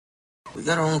We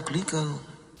got our own Clika.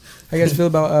 How you guys feel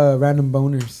about random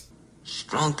boners?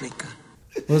 Strong Clika.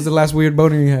 What was the last weird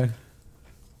boner you had?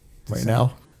 Right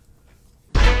now.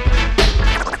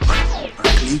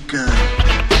 Clika.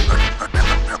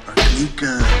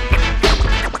 Clika.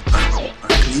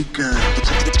 Clika.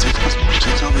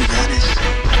 That's all we got is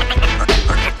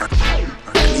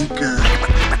Clika.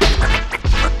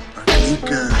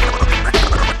 Clika.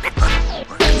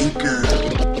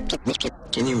 Clika.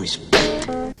 Can you respect?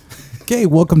 Okay,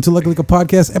 welcome to Clika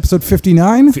Podcast, episode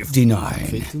 59.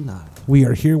 59. We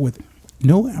are here with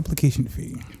no application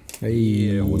fee.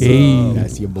 Hey, what's Hey.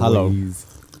 That's your boys. Hello.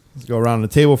 Let's go around the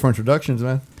table for introductions,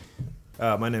 man.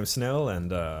 My name's Snell,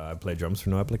 and I play drums for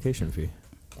no application fee.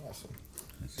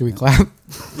 Do we clap?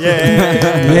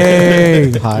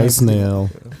 Yay! Hi, Snail.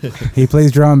 He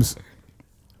plays drums.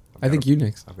 I think you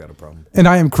next. I've got a problem. And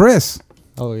I am Chris.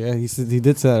 Oh yeah, he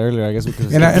did say that earlier. I guess we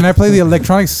could. And I play the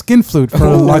electronic skin flute for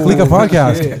Clika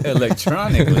Podcast.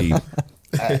 Electronically.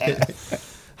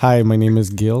 Hi, my name is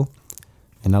Gil,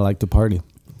 and I like to party.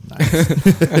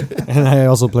 And I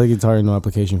also play guitar in no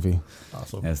application fee.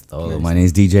 Awesome. That's todo. My name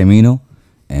is DJ Mino,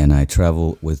 and I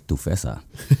travel with Tufesa.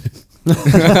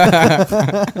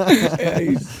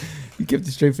 You kept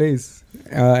a straight face.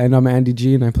 And I'm Andy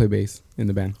G, and I play bass in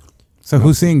the band. So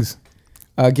who sings?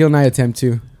 Gil and I attempt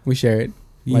to. We share it.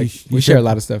 You We share a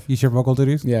lot of stuff. You share vocal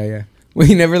duties? Yeah.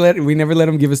 We never let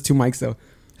him give us two mics though.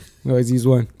 We always use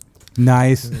one.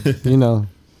 Nice. You know,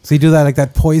 So you do that like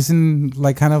that poison,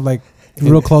 like kind of like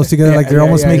real close together, like they're Yeah,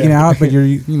 almost yeah, making yeah. out, but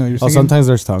you're singing. oh, sometimes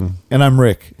there's tongue. And I'm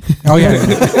Rick. Oh yeah.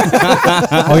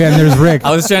 Oh yeah, and there's Rick.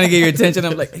 I was trying to get your attention.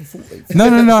 I'm like, hey, fool. No.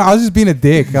 I was just being a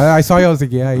dick. I saw you. I was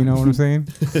like, yeah, you know what I'm saying.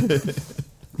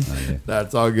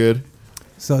 That's all good.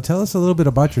 So tell us a little bit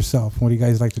about yourself. What do you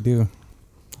guys like to do?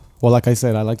 Well, like I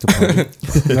said, I like to party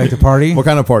You like to party? What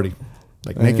kind of party?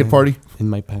 Like naked party? in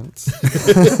my pants.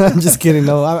 I'm just kidding.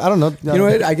 No, I don't know. You know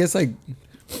what? I guess like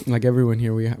everyone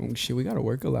here, we gotta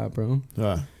work a lot, bro.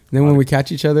 Yeah. Then when we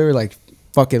catch each other, we're like,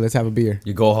 fuck it, let's have a beer.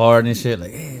 You go hard and shit.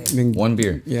 Like, hey, Then- one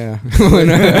beer. Yeah.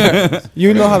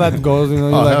 You know how that goes. You know,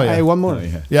 you're Oh, hell like, yeah. hey, one more.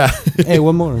 Yeah. Hey,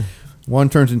 one more. One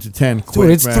turns into 10. Dude, Quick,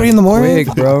 it's man. 3 a.m, Quick,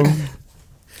 bro.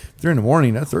 3 in the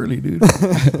morning. That's early, dude.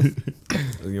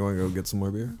 You want to go get some more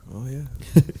beer? Oh, yeah.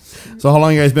 So how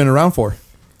long you guys been around for?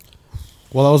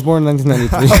 Well, I was born in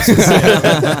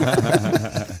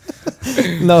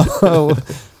 1993. No.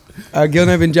 Gil and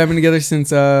I have been jamming together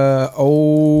since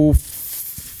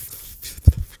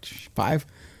 05.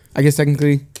 I guess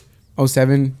technically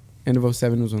 07. End of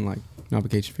 07 was when like no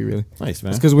application fee really. Nice, man.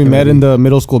 It's because we met in the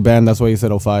middle school band. That's why you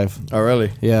said 05. Oh, really?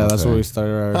 Yeah, that's Okay. where we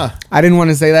started our... Huh. I didn't want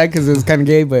to say that because it was kind of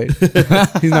gay, but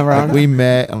he's not wrong. We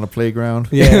met on the playground.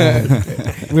 Yeah.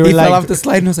 We were He like, fell off the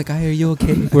slide and I was like, "Are you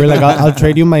okay?" we were like, I'll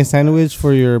trade you my sandwich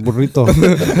for your burrito.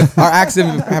 Our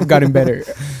accents have gotten better.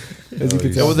 As you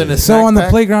can So tell. within a So snack on the pack?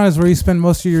 playground is where you spend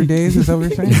most of your days. Is that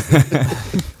what you're saying?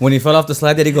 When he fell off the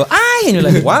slide, did he go, "Ay!" And you're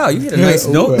like, "Wow, you hit a nice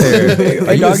note there."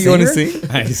 Hey, dog, you want to sing?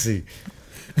 I see.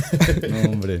 No,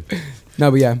 hombre. No,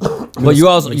 but yeah. But you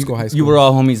also Middle school, high you school. were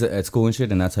all homies at school and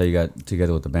shit, and that's how you got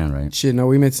together with the band, right? Shit, no,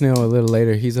 we met Snail a little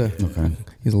later. He's a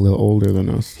little older than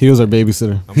us. He was our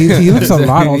babysitter. He looks a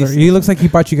lot older. He looks like he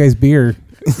bought you guys beer.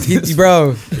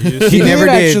 Bro, he never did.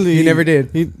 actually. He never did.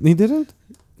 He didn't?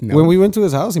 No. When we went to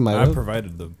his house, he might I have.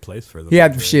 provided the place for them. He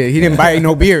had shit. He didn't buy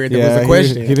no beer. That was the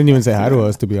question. He didn't even say hi to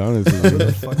us, to be honest.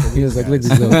 He was like, "Look,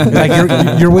 this little."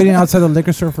 Like you're waiting outside the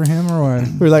liquor store for him, or what?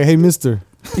 We're like, hey, mister.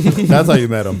 That's how you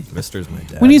met him. Mister's my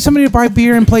dad. We need somebody to buy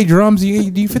beer and play drums. Do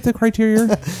you fit the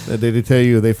criteria? Did they tell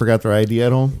you they forgot their ID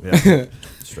at home? Yeah.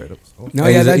 Straight up. Oh, No,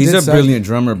 Hey, yeah, that he's did a suck. brilliant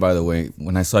drummer, by the way.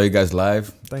 When I saw you guys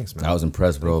live, thanks, man. I was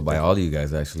impressed, bro, by all of you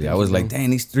guys. Actually, I was like, "Dang,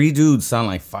 these 3 dudes sound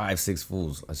like 5-6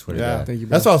 fools." I swear to Yeah. God. Thank you,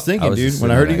 bro. That's what I was thinking, I was dude. just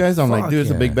When I sitting heard you there guys, I'm like, fuck dude,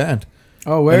 it's a big yeah. band.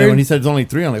 Oh, And then when where? he said it's only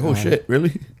 3, I'm like, oh, shit,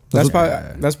 really? That's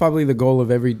probably the goal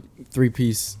of every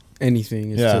 3-piece anything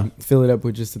is Yeah. to fill it up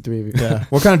with just the 3 of you. Yeah.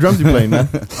 What kind of drums you playing, man?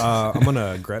 I'm on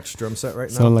a Gretsch drum set right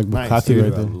now. Sound like Nice, Bukati Dude,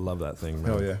 right I there. love that thing,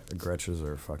 man. Oh, yeah. The Gretches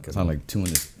are fucking... Sound like 2 in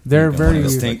this. They're one very in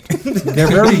this tank. they're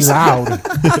very loud.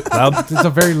 loud. It's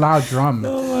a very loud drum.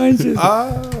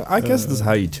 I guess this is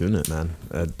how you tune it, man.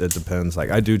 It depends. Like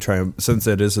I do try and, since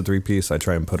it is a 3-piece, I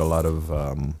try and put a lot of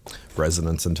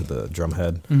resonance into the drum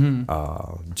head,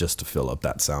 just to fill up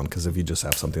that sound. Because if you just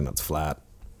have something that's flat,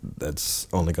 that's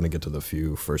only going to get to the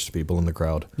few first people in the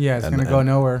crowd. Yeah, it's and- gonna go and-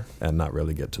 nowhere. and not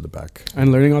really get to the back.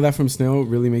 And learning all that from Snail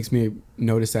really makes me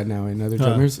notice that now in other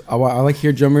drummers. I like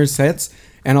hear drummers sets,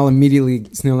 and I'll immediately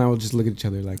Snail and I will just look at each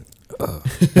other like,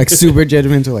 like super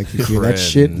judgmental. Like you hear that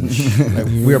shit? Like,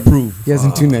 we approve. He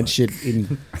hasn't tuned that shit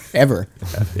in ever.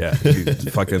 Yeah, you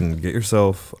fucking get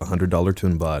yourself $100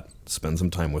 tune bot, spend some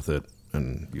time with it,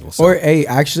 and you will. Or hey,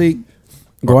 actually,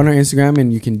 go on our Instagram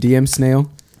and you can DM Snail.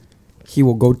 He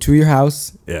will go to your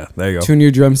house, Yeah, there you go. tune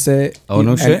your drum set. Oh,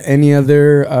 no and shit? Any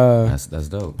other That's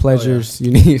dope. pleasures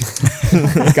you need.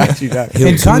 Got you, Doc.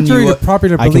 And contrary to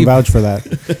popular I can belief, vouch for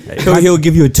that. He'll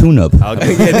give you a tune-up. Yeah,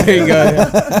 there you go.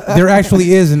 Yeah. there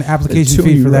actually is an application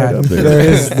fee for that.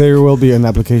 There will be an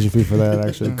application fee for that,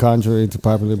 actually, contrary to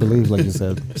popular belief, like you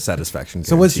said. Satisfaction.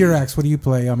 So what's your guaranteed. axe? What do you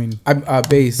play? I mean, I'm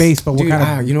bass. Bass, but what Dude,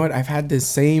 kind of- You know what? I've had this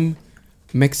same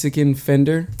Mexican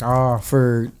Fender oh,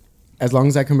 for as long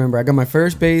as I can remember. I got my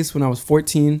first bass when I was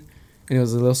 14, and it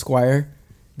was a little Squire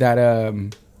that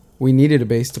we needed a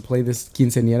bass to play this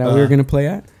quinceañera we were gonna play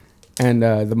at, and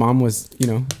the mom was,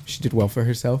 she did well for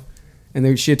herself, and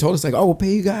then she had told us like, oh, we'll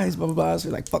pay you guys, blah blah blah. So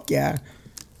we're like, fuck yeah.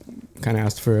 Kind of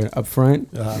asked for it up front.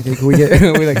 Okay, can we get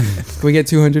can we get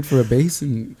 200 for a bass?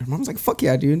 And her mom was like, fuck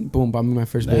yeah, dude. Boom, bought me my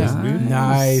first bass.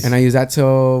 nice. And I used that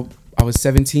till I was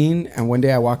 17. And one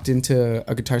day I walked into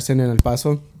a Guitar Center in El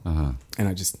Paso, Uh-huh. and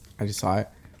I just saw it.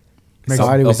 Makes-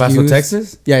 Saw it. It El was Paso, used.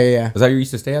 Texas? Yeah. Was that you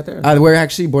used to stay out there? We're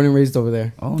actually born and raised over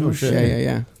there. Oh, no shit.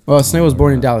 Yeah. Well, Snail was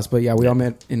born in Dallas, but yeah, we all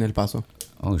met in El Paso.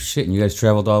 Oh, shit. And you guys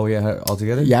traveled all the way all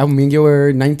together? Yeah, me and Gil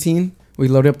were 19. We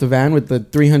loaded up the van with the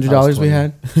 $300 we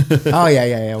had. Oh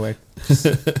yeah.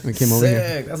 We came over here.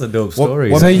 Sick. That's a dope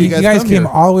story. what- So made you you guys guys come came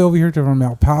here? all the way over here to from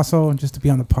El Paso just to be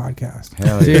on the podcast.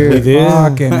 Hell yeah. Dude, We did.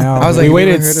 Fucking hell. I was We like,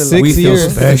 waited never heard of, 6 We feel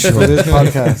years special. for this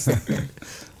podcast.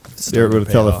 They're going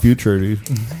to tell the future, dude.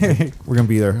 We're going to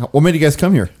be there. What made you guys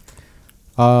come here?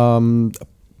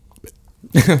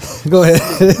 Go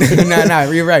ahead. nah,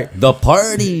 you're right. The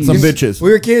party. Some bitches.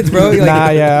 We were kids, bro. Like, Nah,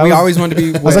 yeah, we I was- always wanted to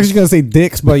be. I was actually gonna say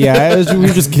dicks, but yeah, we were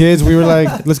just kids. We were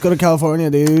like, let's go to California,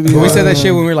 dude. But we said that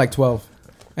shit when we were like 12.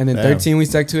 And then Damn. 13 we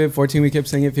stuck to it, 14 we kept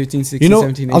saying it, 15, 16, You know,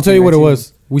 17, 18, I'll tell you what it 19.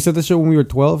 was. We said this shit when we were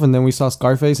 12, and then we saw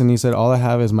Scarface, and he said, all I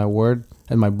have is my word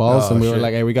and my balls. Oh, and we were shit.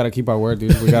 like, hey, we gotta keep our word,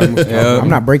 dude. We gotta move. Yeah. I'm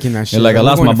not breaking that shit. You're like, I bro.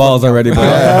 lost We're my going to balls already, but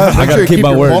I Make gotta sure you keep keep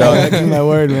my your word, balls. dog. Keep my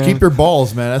word, man. Keep your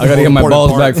balls, man. That's I gotta the get my important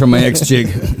balls part. back from my ex-chick.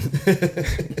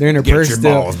 They're in her purse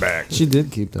still. back. She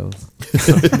did keep those.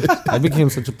 I became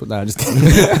such a. Nah, just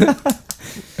kidding.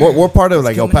 What part of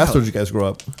like El Paso did you guys grow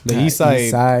up? The east side.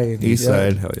 East side. East Yeah.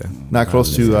 side. Hell yeah. Not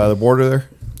close to the border there?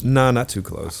 Nah, not too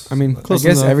close. I mean, Close I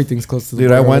guess enough. everything's close to the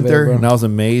Dude, I border went over there bro. and I was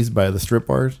amazed by the strip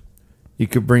bars. You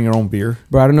could bring your own beer.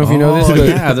 Bro, I don't know if you know this, Oh, but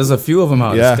yeah, there's a few of them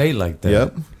out in Yeah. state like that.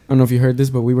 Yep. I don't know if you heard this,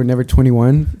 but we were never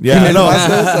 21. Yeah, I know.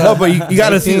 No, but you got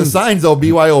to see the signs though.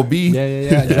 BYOB.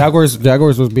 Yeah. Jaguars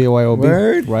was BYOB.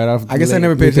 Word? Right off. I guess I like,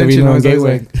 never paid Lake attention. I was always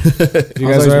Gateway. like, You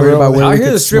I was guys always are worried about where I we hear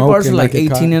could the strip smoke bars are and, like get 18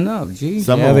 caught. and up. Gee.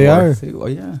 Some Yeah, of they them are. Oh,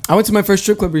 yeah. I went to my first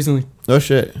strip club recently. No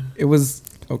shit. It was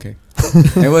okay.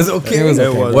 It was okay. It was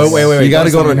okay. Wait. You got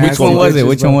to go to Some Which nasty one was it? bitches,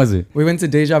 Which bro. one was it? We went to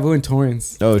Deja Vu in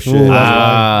Torrance. Oh shit.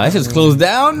 That shit's closed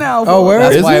down now. Oh, where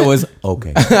That's is why it? it was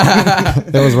okay.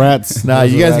 There was rats. Nah,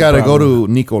 you guys got to go to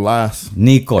Nicolas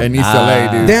Nico. in East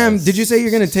LA, dude. Damn, did you say you're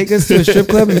going to take us to a strip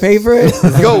club and pay for it?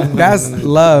 Let's go. That's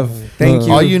love. Thank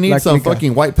you. All you need La some Clika.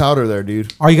 fucking white powder there,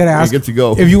 dude. All you gotta You're ask. good to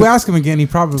go. If you ask him again, he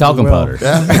probably Talcum will. powder.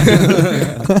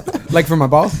 Like for my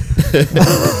balls?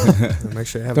 Make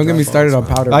sure you have Don't get me dry started on balls,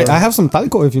 man. powder. I bro. have some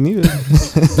talco if you need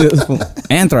it.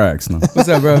 Anthrax. No. What's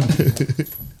up, bro? That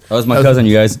was my cousin,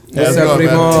 you guys. Yeah, What's let's up,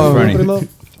 go, man. primo? Bernie.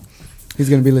 He's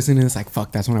going to be listening. It's like,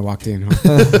 fuck, that's when I walked in.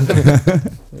 Huh?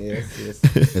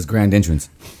 His grand entrance.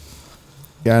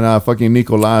 Yeah, nah, fucking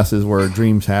Nicolas is where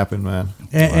dreams happen, man.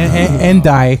 And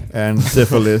die. And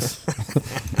syphilis.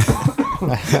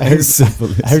 I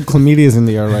heard chlamydia is in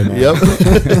the air right now.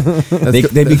 Yep.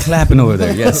 They be clapping over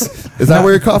there. Yes. Is that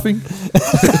where you're coughing?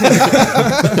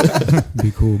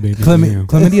 Be cool, baby.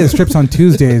 Chlamydia strips on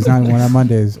Tuesdays, not on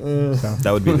Mondays.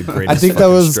 That would be the greatest think that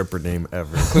fucking was- stripper name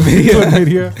ever.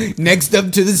 Next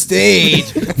up to the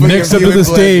stage. Next up to the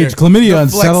stage, chlamydia on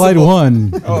Satellite Flexible.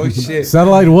 1. Oh, shit.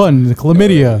 Satellite 1,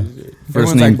 chlamydia.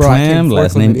 First Everyone's name like, bro, I came Clam, for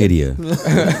last name chlamydia.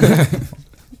 Idia.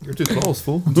 You're too close,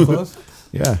 fool. Too close?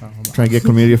 Yeah. Trying to get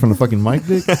chlamydia from the fucking mic,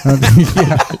 dick.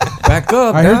 Back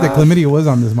up. I heard that chlamydia was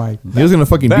on this mic. He was gonna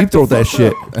fucking deep throat that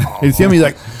shit. You see him? He's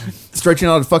like stretching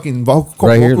out his fucking vocal,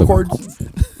 Right here, vocal look. cords.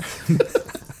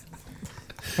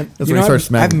 That's You when know, he starts I've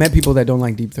smacking. met people that don't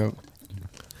like deep throat.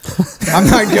 I'm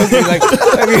not joking. Like,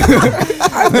 I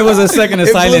mean, There was a second of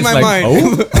it blew silence. my Like, mind.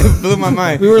 oh, It blew my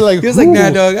mind. We were like, he was like, nah,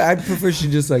 "Ooh." dog. I'd prefer she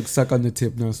just like suck on the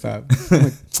tip, no stop. I'm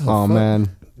like, Oh man.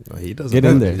 No, he doesn't. Get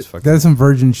in there. He's fucking- That's some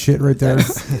virgin shit right there.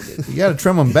 You gotta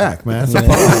trim him back, man. That's the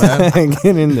problem, man.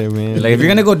 Get in there, man. like if you're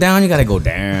gonna go down, you gotta go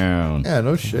down. Yeah,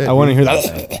 no shit. I want to hear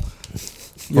that.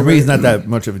 For me, it's not that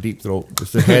much of a deep throat.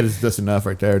 Just the head is just enough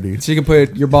right there, dude. So you can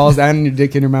put your balls and your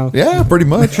dick in your mouth. Yeah, pretty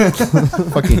much.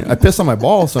 Fucking, I piss on my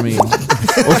balls. I mean,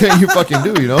 what can you fucking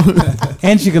do? You know?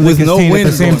 And she can lick his teeth at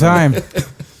the same time.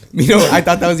 You know, I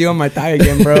thought that was you on my thigh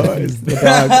again, bro. It's the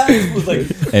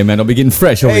dog. Hey man, don't be getting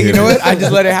fresh over Hey, here. you know what? I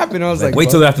just let it happen. I was like, Wait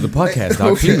till after the podcast,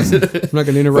 dog. Please. I'm not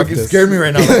gonna interrupt Fucking this. scared me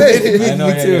right now. Hey, I know,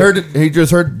 yeah, too. he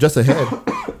just heard just a head.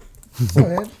 Go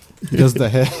ahead. Just the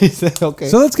head. He said, okay.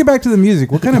 So let's get back to the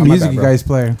music. What kind of Oh, my music bad, you bro. guys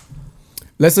play?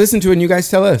 Let's listen to it and you guys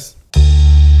tell us.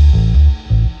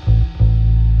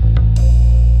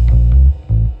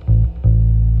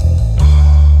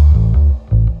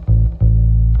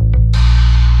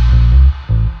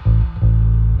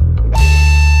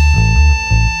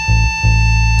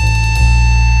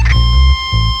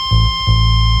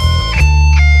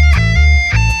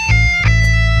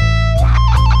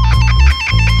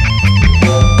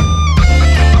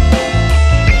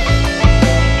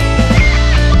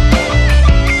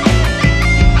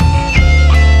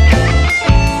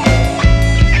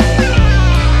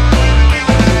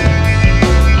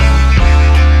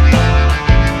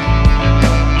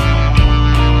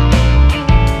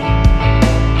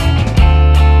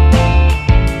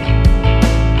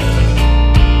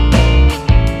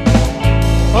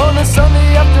 On a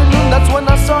Sunday afternoon, that's when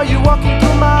I saw you walking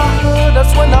through my hood.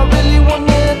 That's when I really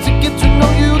wanted to get to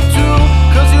know you too.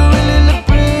 Cause you really look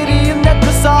pretty in that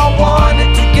dress. I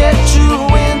wanted to get you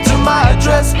into my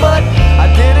dress, but I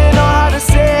didn't know how to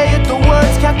say it. The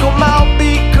words can't come out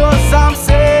because I'm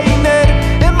saying it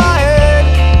in my head.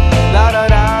 La da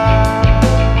da.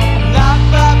 La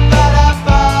ba ba da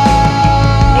ba.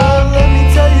 Well, let me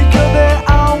tell you, girl, that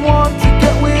I want to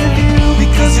get with you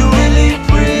because you're really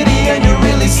pretty and you're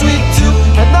really sweet too.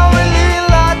 And I really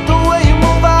like the way you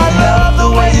move. I love the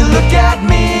way you look at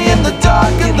me in the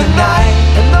dark in the night.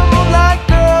 And the moonlight,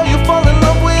 girl, you fall in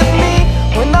love with me.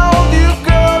 When I hold you,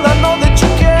 girl, I know that you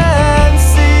can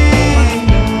see.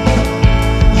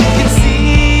 You can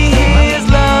see his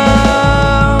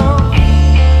love.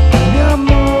 Mi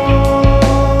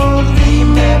amor,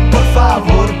 dime por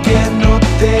favor que no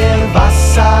te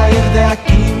vas a ir de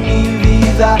aquí, mi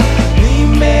vida.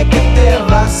 Dime que te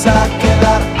vas a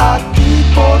quedar aquí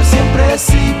por siempre,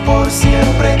 sí, por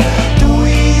siempre. Tú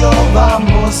y yo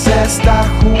vamos a estar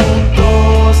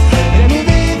juntos. En mi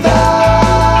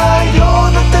vida yo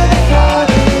no te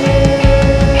dejaré.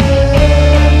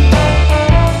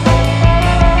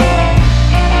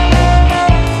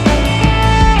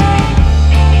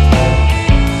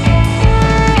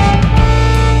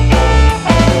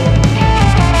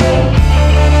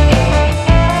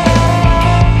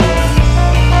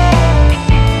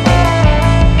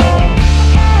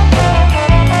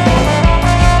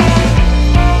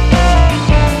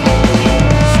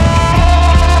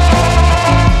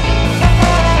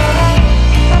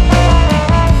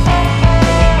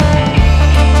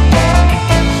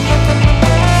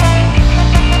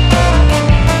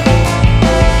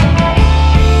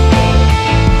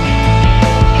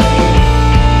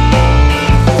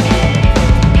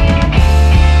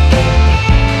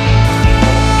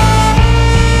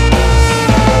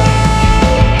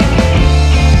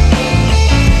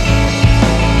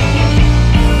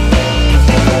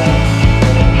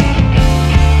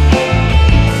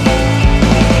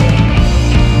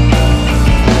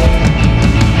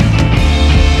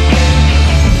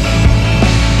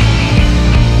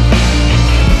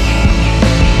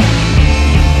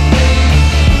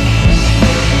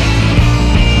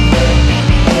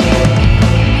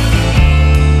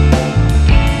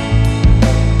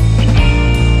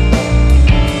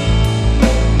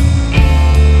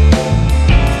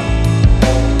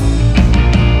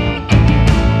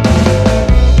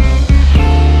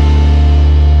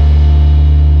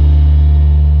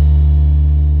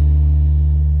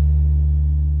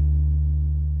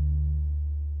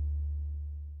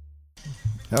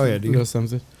 Hell yeah, You dude. know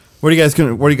something? What do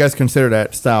you guys consider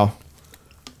that style?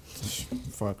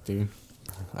 Fuck, dude.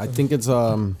 I think it's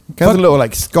Kind of a little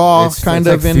like ska, It's kind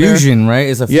like of in fusion, right?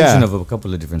 It's a fusion Yeah. of a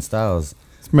couple of different styles. there.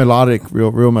 It's melodic,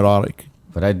 real melodic.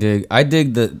 But I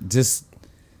dig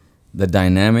the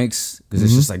dynamics because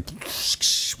it's just like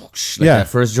Yeah. that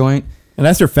first joint. And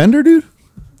that's your Fender, dude.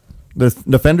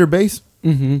 The Fender bass.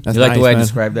 Mm-hmm. That's You like the way I man.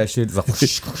 described that shit? It's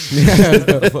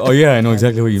like, oh yeah, I know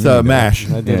exactly what you It's mean. a mash.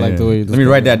 I did like the way you Let me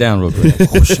write that down real quick.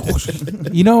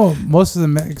 You know, most of the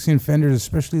Mexican Fenders,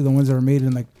 especially the ones that were made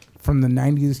in like from the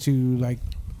 90s to like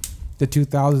the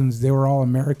 2000s, they were all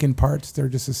American parts. They're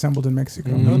just assembled in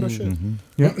Mexico. No, no shit.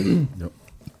 Yeah. Yep.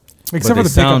 Except But for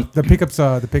they the pickups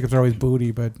are always booty,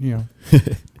 but you know,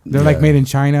 they're like made in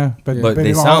China. But But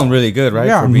they it all- sound really good, right?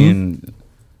 Yeah. For Mhm. being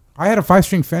I had a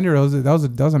 5-string Fender. That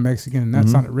was a Mexican, and that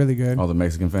sounded really good. All the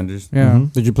Mexican Fenders. Yeah.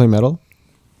 Did you play metal?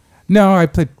 No, I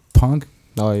played punk.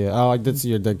 Oh yeah. Oh, I did see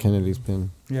your Dead Kennedys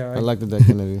pin. Yeah, I like the Dead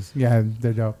Kennedys. Yeah,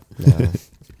 they're dope. Yeah.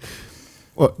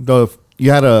 What?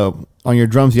 You had on your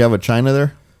drums. You have a China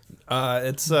there.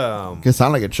 It's It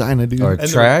sound like a China, dude. Or And the-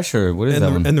 trash, or what is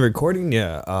that one? in the recording,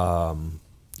 yeah.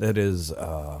 It is.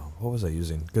 What was I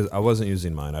using? Because I wasn't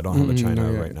using mine. I don't have a China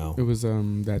No, yeah. right now. It was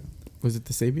that. Was it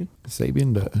the Sabian?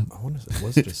 Sabian, I want to say,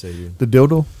 was it a Sabian? the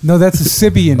dildo. No, that's a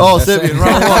Sibian. Oh, Sabian,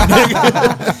 wrong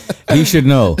one. He should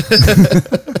know.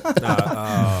 It's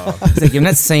like, you're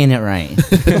not saying it right.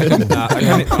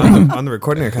 On the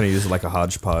recording, I kind of used like a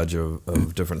hodgepodge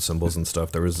of different symbols and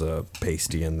stuff. There was a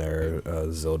pasty in there,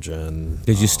 Zildjian.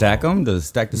 Did you stack them? To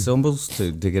stack the cymbals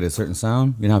to get a certain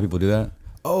sound? You know how people do that?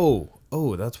 Oh,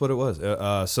 that's what it was.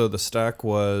 So the stack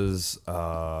was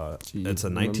it's a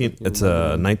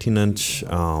 19-inch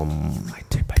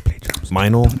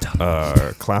Meinl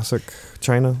classic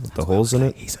China with the holes in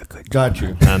it. Got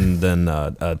you. And then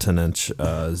a 10-inch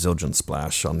Zildjian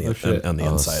splash on the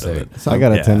inside of it. So I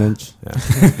got a Yeah. 10-inch.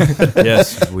 Yeah.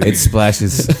 Yes, It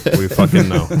splashes. we fucking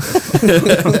know.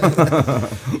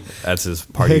 That's his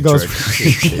party Hey, goes-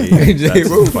 trick. That's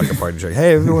his fucking party trick.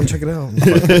 Hey, everyone, check it out.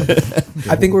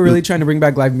 I think we're really trying to bring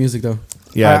back live music though.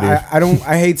 Yeah, dude.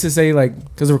 I hate to say like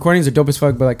because the recordings are dope as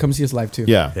fuck, but like come see us live too.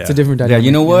 Yeah. It's a different Yeah, dynamic.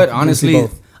 you know what? You can see Honestly,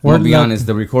 both. I'm gonna be We're not- honest.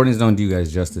 The recordings don't do you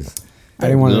guys justice. I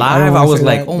didn't want Live, I was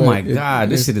like, that, oh but my it- god,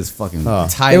 this it- shit is fucking Oh.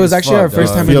 tight. It was as actually our fuck,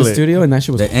 first dog. time in Feel the it. studio, and that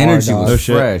shit was The hard, energy dog. was No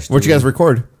shit. fresh. Where'd you dude. guys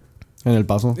record? In El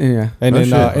Paso. Yeah, And No in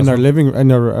shit. in our living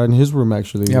in his room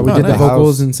actually. yeah. We Oh, did the nice.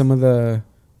 vocals and some of the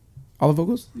all the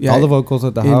vocals. Yeah, all the vocals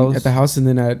at the house. at the house, and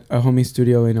then at a homie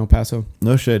studio in El Paso.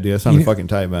 No shit, dude. That sounded You- fucking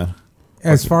tight, man.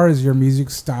 As far as your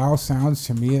music style sounds,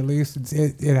 to me at least,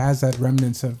 it has that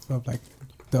remnants of like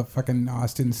the fucking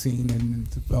Austin scene and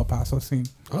the El Paso scene.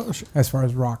 Oh shit. As far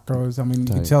as rock goes, I mean, you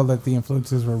can Tight. tell that the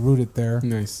influences were rooted there.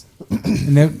 Nice.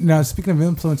 And then, now, speaking of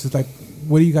influences, like,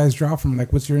 what do you guys draw from?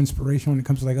 Like, what's your inspiration when it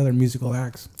comes to like other musical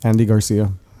acts? Andy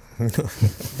Garcia.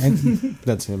 And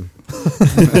That's him.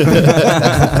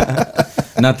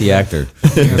 Not the actor.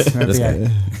 This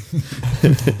guy.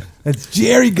 that's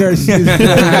Jerry Garcia.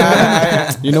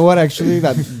 You know what? Actually,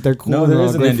 that they're cool. No, there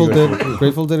is an Grateful Andy Dead.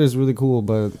 Grateful Dead is really cool,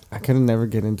 but I couldn't never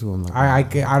get into them.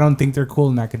 Like, I don't think they're cool,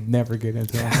 and I could never get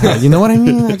into them. you know what I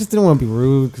mean? I just didn't want to be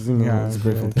rude because Yeah, it's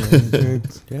Grateful Dead.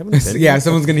 it's- Yeah,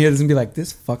 someone's gonna hear this and be like,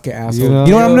 "This fucking asshole." You know?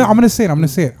 You know what? I'm gonna say it. I'm gonna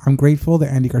say it. I'm grateful that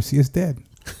Andy Garcia is dead.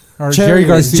 Or Jerry Jerry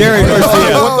Garcia.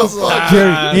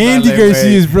 Jerry Andy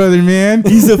Garcia's brother, man.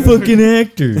 He's a fucking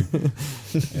actor.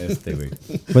 Este, güey.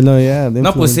 But no, yeah. the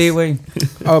No, pues influence- sí,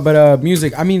 güey. Oh, but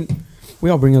music. I mean,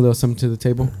 we all bring a little something to the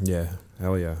table. Yeah.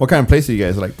 Hell yeah. What kind of place do you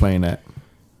guys like playing at?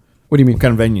 What do you mean? What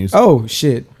kind of venues? Oh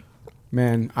shit,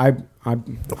 man. I play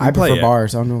prefer it.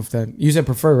 bars. I don't know if that you said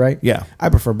prefer, right? Yeah. I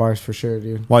prefer bars for sure,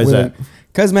 dude. Why is that?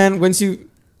 Because man, once you,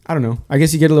 I don't know. I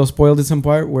guess you get a little spoiled at some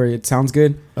part where it sounds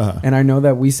good, Uh-huh. and I know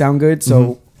that we sound good.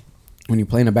 So when you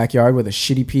play in a backyard with a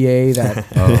shitty PA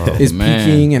that is man.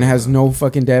 peaking and has no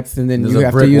fucking depth, and then There's you a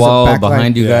have to brick use wall a backline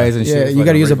behind you guys and Yeah, shit. you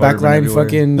got to use a reverbing backline, everywhere.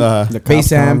 fucking The bass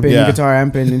Capcom, amp and yeah. guitar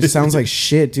amp, and it just sounds like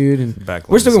shit, dude. And Backline's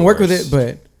we're still gonna the work with worst. it,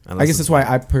 but Unless I guess it's that's why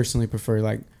I personally prefer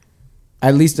like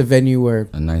at least a venue where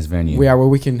A nice venue. where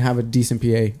we can have a decent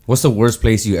PA. What's the worst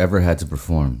place you ever had to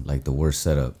perform? Like the worst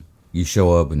setup? You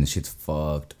show up and the shit's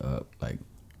fucked up. Like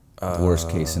worst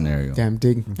case scenario. Damn,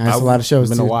 dig. That's a lot of shows.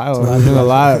 It's been a dude. while. It's It's been a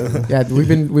lot. Yeah, we've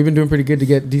been doing pretty good to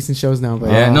get decent shows now.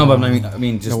 But Yeah, no, but I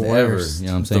mean, just The ever. worst. You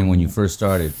know what I'm saying? When you first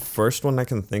started. First one I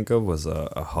can think of was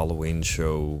a Halloween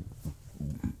show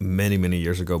many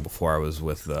years ago before I was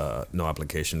with No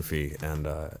Application Fee, and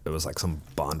it was like some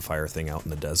bonfire thing out in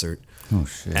the desert. Oh,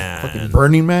 shit. And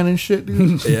Burning Man and shit,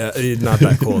 dude. yeah, not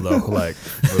that cool though. Like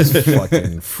it was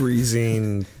fucking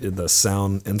freezing. The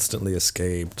sound instantly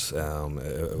escaped.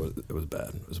 It was bad.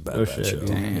 It was a bad, Oh, bad shit, show. dude.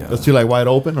 Yeah. Was too like wide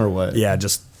open or what? Yeah,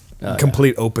 just yeah.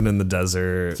 complete open in the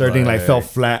desert. So everything like fell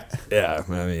flat. Yeah,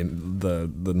 I mean the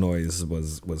noise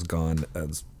was gone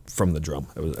as from the drum.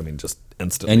 It was, I mean, just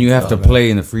instantly. And you have to gone. play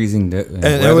in the freezing. And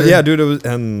it was, yeah, dude. It was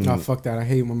and oh fuck that! I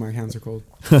hate when my hands are cold.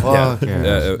 yeah,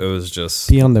 it was just.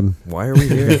 Pee on them. Why are we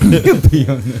here?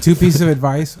 2 pieces of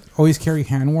advice: always carry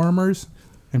hand warmers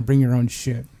and bring your own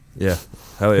shit. Yeah,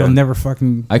 hell yeah. You'll never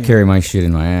fucking. I carry my shit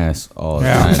in my ass all the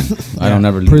Yeah. time. I don't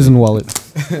ever leave Prison wallet.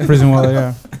 prison wallet.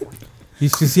 Yeah. You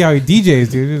should see how he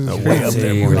DJs, dude. It's way crazy. up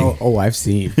there, Hey, Morty. Oh, I've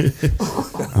seen.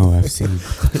 Oh, I've seen.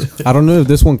 I don't know if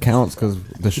this one counts because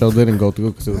the show didn't go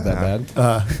through because it was that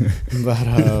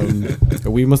bad.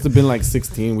 But we must have been like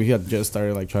 16. We had just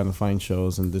started like trying to find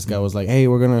shows, and this guy was like, "Hey,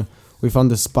 we found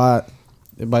this spot.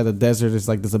 by the desert. It's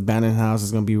like this abandoned house.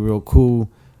 It's gonna be real cool.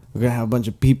 We're gonna have a bunch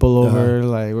of people over.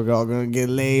 Like we're all gonna get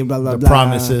laid. Blah blah The blah.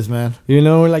 promises, man. You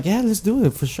know, we're like, yeah, let's do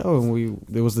it for sure. And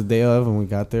it was the day of, and we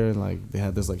got there, and like they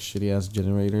had this like shitty ass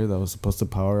generator that was supposed to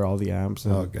power all the amps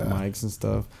and mics and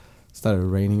stuff. Started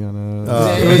raining on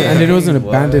us. And it was an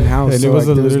abandoned house. And so it was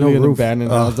there literally no an roof.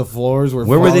 abandoned house. The floors were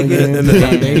Where were they falling getting in, the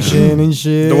foundation and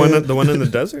shit? The one in the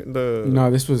desert. No,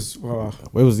 this was. It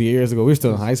was years ago. We were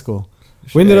still in high school.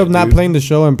 We ended up not playing the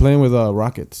show and playing with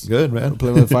rockets. Good, man.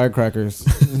 Playing with firecrackers.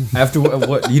 After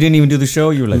what? You didn't even do the show.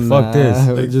 You were like, "Fuck this."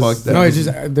 Fuck that. No, it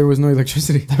just there was no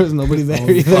electricity. There was nobody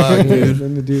there. Fuck, dude.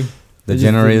 Nothing to do. The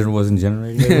generator wasn't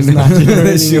generating. It was not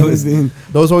generating anything.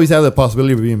 Those always have the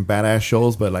possibility of being badass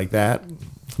shows, but like that,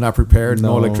 not prepared,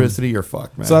 no No. electricity, you're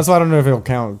fucked, man. So that's why I don't know if it'll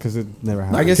count because it never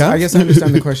happened. I guess I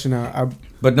understand the question now.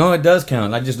 But no, it does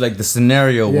count. I just like the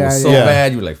scenario Yeah, was so yeah.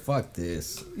 bad. You're like, "Fuck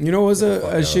this." You know, what was a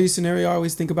Fuck shitty up. scenario I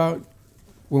always think about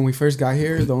when we first got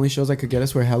here. The only shows I could get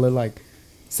us were hella like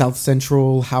South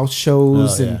Central house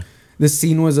shows, Oh, and yeah. the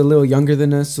scene was a little younger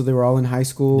than us, so they were all in high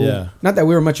school. Yeah. Not that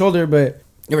we were much older, but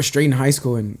they were straight in high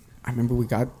school. And I remember we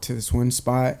got to this one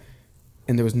spot,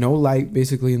 and there was no light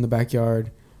basically in the backyard.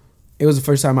 It was the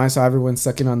first time I saw everyone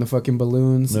sucking on the fucking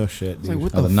balloons. no shit, I was dude. like,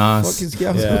 what Oh, the the Nas. fuck is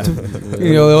yeah? Yeah.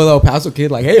 You know, the little El Paso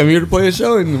kid, like, hey, I'm here to play a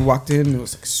show, and walked in. And it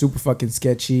was like super fucking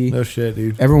sketchy. No shit,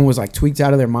 dude. Everyone was like tweaked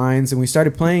out of their minds, and we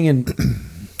started playing. And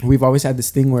we've always had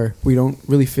this thing where we don't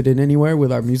really fit in anywhere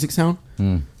with our music sound.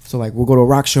 So like, we'll go to a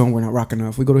rock show and we're not rock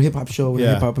enough. We go to a hip hop show, we're not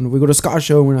Yeah. hip hop enough. We go to a ska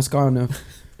show, we're not ska enough.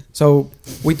 So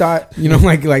we thought, you know,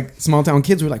 like small town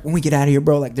kids were like, when we get out of here,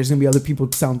 bro, like there's gonna be other people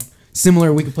that sound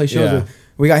similar. We could play shows Yeah. with.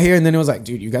 We got here, and then it was like,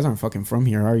 dude, you guys aren't fucking from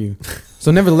here, are you? So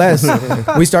nevertheless,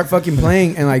 we start fucking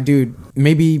playing, and like, dude,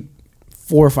 maybe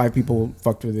 4 or 5 people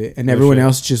fucked with it, and everyone shit.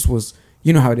 else just was.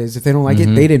 You know how it is. If they don't like it,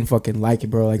 they didn't fucking like it,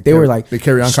 bro. Like they were like They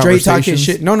carry on straight talking conversations?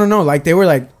 shit. No. Like they were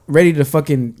like ready to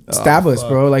fucking stab us, fuck.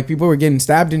 bro. Like people were getting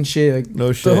stabbed and shit. Like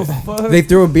No shit. they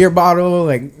threw a beer bottle.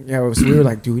 Like yeah, so we were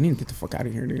like, dude, we need to get the fuck out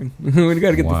of here, dude. We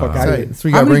gotta get the fuck out of here. So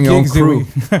you How gotta many bring your own gigs did crew. we- You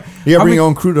gotta How bring your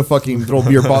own crew to fucking throw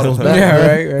beer bottles back. Yeah, man.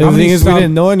 right. The How thing many is, we sound-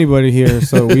 didn't know anybody here,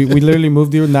 so we literally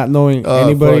moved here not knowing Oh,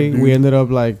 anybody. fuck, dude.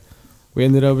 We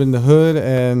ended up in the hood,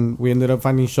 and we ended up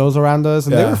finding shows around us,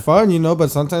 and they Yeah. were fun, you know. But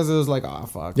sometimes it was like, oh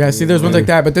fuck. Yeah, dude. see, there's ones like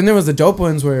that, but then there was the dope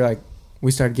ones where like we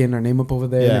started getting our name up over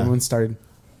there, and Yeah. everyone started.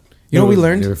 You know what we They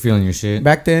learned were feeling your shit.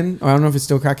 back then? I don't know if it's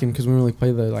still cracking because we don't really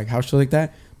play the like house show like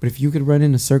that. But if you could run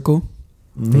in a circle,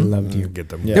 they loved you. Get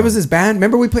them. Yeah. There was this band.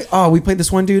 Remember we played this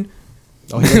one dude.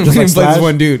 Oh, we yeah, didn't just play like this Slash?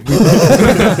 one dude. We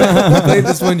played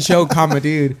this one show, comma,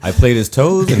 dude. I played his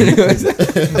toes and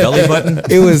belly button.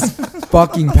 It was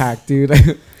fucking packed, dude.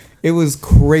 It was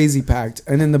crazy packed.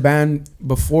 And then the band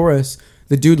before us,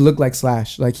 the dude looked like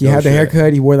Slash. Like he No had the shit.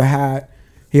 haircut, he wore the hat,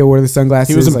 he wore the sunglasses.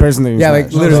 He was like- impersonating Yeah, Slash.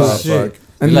 like literally. Oh, fuck.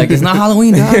 And Like, it's not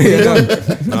Halloween, dog. What are you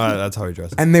doing? No, that's how he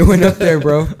dresses. And they went up there,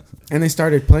 bro, and they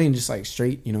started playing just like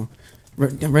straight, you know,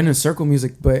 running circle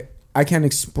music. But I can't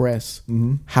express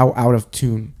how out of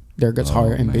tune their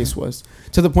guitar and bass was,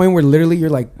 to the point where literally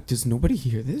you're like, does nobody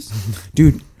hear this,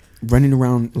 dude? Running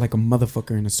around like a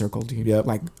motherfucker in a circle, dude. Yep.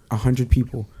 Like 100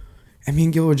 people, and me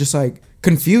and Gil were just like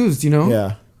confused, you know.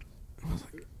 Yeah.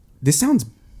 This sounds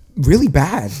really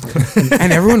bad,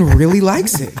 and everyone really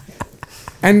likes it.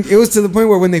 And it was to the point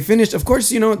where when they finished, of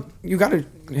course, you know, you gotta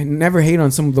never hate on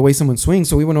the way someone swings.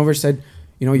 So we went over and said,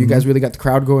 you know, you guys really got the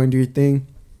crowd going, do your thing.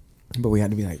 But we had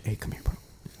to be like, hey, come here,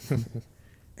 bro.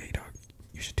 Hey, dog,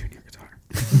 you should tune your guitar.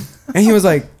 And he was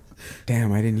like,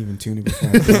 damn, I didn't even tune it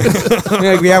before.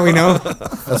 We're like, yeah, we know.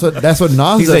 That's what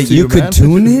Nas He's does like, to you could man.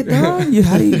 tune it, dog?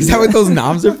 How do you? Is that what those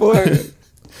knobs are for?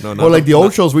 No, Well, like the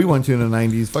old shows we went to in the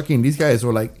 90s, fucking these guys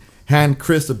were like hand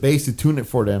Chris a bass to tune it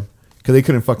for them because they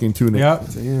couldn't fucking tune it. Yep.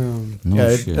 Damn. No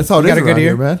Yeah, shit. that's how it You is got a good around ear?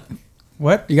 here, man.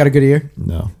 What? You got a good ear?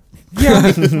 No. Yeah.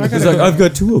 He's like, I've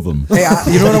got 2 of them. Hey,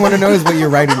 you know what I want to know is what you're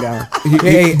writing down.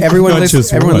 Hey, everyone, Not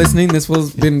just everyone one. listening, this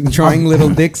fool's been drawing little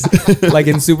dicks like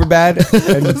in Superbad.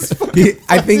 And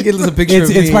I think it was a picture of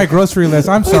It's me. my grocery list.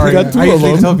 I'm sorry. got 2 I of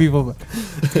usually them. tell people,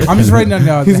 but I'm just writing down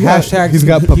the hashtags. he's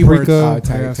got and keywords. paprika. Oh,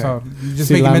 tight, Yeah, tight. so you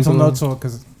just make mental Cilantro. notes, so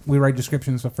because we write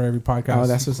descriptions for every podcast. Oh,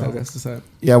 that's what's So- up. That's what's up.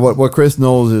 Yeah, what Chris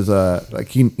knows is like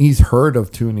he's heard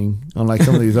of tuning, unlike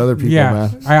some of these other people, Yeah,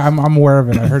 man. I'm aware of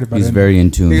it. I heard about He's it. very in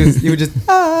tune. You would just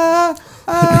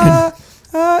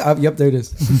yep, there it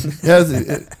is.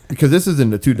 Yeah, because this is in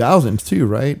the 2000s too,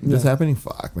 right? This happening,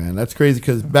 fuck, man, that's crazy.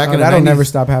 Because back in the That'll 90s, never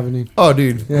stop happening. Oh,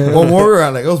 dude, well, when we were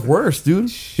at, like, it was worse, dude.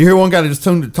 You hear one guy that just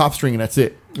tune the top string and that's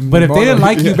it. But if they didn't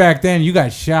like you back then, you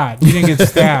got shot. You didn't get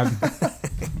stabbed.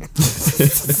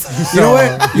 You know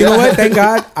what? You know what? Thank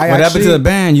God. What happened to the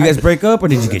band? You guys break up or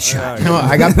did you get shot? No,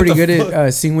 I got pretty good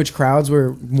at seeing which crowds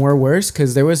were more worse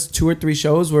because there was 2 or 3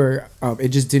 shows where it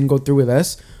just didn't go through with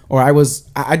us, or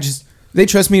I just they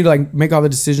trust me to like make all the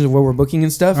decisions of where we're booking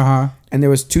and stuff. And there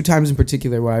was 2 times in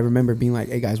particular where I remember being like,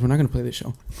 "Hey guys, we're not gonna play this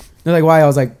show." They're like, "Why?" I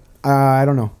was like, "I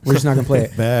don't know. We're just not gonna play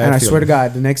it." And I swear to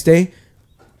God, the next day,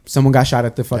 someone got shot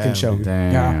at the fucking show.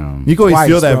 Damn. Yeah. You can always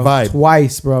feel that bro. vibe.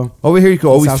 Twice, bro. Over here, you can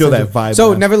always South feel Central. that vibe. So,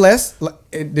 man. nevertheless,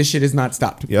 this shit is not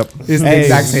stopped. Yep. It's the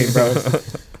exact same, bro.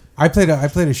 I played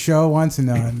a show once in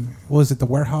what was it, the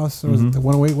warehouse, or was it the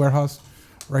 108 warehouse,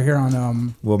 right here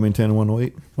on Wilmington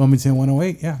 108. Wilmington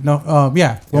 108. Yeah, no,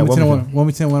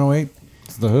 Wilmington 108.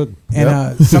 It's the hood.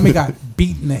 And somebody got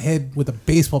beat in the head with a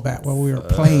baseball bat while we were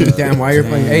playing. Damn, why you're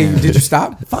playing? Hey, did you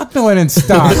stop? Fuck no, I didn't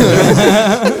stop.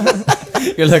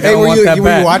 You're like, Hey, I want that were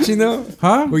back. you watching though?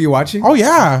 Huh? Were you watching? Oh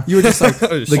yeah. You were just like,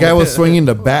 The guy was swinging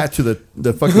the bat to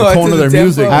the fucking Oh, tone to of the their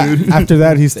music, tempo. dude. After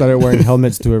that, he started wearing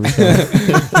helmets to every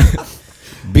show.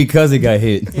 Because he got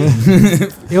hit.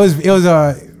 It was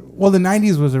the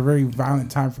 90s was a very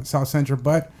violent time for South Central,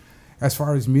 but as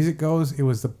far as music goes, it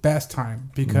was the best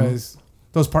time because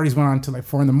those parties went on till like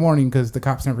 4 a.m. because the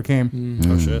cops never came.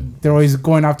 Oh shit. They're always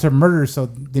going after murder, so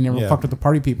they never fucked with the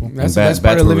party people. that's the bad- best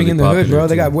part bats of were living really in the hood, popular, bro.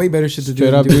 They too. got way better shit to do.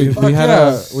 Straight than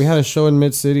up, do. we had a show in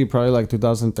Mid City probably like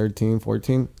 2013,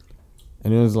 14,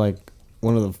 and it was like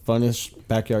one of the funnest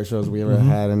backyard shows we ever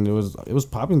had, and it was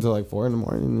popping till like 4 a.m.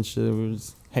 and shit. We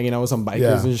was hanging out with some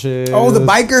bikers and shit. Oh, the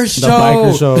biker show.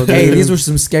 biker show, Hey, dude. these were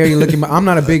some scary looking. I'm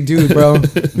not a big dude, bro.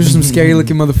 These were some scary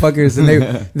looking motherfuckers, and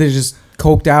they're just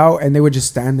coked out, and they would just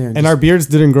stand there. And our beards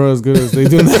didn't grow as good as they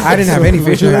do now. I didn't have any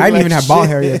facial hair. I didn't even have bald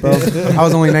hair yet, bro. I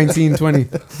was only 19, 20.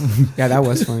 Yeah, that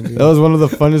was fun, dude. That was one of the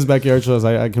funnest backyard shows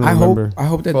I can remember. I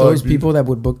hope that Fuck, those dude. people that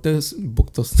would book those,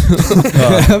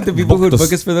 I hope the people who would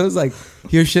book us for those like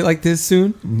hear shit like this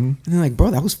soon, and they're like, bro,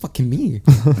 that was fucking me.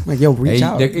 I'm like, yo, reach Hey,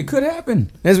 out. it could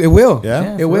happen. It will.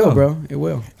 Yeah? It will, bro. It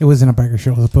will. It wasn't a biker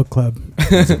show; it was a book club.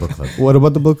 What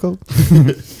about the book club?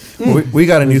 We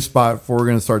got a new spot where we're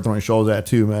gonna start throwing shows at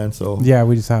too, man. So Yeah,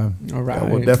 we just have. All right.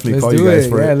 we'll definitely Let's call do you guys it.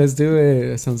 for Yeah, it. let's do it.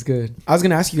 That sounds good. I was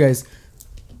gonna ask you guys,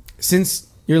 since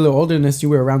you're a little older than us, you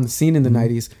were around the scene in the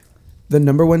 '90s. The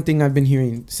number one thing I've been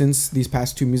hearing since these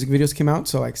past 2 music videos came out,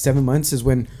 so like 7 months, is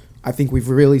when I think we've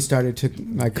really started to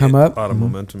like come up. A lot of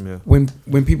momentum, yeah.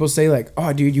 When people say like,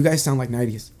 "Oh, dude, you guys sound like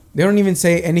 '90s," they don't even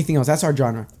say anything else. That's our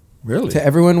genre. Really? To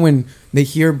everyone, when they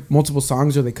hear multiple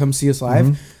songs or they come see us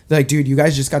live, they're like, "Dude, you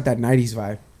guys just got that '90s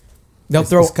vibe." They'll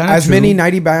throw it's kinda as true. many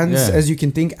 '90 bands Yeah. as you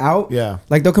can think out. Yeah.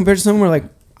 Like they'll compare to someone where like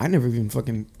I never even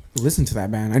fucking listened to that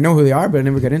band. I know who they are, but I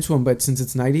never got into them. But since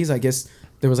it's '90s, I guess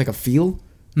there was like a feel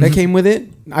that came with it.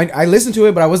 I listened to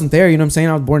it, but I wasn't there. You know what I'm saying?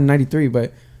 I was born in '93.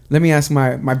 But let me ask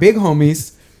my big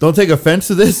homies. Don't take offense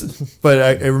to this,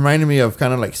 but it reminded me of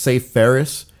kind of like Safe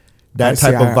Ferris, that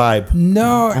type of vibe.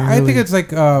 No, I think it's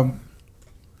like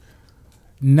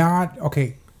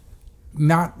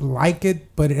not like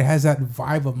it, but it has that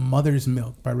vibe of Mother's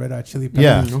Milk by Red Hot Chili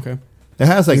Peppers. Yeah. Okay. It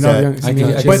has like You know, that. the- I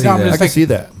can but see I'm that. I just can like, see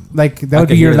that. like that I would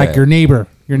can be your hear like that. your neighbor.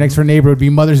 Your next door neighbor would be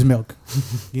Mother's Milk.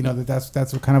 You know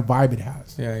that's what kind of vibe it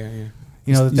has. Yeah.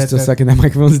 You know You still sucking that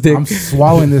microphone's dick. I'm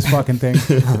swallowing this fucking thing,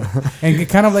 and it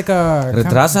kind of like a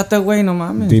Retrásate, güey, no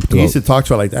mames. Deep He throat. used to talk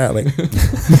to her like that. Like,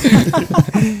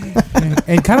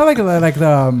 and kind of like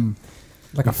the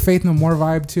like a Faith No More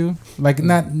vibe too. Like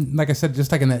not like I said,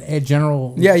 just like in the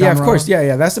general. Yeah, of genre. course.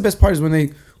 Yeah. That's the best part is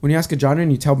when you ask a genre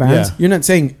and you tell bands, Yeah. you're not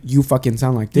saying you fucking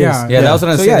sound like this. Yeah. Yeah, that was what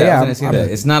I So, said. yeah, I was gonna say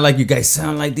that. It's not like you guys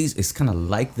sound like these. It's kind of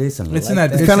like this and It's like in that-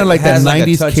 that. it's kinda like It has that a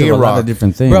 90s touch of a lot K-rock. of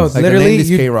different things. Bro, Like the literally,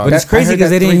 90s K-rock. But it's I crazy heard because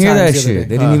that they didn't 3 hear that times the other shit.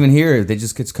 day. They didn't even hear it. They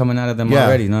just it's coming out of them yeah,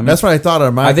 already. You know what I mean? that's what I thought.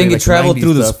 I think it traveled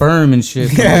through the sperm and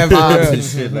shit. Yeah, Yeah, bro. and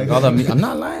shit. Like all the. I'm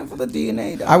not lying for the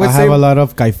DNA. Dog. I would I say have a lot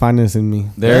of caifanes in me.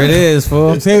 There it is,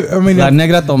 fool. Say, I mean, La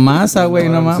negra Tomasa, güey,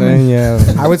 no I'm saying,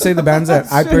 mames. yeah. I would say the bands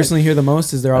that I personally hear the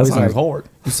most is they're always like, hard.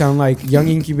 you sound like Young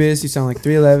Incubus, you sound like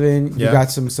 311, you Yeah.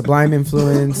 got some Sublime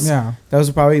influence. yeah. Those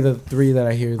are probably the 3 that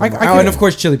I hear. The I most. could- And of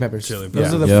course Chili Peppers. Those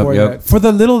Yeah. are the Yep, 4 yep. that. For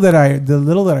the little that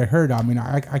I heard, I mean,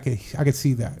 I could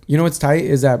see that. You know what's tight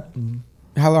is that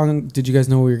how long did you guys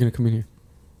know we were gonna come in here?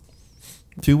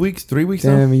 2 weeks, 3 weeks.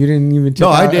 now? Damn, you didn't even check No,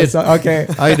 I out- did. Okay.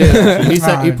 I did.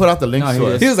 He put out the links No, he to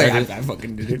did. us. He was like, I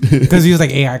fucking did it. Because he was like,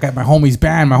 "Hey, I got my homie's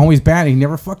band. He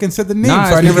never fucking said the name." Nah,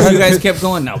 so I it's never because had you to- guys kept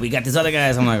going. No, we got this other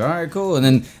guys. I'm like, all right, cool. And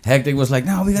then Hectic was like,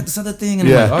 no, we got this other thing. And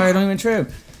Yeah. I'm like, all right, don't even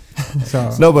trip.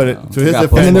 So No, but to his got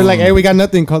And then defense, they're like, hey, we got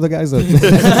nothing. Call the guys up.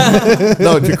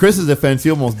 no, to Chris's defense,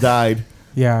 he almost died.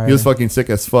 yeah, He was fucking sick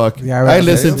as fuck. Yeah, I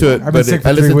listened to it, I've been but sick for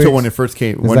I listened 3 to it weeks. when it first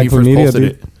came, It's when like he first chlamydia, posted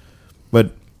dude. it.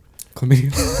 But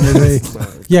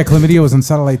Chlamydia. Yeah, chlamydia was on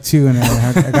Satellite 2, and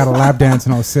I got a lap dance,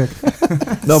 and I was sick.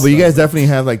 No, but you guys definitely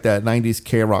have like that '90s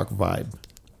K-rock vibe.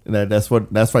 That's what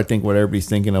I think what everybody's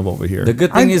thinking of over here. The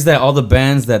good thing is that all the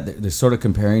bands that they're sort of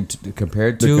compared to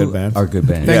good bands. are good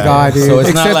bands. Thank Yeah. God, dude. So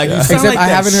it's not like you sound except like I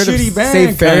that haven't heard of shitty band,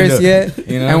 Save Ferris kinda. yet.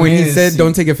 You know And what when I he mean? said,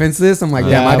 "Don't take offense to this," I'm like,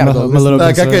 "Damn, I gotta go." I'm a little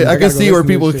Like I concerned. can see go where listen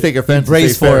to people this take offense. to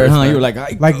Brace Save for it, Ferris, huh? man. You were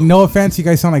like, Like, no offense, you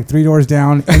guys sound like Three Doors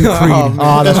Down and Creed.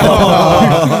 Oh, that's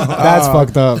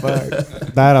fucked up. That's fucked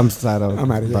up. That I'm sad of. I'm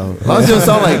outta here. about. As long as you don't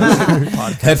sound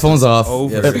like, headphones off.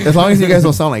 Over. as long as you guys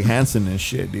don't sound like Hanson and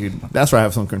shit, dude. That's where I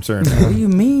have some concern. What do you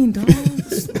mean, dog?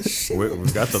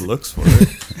 We've got the looks for it.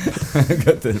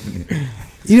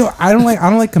 You know, I don't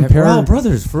like compare. We're all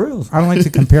brothers, for real. I don't like to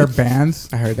compare bands.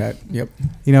 I heard that. Yep.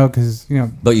 You know, because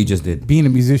But you just did. being a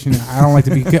musician, I don't like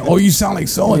to be. Oh, you sound like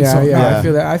so and Yeah, so. yeah. Yeah. I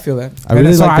feel that. I feel that. I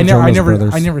really so like the Jonas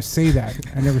Brothers. I never say that.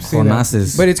 I never say that.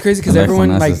 Onassis. But it's crazy because I like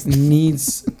everyone like Onassis.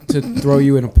 needs to throw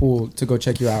you in a pool to go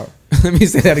check you out. Let me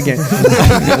say that again.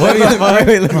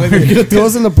 You're gonna throw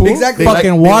us in the pool? Exactly.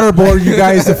 Fucking waterboard you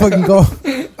guys to fucking go.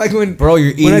 Like when, Bro,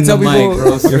 you're when I eating the tell mic, people, bro.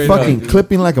 You're Straight fucking up.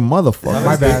 clipping like a motherfucker.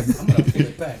 My bad.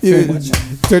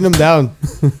 Turn them down.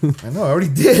 I know, I already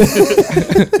did.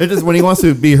 It's just when he wants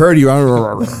to be heard, you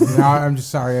No, I'm just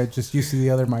sorry. I just used to the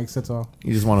other mics. That's all.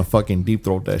 just want to fucking deep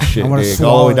throat that shit. I wanna Dig, all the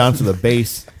swallow way it. down to the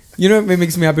base. you know, it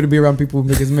makes me happy to be around people who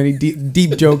make as many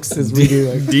deep jokes as we do.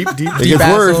 Like, Deep. It gets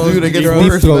worse, assholes, dude. It gets deep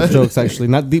Deep worse. throat man. jokes, actually,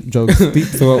 not deep jokes. Deep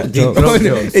throat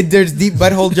jokes. there's deep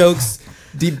butthole jokes,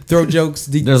 deep throat jokes,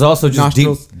 deep. There's also just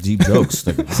Nostrils. deep jokes.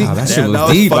 Like, wow, that shit that was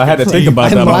was deep. I had to think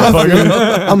about that,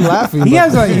 motherfucker. I'm laughing. He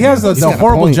but has the got a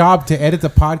horrible point. job to edit the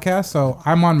podcast, so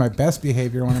I'm on my best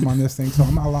behavior when I'm on this thing. So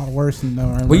I'm a lot worse than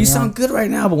Well, you sound good right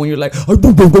now, but when you're like,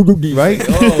 Right?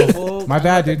 oh, My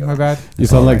bad, dude. My bad. You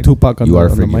sound like Tupac on You the, are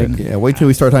on the freaking mic. Yeah, wait till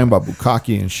we start talking about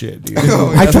bukkake and shit, dude.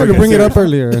 I tried to bring it up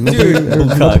earlier, and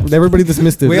everybody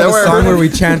dismissed it. We have a That song word- where we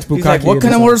chant He's like, bukkake. what in kind the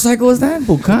of song. motorcycle is that?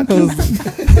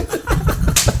 Bukkake?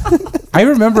 I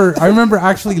remember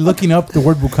actually looking up the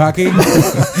word bukkake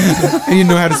And you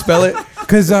know how to spell it?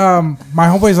 because my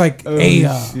homeboy's like, hey,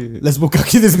 Let's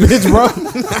bukkake this bitch, bro.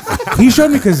 he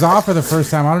showed me Kazaa for the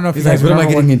first time. I don't know if He's you like, guys what am I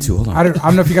remember getting into? Hold on. I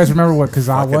don't know if you guys remember what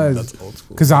Kazaa was. That's old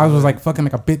school. Kazaa was like fucking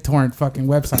like a BitTorrent fucking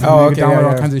website. Oh, You could okay, download yeah,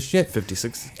 all yeah. kinds of shit.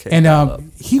 56K.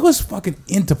 And he was fucking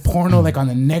into porno like on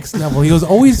the next level. He was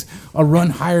always a run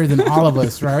higher than all of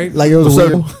us, right? Like it was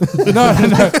What's weird. No.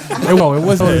 It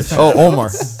was. Oh, Omar.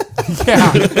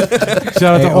 Yeah. Shout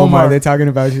out Hey, to Omar. they're talking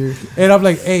about you. And I'm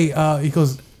like, hey, he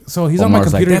goes, so he's on my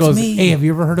Omar's like, computer. He "That's goes, me." hey, have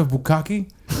you ever heard of bukkake?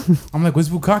 I'm like, what's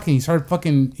bukkake? He started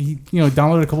fucking, he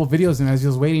downloaded a couple videos, and as he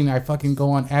was waiting, I fucking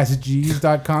go on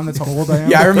AskJeeves.com. That's how old I am.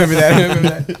 Yeah, I remember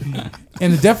that.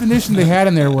 And the definition they had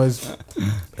in there was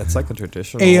That's like a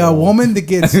traditional. a woman that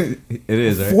gets It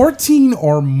is, right? 14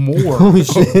 or more Holy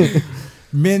shit.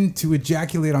 men to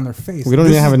ejaculate on their face. We don't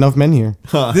This even have is- enough men here.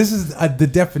 This is the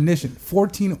definition: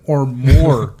 14 or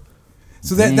more.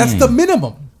 So that's the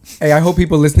minimum. Hey, I hope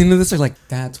people listening to this are like,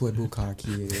 that's what bukkake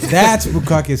is. That's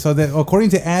bukkake. So that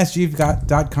according to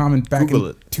AskJeeves.com and back Google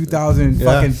in it.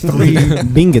 2003,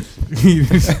 Bing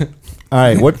it. All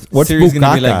right, what's Siri's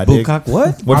gonna be like, bukkake? Dig? Bukkake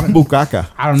what? What's bukkake?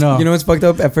 I don't know. You know what's fucked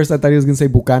up? At first, I thought he was gonna say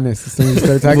bucanes. As soon as he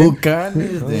started talking.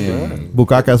 Bukkake.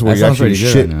 Bukkake is where That you sounds actually pretty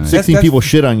good shit. right now. 16 That's- people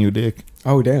shit on you, dick.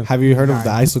 Oh damn! Have you heard of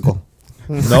the icicle?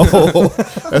 No,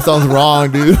 that sounds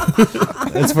wrong, dude.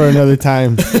 It's for another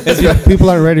time. People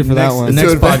aren't ready for that one.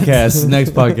 Next podcast.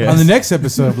 Next podcast. on the next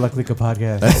episode of Clika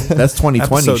podcast, That's 2020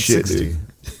 Episode shit, 60. dude.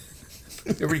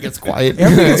 Everybody gets quiet.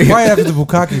 everything gets quiet after the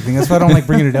bukkake thing. That's why I don't like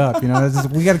bringing it up. You know, that's just,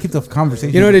 we got to keep the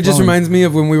conversation. You know what? It just flowing. reminds me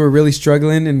of when we were really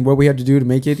struggling and what we had to do to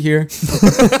make it here.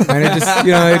 And it just,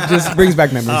 it just brings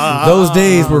back memories. Those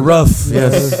days were rough.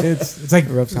 Yes. It's like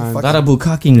Rough times. A lot of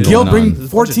bukkaking Gil going bring on.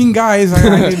 14 guys.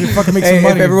 I need to fucking make Hey, some if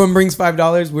money. everyone brings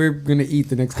 $5, we're gonna eat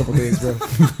the next couple days, bro.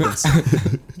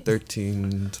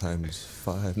 13 times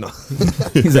 5. No.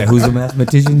 He's like, who's the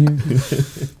mathematician here?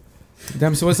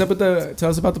 Damn. So what's up with tell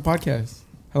us about the podcast?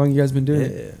 How long you guys been doing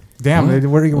it? Damn, What?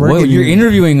 we're Whoa, getting you're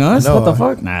interviewing us? No, What the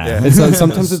fuck? Nah. Yeah. It's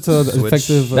sometimes it's an Switch.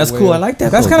 effective. That's way cool. of- I like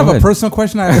that. That's though. kind of Go a ahead. personal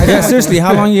question. Yeah, seriously,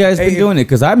 how long you guys Hey, been doing it?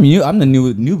 Because I'm the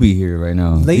newbie here right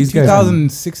now. late These guys-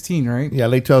 2016, right? Yeah,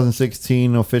 late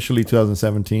 2016, officially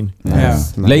 2017.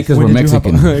 Nice. Yeah. Late because When we're did you hop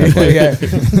Mexican.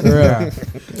 yeah.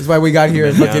 That's why we got here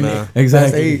at fucking Manana.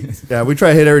 Exactly. class 8. Yeah, we try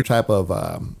to hit every type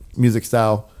of music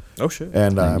style. Oh, shit.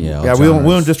 And Yeah, all we don't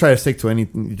genres. just try to stick to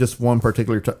anything, just one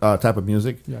particular type of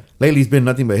music. Yeah. Lately, it's been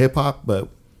nothing but hip hop, but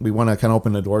we want to kind of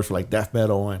open the doors for like death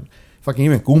metal and fucking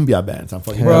even cumbia bands. I'm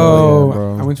fucking Bro, yeah,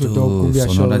 bro. I went to a dope Dude, cumbia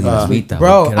show. Sonora last week. Dinamita,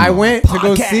 Bro, we I get 'em went on to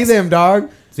go podcast. see them,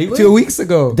 dog. See, wait. 2 weeks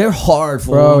ago. They're hard,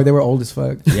 fool. Bro, they were old as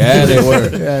fuck. Yeah, they were.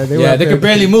 Yeah, they were. Yeah, up they there. could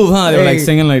barely move, huh? They were like Hey.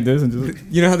 singing like this and just.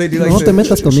 You know how they do like No te the-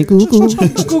 metas con mi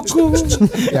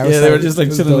cucu. Yeah, Yeah, they were tight. just It like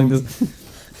was chilling dope. like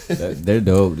this. They're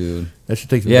dope, dude. That should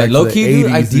take me Yeah, back low to key, the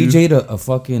dude. I 80s, dude. DJ'd a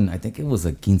fucking. I think it was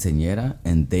a quinceañera,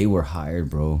 and they were hired,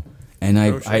 bro. And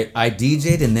I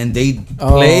DJ'd, and then they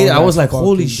Oh, played. I was that's like,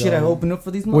 holy fucking shit! I dope. opened up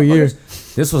for these. What year?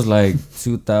 motherfuckers. This was like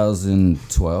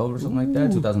 2012 or something like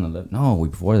that. 2011. No, way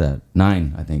before that.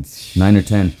 9, I think. 9 or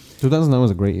 10. 2009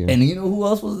 was a great year. And you know who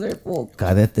else was there? Oh,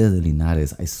 Cadete de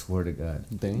Linares. I swear to God.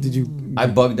 Did you? I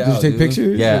bugged Did out. you take dude.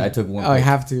 pictures? Yeah, I took one. Oh, I pic.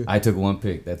 have to. I took one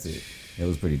pic. That's it. It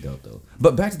was pretty dope though.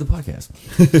 But back to the podcast.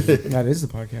 That is the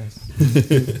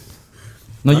podcast.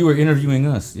 No, you were interviewing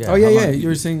us. Yeah. Oh yeah, how yeah. about You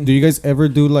were saying. Do you guys ever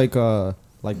do like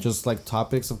just like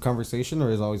topics of conversation,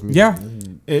 or is it always music? Yeah.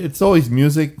 It's always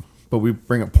music, but we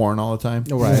bring up porn all the time.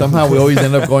 Oh, right. Somehow we always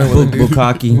end up going with it.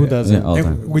 Bukkake. Who doesn't? Yeah, all the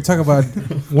And time. we talk about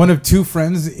one of two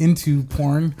friends into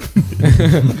porn.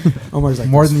 Omar's like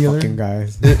More "Those than the other?" fucking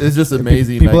guys. It's just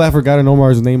amazing. People like, have forgotten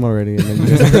Omar's name already, and then you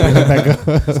just bring it back up.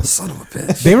 Son of a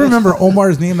bitch. They remember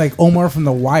Omar's name like Omar from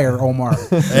The Wire. Omar.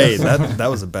 Hey, that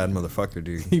was a bad motherfucker,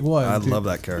 dude. He was, I dude. love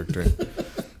that character.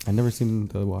 I never seen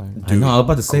The Wire. I know. I was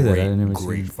about to say that. I Great, never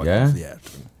great seen. fucking Yeah. yeah.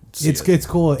 See It's it. it's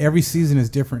cool. Every season is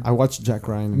different. I watched Jack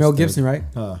Ryan. Mel instead. Gibson, right?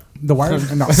 The Wire.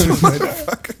 No.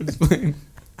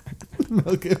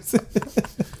 Mel Gibson.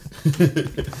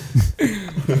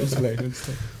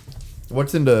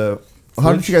 what's in the?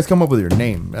 How did you guys come up with your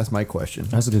name? That's my question.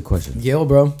 That's a good question. Gil,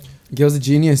 bro. Gil's a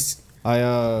genius.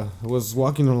 I was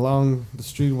walking along the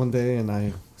street one day and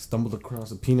I stumbled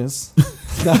across a penis.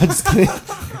 No, I'm just kidding.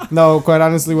 No, quite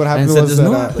honestly, what happened And said was there's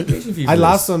no that application for you. I for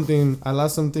lost this. something. I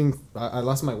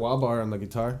lost my wah bar on the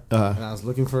guitar, Uh-huh. and I was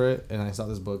looking for it, and I saw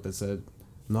this book that said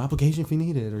 "No application fee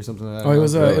needed" or something like that. Oh, And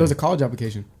I it was a college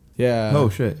application. yeah. Oh,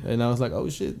 shit. And I was like, oh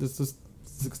shit, this is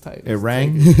tight. It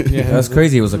rang. Yeah, That's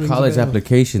crazy. It was a rings college bell.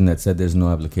 application that said there's no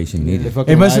application They needed.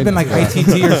 fucking It must have lied. been like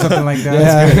ITT or something like that.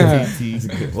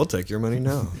 Yeah. We'll take your money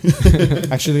now.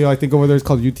 Actually, I think over there it's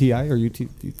called UTI or UT.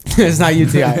 It's not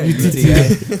UTI.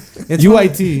 It's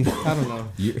UIT. I don't know.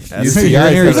 Urinary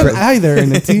There's an tra- I there in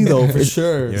the T though for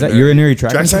sure. Is that urinary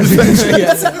tract infection?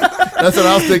 That's what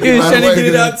I was thinking. He was right trying to away. get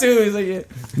it out too. He's like, yeah.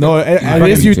 No, it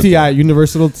is UTI,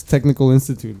 Universal Technical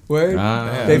Institute. Word.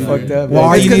 Ah, They yeah. fucked up. Well, Well,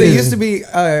 all it's you because need it is- used to be.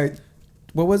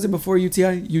 What was it before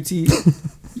UTI?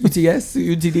 UTS?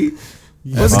 UTD?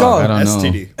 What's it I called? don't know.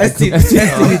 STD.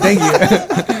 STD. Thank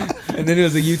you. And then it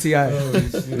was a UTI.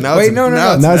 Now Wait, it's, no, no,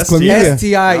 now no. Now it's chlamydia.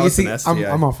 STI. Now You it's see, an I'm STI.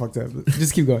 all fucked up.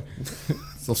 Just keep going.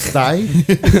 So sty.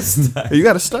 You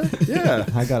got a study? Yeah.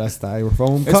 I got a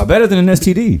styrofoam It's cup. better than an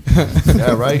STD.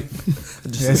 Yeah, right.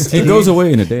 It goes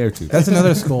away in a day or two. That's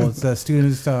another school. It's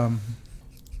students. I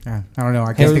don't know.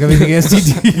 I can't think of anything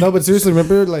STD. No, but seriously,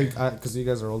 remember, like, because you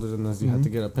guys are older than us, you had to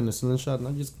get a penicillin shot. Now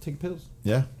you just take pills.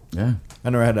 Yeah. Yeah. I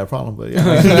never had that problem, but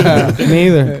yeah. Me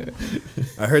either.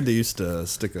 I heard they used to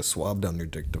stick a swab down your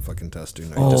dick to fucking test you.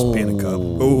 Now you just pee in a cup.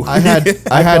 Oh. Ooh. I had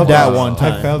that one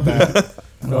time. I felt that.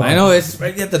 I know it's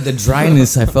right at the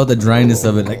dryness. I felt the dryness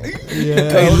of it, like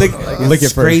Yeah. lick it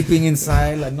scraping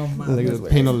inside, like no man. Like the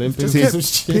Pain Olympics. Just or some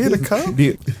shit. Pee in a cup? Do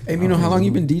you- Hey, Mino, how long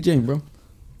you been DJing, bro?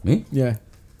 Me? Yeah.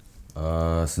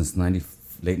 Since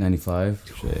late '95.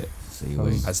 Shit. See,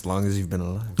 wait. As long as you've been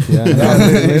alive. Yeah,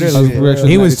 literally.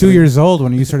 He was 2 years old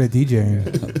when you started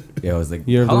DJing. Yeah, I was like,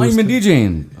 Year of how the long you been rooster.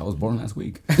 DJing? I was born last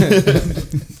week.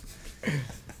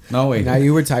 No wait. Nah,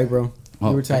 you were tight, bro. Oh,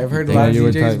 You were tight. I've heard a yeah, lot of you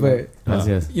were DJs, tight, but Yes,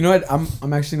 yes. you know what?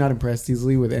 I'm actually not impressed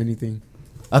easily with anything.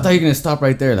 I thought you were gonna stop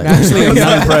right there. Like, actually, I'm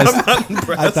not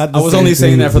impressed. I was only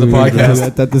saying that for the podcast. I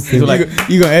thought the same. So, like,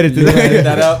 you gonna edit you gonna edit it?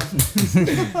 that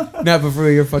out? Nah, but for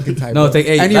real, you're fucking tight. No, bro.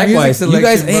 hey, And your music likewise. You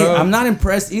guys, selection, hey, bro. I'm not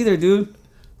impressed either, dude.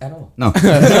 At all. No,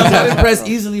 I'm not impressed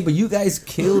easily. But you guys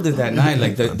killed it that night.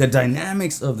 Like the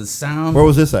dynamics of the sound. Where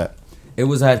was this at? It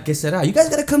was at Que Será. You guys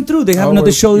gotta come through. They have Oh, another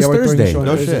we're- show this yeah, we're throwing a Thursday. show on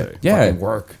No Thursday. shit. Yeah. Fucking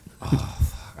work.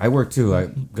 I work too.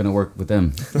 I'm gonna work with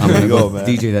them. I'm gonna go, go man.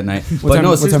 DJ that night. What But time- no,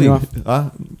 what time seriously, you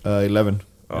off? 11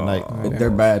 at night.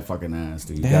 they're bad fucking ass,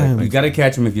 dude. Damn. You gotta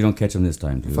catch them if you don't catch them this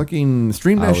time, dude. Fucking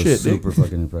stream I that was shit, dude. super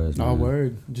fucking impressed. Oh, man.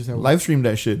 word. Just have Live stream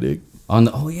that shit, dude. On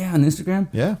the on Instagram.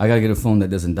 Yeah. I gotta get a phone that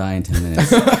doesn't die in 10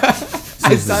 minutes.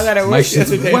 I saw that at My work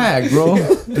shit's yesterday. whack, bro.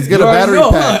 Let's get a You already battery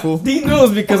know, pack, huh? fool. He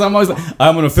knows because I'm always like,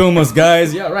 I'm gonna film us,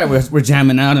 guys. Yeah, right. We're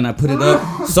jamming out, and I put it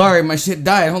up. Sorry, my shit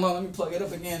died. Hold on, let me plug it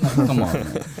up again. Like, come on.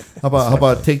 Man. How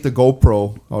about take the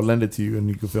GoPro? I'll lend it to you and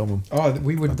you can film them. Oh,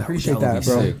 we would appreciate That would that,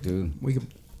 be bro. sick, dude. We could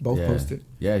both Yeah. post it.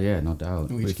 Yeah, no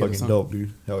doubt. We It's each get a fucking song. dope,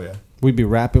 dude. Hell yeah. We'd be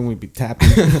rapping, we'd be tapping.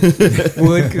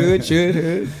 Would, could,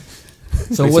 should,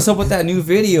 So what's up with that new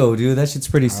video, dude? That shit's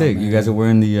pretty sick. You guys are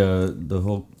wearing the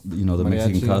whole, the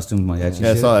Mexican costume, mariachi.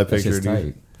 Yeah, I saw that picture, shit's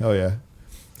dude. tight. Hell yeah.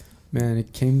 Man,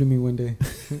 it came to me one day.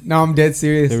 No, I'm dead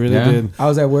serious. They really Yeah? did. I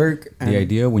was at work. And The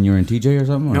idea when you're in TJ or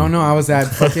something? No, or? no, I was at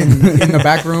fucking in the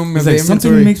back room of It's the like something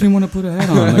inventory. makes me want to put a hat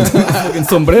on, like fucking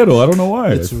sombrero. I don't know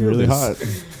why. It's really hot.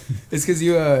 It's because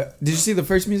you did you see the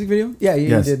first music video? Yeah,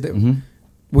 Yes. you did. Mhm.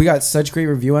 We got such great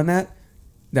review on that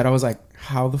I was like,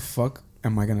 how the fuck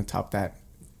am I gonna top that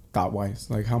thought wise?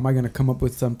 Like, how am I gonna come up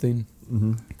with something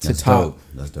to That's top? dope.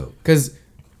 That's dope. Because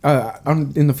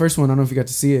in the first one, I don't know if you got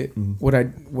to see it.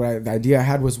 The idea I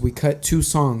had was we cut 2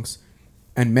 songs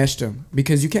and meshed them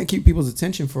because you can't keep people's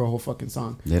attention for a whole fucking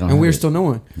song. They don't and we have were it. still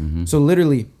knowing. Mhm. So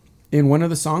literally, in one of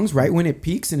the songs, right when it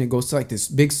peaks and it goes to like this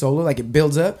big solo, like it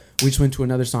builds up, we just went to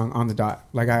another song on the dot.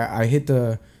 Like I hit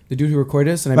the dude who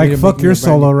recorded us and I made Like him fuck make me your a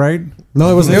brand new- solo, right?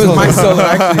 No, it was It was my solo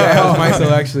actually. Yeah, it was my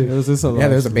solo actually. It was his solo. Yeah,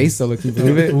 there was a bass solo. Can you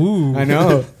believe it? Ooh. I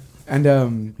know.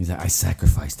 And He's like, I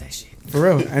sacrificed that shit. for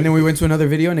real. And then we went to another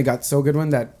video and it got so good one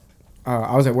that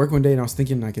I was at work one day and I was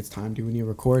thinking like it's time, dude. We need to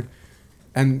record.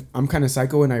 And I'm kind of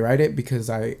psycho when I write it because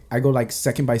I go like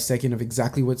second by second of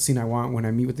exactly what scene I want when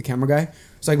I meet with the camera guy.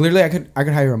 So like literally I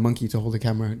could hire a monkey to hold the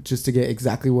camera just to get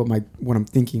exactly what I'm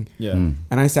thinking. Yeah. And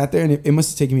I sat there and it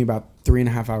must have taken me about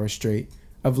 3.5 hours straight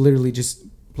of literally just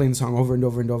playing the song over and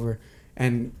over and over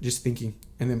and just thinking.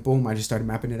 And then boom, I just started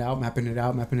mapping it out.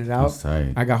 That's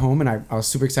tight. I got home and I was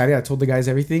super excited. I told the guys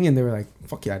everything and they were like,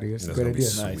 fuck yeah, dude, it's a That's good gonna be idea.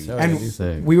 sweet. Nice. And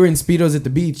Sick. we were in Speedos at the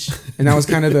beach and that was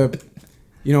kind of the,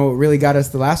 what really got us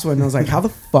the last one. And I was like, how the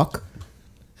fuck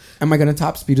am I going to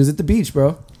top Speedos at the beach,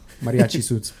 bro? Mariachi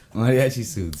suits. Mariachi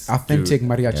suits. Authentic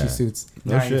mariachi Yeah. suits.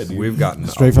 No shit, dude. We've gotten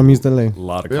Straight from East LA. a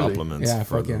lot of Really? compliments Yeah,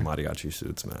 for fuck the yeah. mariachi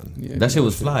suits, man. Yeah, That shit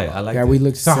was fly. I like yeah, it. we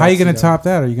looked So how you gonna sexy, though. top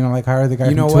that? Are you gonna like hire the guy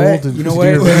You know from what? Tool to You know do what?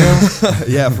 your video?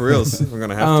 Yeah, for real. We're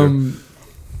gonna have to.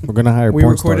 We're gonna hire We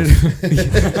porn recorded. stars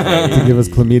to give us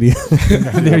chlamydia.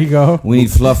 There you go. We need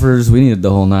fluffers. We need the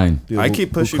whole 9. Dude, I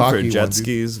keep pushing for Bukkake jet one, dude.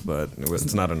 skis, but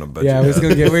it's not in a budget. Yeah,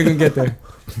 yet. we're gonna get there.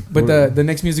 But the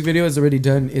next music video is already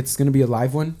done. It's gonna be a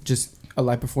live one, just a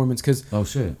live performance, because Oh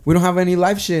shit. we don't have any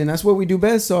live shit, and that's what we do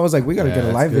best. So I was like, we gotta Yeah, get a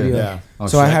that's live good. video. Yeah. Oh,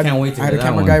 So shit, I can't wait to had get a that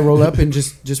camera one. guy roll up and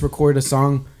just record a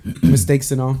song, mistakes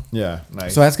and all. Yeah,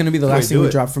 nice. So that's gonna be the Wait, last thing do we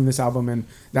it. drop from this album, and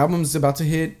the album's about to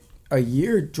hit a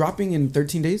year, dropping in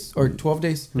 13 days or 12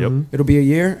 days. Yep. It'll be a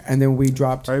year, and then we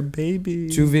dropped Our baby.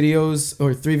 2 videos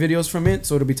or 3 videos from it.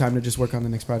 So it'll be time to just work on the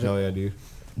next project. Hell yeah, dude.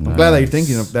 I'm glad that you're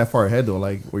thinking of that far ahead though,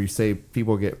 like where you say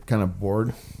people get kind of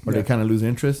bored or they kind of lose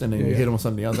interest, and then you hit them with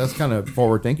something else. That's kind of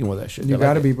forward thinking with that shit. You I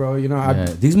gotta like be, it. bro. Yeah.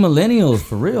 These millennials,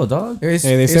 for real, dog. Hey,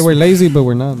 they say we're lazy, but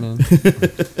we're not, man.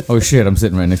 Oh shit, I'm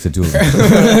sitting right next to 2 of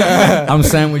them. I'm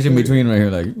sandwiched in between right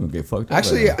here, like, you gonna get fucked up.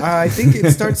 Actually, right now. I think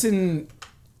it starts in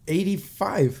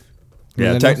 85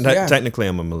 Yeah, Millennials? Yeah. technically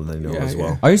I'm a millennial Yeah, as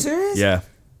well. Are you serious? Yeah,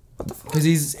 because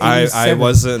he's. I 87.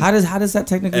 wasn't. How does that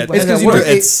technically It, It's 'cause it, you know,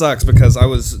 it sucks because I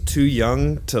was too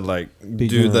young to like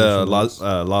do the generations.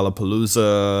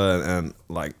 Lollapalooza and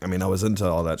like I mean I was into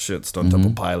all that shit, Stone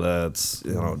Temple Pilots,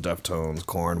 Deftones,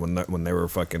 Korn when they were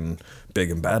fucking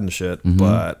big and bad and shit.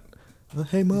 But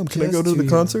hey mom, can I go to Just the too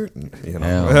concert?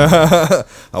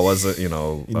 I wasn't, You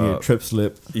need a trip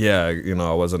slip. yeah,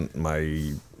 I wasn't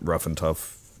my rough and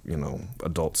tough,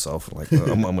 adult self. Like,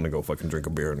 I'm gonna go fucking drink a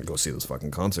beer and go see this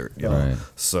fucking concert. You know? Right.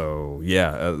 So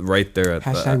yeah, right there at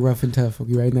Hashtag rough and tough. Are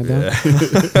you writing that down?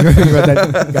 You wrote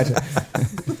that?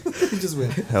 Gotcha. Just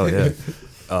win. hell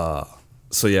yeah.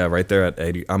 So yeah, right there at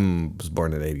 80. Was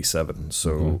born in 87.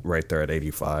 So right there at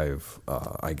 85,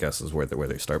 I guess is where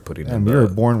they start putting in. And you were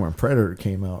born when Predator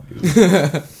came out,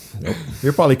 dude.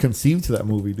 You're probably conceived to that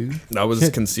movie, dude. I was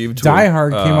conceived to Die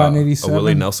Hard came out in a 87.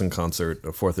 Willie Nelson concert,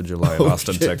 the 4th of July in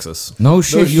Austin, Texas. No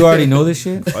shit, you already know this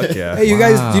shit? Fuck yeah. Hey, you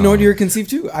guys, do you know what you were conceived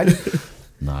to?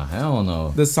 Nah, hell no.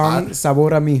 The song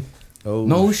Sabor a Mi. Oh,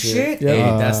 No shit? Yeah.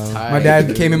 Hey, that's tight. My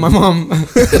dad came in my mom.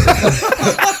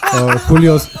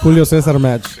 Julio Cesar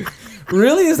match.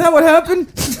 Really? Is that what happened?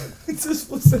 It's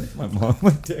just my mom.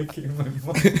 My dad came my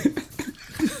mom.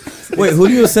 Wait,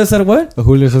 Julio Cesar what? A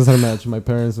Julio Cesar match. My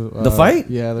parents. The fight?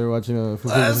 Yeah, they were watching a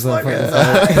Julio Cesar fucking-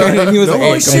 fight. And he was like,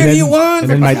 Oh hey, shit, and then- you won! And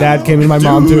then my dad came in my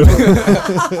mom too.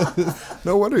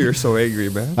 No wonder you're so angry,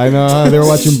 man. I know they were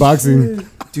watching boxing.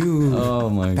 dude, Oh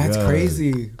my that's god.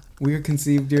 crazy. We were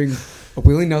conceived during a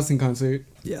Willie Nelson concert,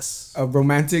 Yes. a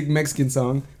romantic Mexican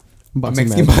song, Boxing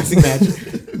a Mexican match.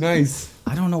 boxing match. Nice.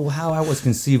 I don't know how I was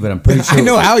conceived, but I'm pretty sure. I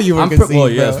know how you were conceived. Well, bro.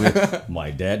 yes,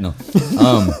 my dad. No,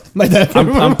 my dad.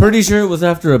 I'm pretty sure it was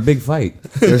after a big fight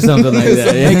or something like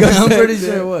that. Yeah, I'm pretty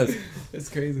sure it was. It's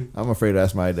crazy. I'm afraid to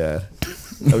ask my dad.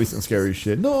 That'd be some scary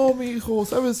shit. No, mijo,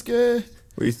 ¿sabes qué?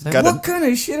 We Like, got what kind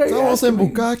of shit are you Estamos en asking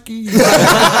me?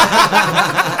 Bukkake.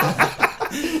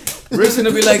 Rick's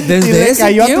gonna be like, desde Y le ese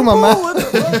cayó a tu tiempo, mamá. what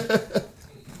the fuck?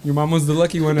 Your mom was the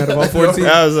lucky one out of all 14.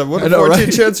 I was like, what I a know, 14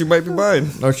 right? chance you might be mine.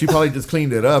 No, she probably just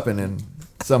cleaned it up and then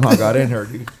somehow got in her,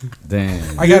 dude.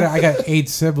 Damn. I got 8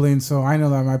 siblings, so I know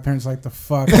that my parents like to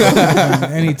fuck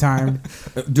anytime.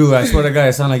 Dude, I swear to God,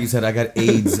 it sounded like you said I got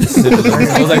AIDS.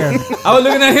 I was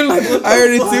looking at him like, what the I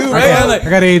heard it fuck? too, Right? right? I'm like, I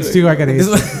got AIDS too. I got AIDS.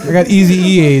 I got Easy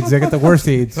E AIDS. I got the worst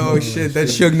AIDS. Oh shit,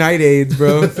 that's Suge Knight AIDS,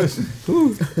 bro.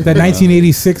 That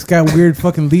 1986 got weird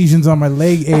fucking lesions on my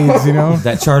leg AIDS. You know.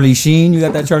 that Charlie Sheen, you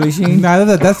got that Charlie Sheen? Nah,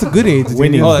 that's the good AIDS. Dude.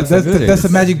 Winning. Oh, that's the good that's the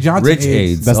AIDS. Magic Johnson Rich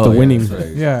AIDS. That's the yeah, winning. that's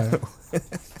right. Yeah.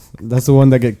 That's the one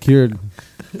that get cured.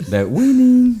 That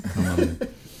winning.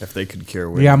 If they could cure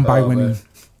winning. Yeah, I'm by winning.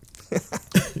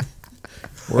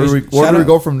 Where do we Shout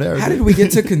go out- from there? How dude? did we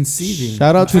get to conceiving?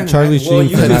 Shout out to Charlie Sheen Well,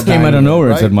 you for just not came out of dying. nowhere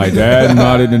and right? said, my dad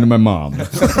nodded into my mom.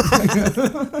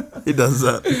 He does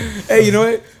that. Hey, you know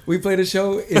what? We played a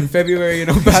show in February in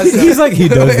El Paso. He's like he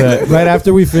does that right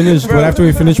after we finish. Right after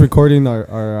we finish recording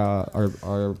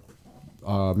our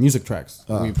music tracks.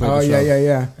 We play Oh the show.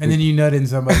 yeah. And then you nut in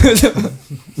somebody.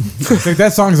 It's like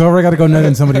that song's over. I gotta go nut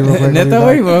in somebody real quick. Neta,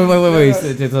 I'll be wait.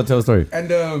 back. Tell a story.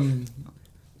 And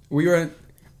we were,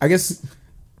 I guess,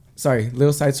 sorry,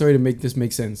 little side story to make this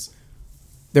make sense.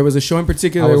 There was a show in I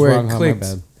particular was where wrong, it huh? My clicked.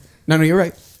 bad. No, you're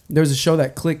right. There was a show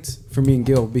that clicked for me and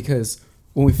Gil because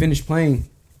when we finished playing,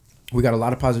 we got a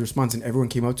lot of positive response and everyone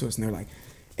came up to us and they're like,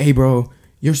 "Hey, bro,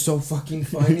 you're so fucking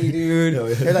funny,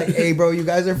 dude." They're like, "Hey, bro, you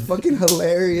guys are fucking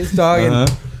hilarious, dog."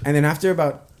 And then after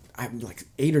about like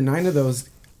 8 or 9 of those,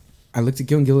 I looked at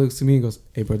Gil and Gil looks at me and goes,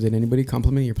 "Hey, bro, did anybody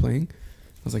compliment your playing?"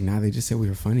 I was like, "Nah, they just said we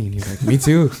were funny." And he's like, "Me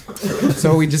too."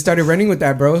 So we just started running with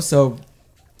that, bro. So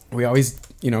we always,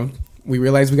 we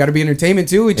realized we got to be entertainment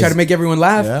too. We try to make everyone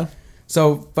laugh. Yeah.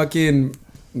 So fucking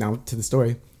now to the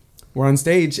story. We're on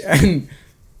stage and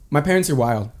my parents are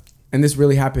wild. And this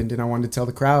really happened. And I wanted to tell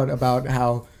the crowd about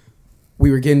how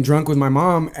we were getting drunk with my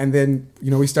mom. And then,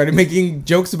 we started making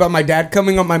jokes about my dad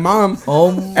coming on my mom.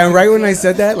 Oh. And right when I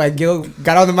said that, like Gil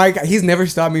got on the mic. He's never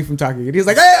stopped me from talking. And he's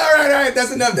like, "Hey, all right,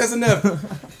 that's enough."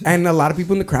 And a lot of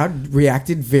people in the crowd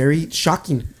reacted very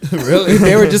shocking. Really?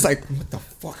 They were just like, "What the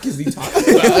fuck is he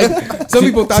talking about?" Like, some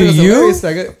people thought to it was you? hilarious.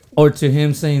 Like, Or to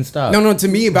him saying stop. no, to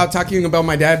me about talking about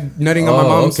my dad nutting on my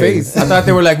mom's face. I thought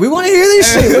they were like, we want to hear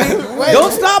this shit.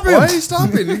 Don't stop him. Why are you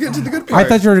stopping? You get to the good I part.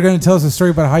 thought you were going to tell us a story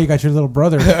about how you got your little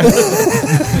brother.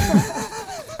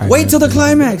 Wait till the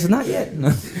climax. Not yet.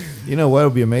 You know what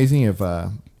would be amazing if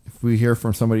we hear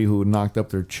from somebody who knocked up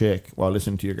their chick while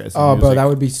listening to your guys' Oh, music. bro, that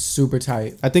would be super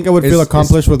tight. I think I would feel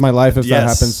accomplished with my life if that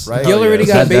happens. right? Gil already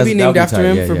got a baby That'd named be after tight,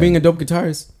 him yeah, for yeah. being a dope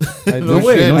guitarist. No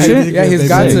way, no man. shit. Yeah, his They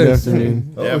godson. named after me.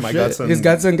 Yeah, my godson. His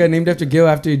godson got named after Gil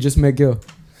after he just met Gil.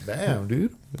 Damn,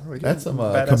 dude. That's some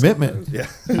Badass commitment. Yeah.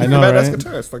 I know, Badass right?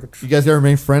 guitarist. Fucking. You guys ever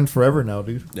remain friends forever now,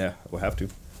 dude? Yeah, we'll have to.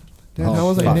 Damn, how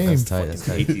was I Fuck, named? that's tight. That's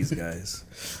tight. These guys.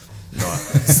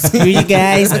 Screw you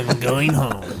guys, I'm going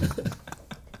home.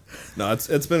 No,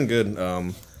 it's been good.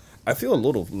 I feel a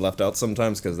little left out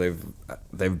sometimes because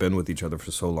they've been with each other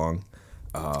for so long.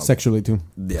 Sexually too.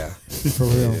 Yeah, For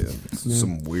real. Yeah.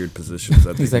 Some weird positions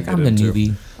that He's they like, can I'm get the into.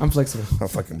 newbie. I'm flexible. I'll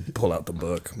fucking pull out the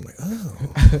book. I'm like,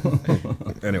 oh.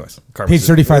 Anyways, Page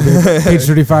 35, dude. Page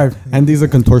 35. Andy's a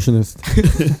contortionist.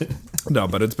 No,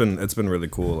 but it's been really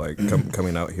cool. Like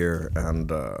coming out here, and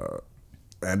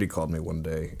Andy called me one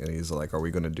day, and he's like, "Are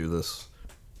we gonna do this?"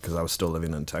 Because I was still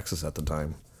living in Texas at the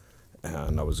time,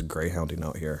 and I was greyhounding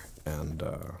out here, and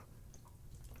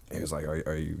he was like,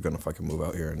 "Are you gonna fucking move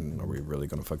out here, and are we really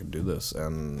gonna fucking do this?"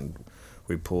 And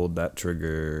we pulled that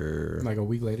trigger. Like a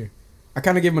week later. I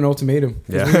kind of gave him an ultimatum.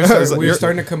 'Cause Yeah. We were, I was like, we were "You're-"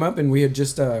 starting to come up and we had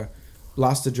just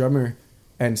lost a drummer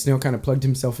and Snail kind of plugged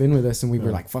himself in with us and we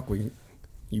were like, "Fuck,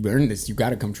 you earned this. You got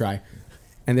to come try."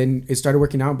 And then it started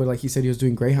working out, but like he said, he was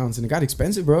doing Greyhounds and it got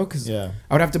expensive, bro. Because Yeah.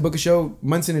 I would have to book a show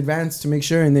months in advance to make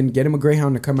sure and then get him a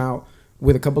Greyhound to come out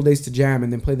with a couple days to jam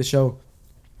and then play the show.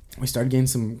 We started getting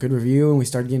some good review and we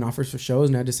started getting offers for shows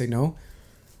and I had to say no.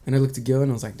 And I looked at Gil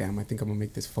and I was like, "Damn, I think I'm gonna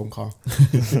make this phone call."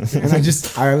 And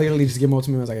I literally just gave him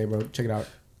ultimatum. I was like, "Hey, bro, check it out.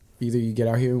 Either you get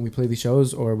out here and we play these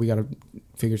shows, or we gotta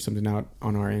figure something out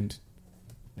on our end."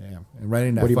 Damn. And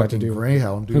riding that What are you about to fucking do?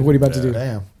 Greyhound, dude. What are you about to do?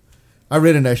 Damn. I've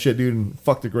ridden that shit, dude, and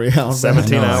fuck the Greyhound.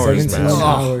 17 man. hours, 17 man.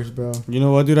 hours, bro. You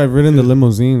know what, dude? I've ridden the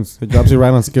limousines. It drops you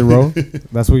right on Skid Row.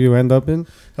 That's where you end up in.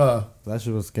 That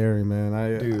shit was scary,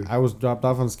 man. Dude. I was dropped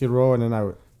off on Skid Row, and then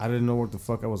I didn't know where the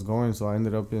fuck I was going, so I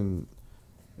ended up in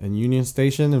Union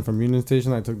Station, and from Union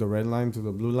Station I took the red line to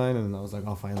the blue line, and I was like,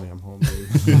 "Oh, finally I'm home, dude."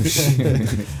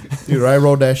 Dude, I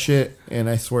rode that shit, and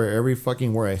I swear every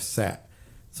fucking where I sat,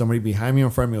 somebody behind me or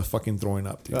in front of me was fucking throwing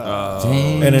up, dude.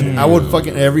 Damn. And then I would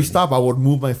fucking every stop I would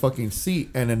move my fucking seat,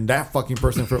 and then that fucking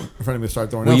person in front of me would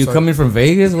start throwing up. Were you So coming from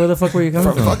Vegas? Where the fuck were you coming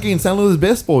from from? fucking San Luis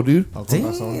Obispo, dude?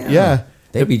 Damn. Yeah.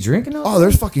 They be drinking out Oh,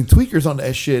 there's fucking tweakers on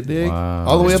that shit, dude. Wow.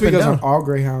 All the way up and Tweakers on down. all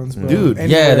Greyhounds, bro. Dude. Yeah,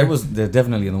 Anywhere. they're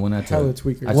definitely the one I Hella took.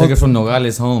 tweakers. I took it from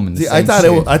Nogales home. And the See, I same thought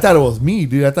shit. I thought it was me,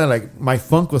 dude. I thought like my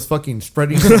funk was fucking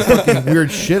spreading some fucking weird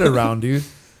shit around, dude.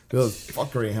 It was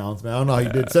fuck Greyhounds, man. I don't know how you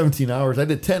did 17 hours. I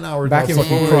did 10 hours. Back I and was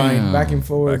fucking forth, crying. back and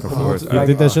forth. Back and forth. I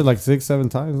did that shit like 6-7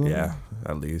 times. Huh? Yeah,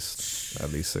 at least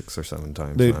 6 or 7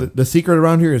 times. The secret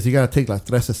around here is you gotta take like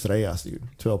tres estrellas, dude,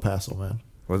 to El Paso, man.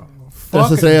 What? Tres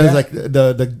Fucking estrellas is that- like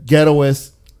the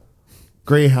ghettoest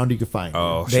Greyhound you could find.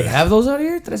 Oh, They shit. have those out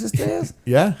here? Tres estrellas?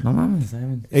 Yeah. No mames. I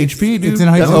haven't. HP, dude. It's in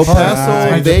Hyde That's El Park. Paso,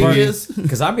 Hyde Vegas.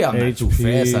 Because I be out not too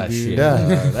HP, fast, that dude. shit. Yeah.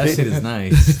 That shit is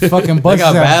nice. Fucking They buses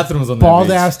got have bathrooms on that bald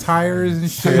bitch. ass tires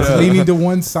and shit, leaning to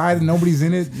one side and nobody's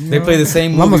in it. They play the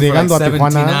same Vamos movie for like llegando a 17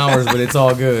 Tijuana. hours, but it's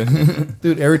all good.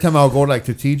 Dude, every time I'll go like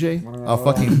to TJ, I'll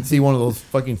fucking see one of those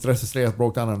fucking tres estrellas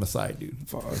broke down on the side, dude.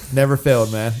 Never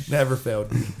failed, man. Never failed,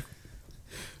 dude.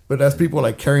 But that's people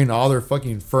like carrying all their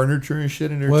fucking furniture and shit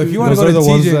in there. Well, too. if you wanna Those go are to the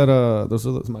ones TJ that those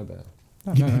are my bad.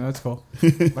 No, that's cool.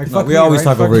 Like, No, fuck we me, always right?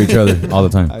 talk Fuck over me. each other all the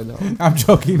time. I know. I'm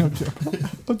joking.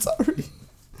 I'm sorry.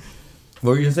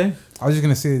 What were you saying? I was just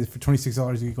gonna say that for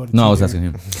 $26 you could go to. No, I was TJ. asking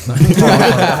him.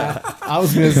 I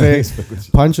was gonna say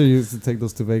Pancho used to take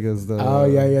those to Vegas. The, Oh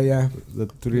yeah. The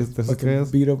three Fucking estrellas.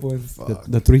 beat up ones.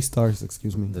 The 3 stars.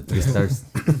 Excuse me. The 3 stars.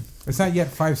 It's not yet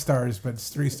 5 stars, but it's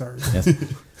 3 stars. Yes.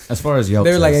 As far as Yelp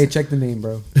They were like, "Hey, says. check the name,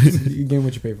 bro. You get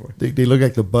what you pay for." They look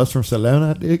like the bus from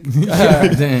Selena, dick.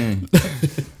 Dang.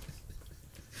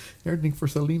 Everything for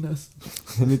Salinas.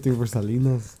 Anything for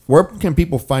Salinas. Where can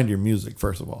people find your music,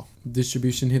 first of all?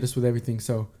 Distribution hit us with everything.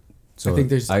 So So I think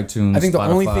there's iTunes. I think the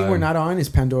only thing Spotify. we're not on is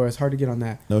Pandora. It's hard to get on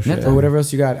that. No shit. Or whatever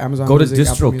else you got. Amazon. Go to Music,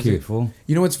 Apple Music. DistroKid, fool.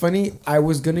 You know what's funny? I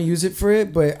was gonna use it for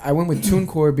it, but I went with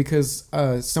TuneCore because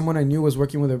someone I knew was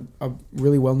working with a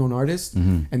really well-known artist,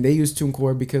 and they used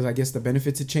TuneCore because I guess the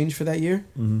benefits had changed for that year.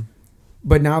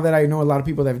 But now that I know a lot of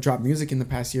people that have dropped music in the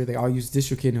past year, they all use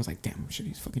DistroKid, and I was like, damn, I should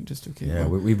use fucking DistroKid. Yeah,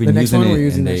 But we've the been next using one it, we're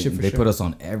using and that they, shit for they sure. put us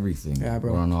on everything. Yeah,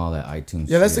 bro. We're on all that iTunes.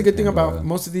 Yeah, that's the shit, good thing Pandora. about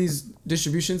most of these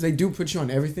distributions. They do put you on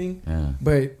everything. Yeah.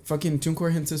 But fucking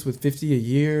TuneCore hints us with 50 a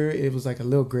year. It was like a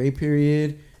little gray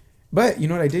period. But you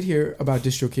know what I did hear about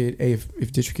DistroKid? Hey, if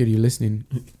DistroKid, you're listening.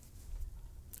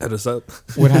 Hit us up.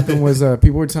 What happened was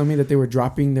people were telling me that they were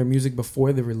dropping their music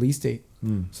before the release date.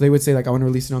 So they would say like, I want to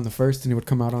release it on the 1st, and it would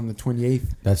come out on the 28th.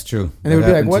 That's true. And they would That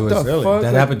be like, happened what to the us. fuck? That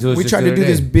Like, happened to us we just tried the to do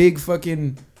other this day. big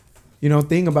fucking,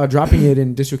 thing about dropping it,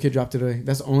 and DistroKid dropped it today.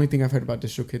 That's the only thing I've heard about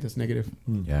DistroKid that's negative.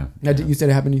 Yeah. You said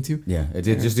it happened to you too? Yeah, it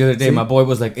did. Just the other day, See? my boy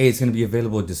was like, "Hey, it's gonna be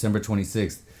available December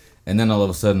 26th," and then all of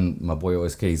a sudden, my boy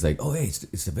OSK, he's like, "Oh, hey,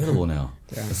 it's available now."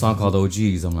 Yeah. A song called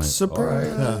OGs. I'm like, Surprise.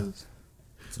 "All right,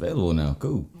 it's available now.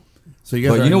 Cool." So you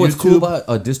guys But are you know on what's cool YouTube? about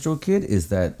a DistroKid is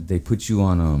that they put you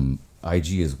on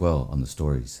IG as well on the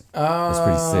stories. It's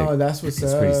pretty sick. Oh, that's what's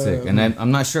It's up. pretty sick. And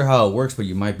I'm not sure how it works, but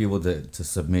you might be able to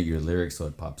submit your lyrics so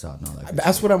it pops out and all that. good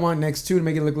That's shit. what I want next too, to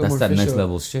make it look a little That's more that official. next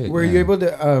level shit. Were man. you able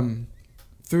to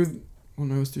through? Oh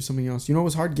no, it was through something else. You know, it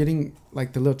was hard getting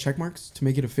like the little check marks to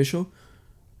make it official.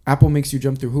 Apple makes you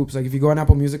jump through hoops. Like if you go on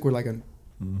Apple Music, we're like an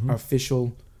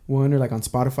official one, or like on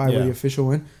Spotify, we're Yeah. the official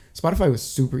one. Spotify was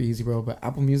super easy, bro. But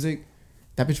Apple Music,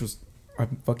 that bitch was a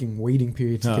fucking waiting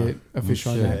period to Oh, get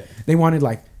official on shit. that. They wanted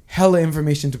like hella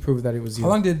information to prove that it was you. How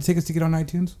long did it take us to get on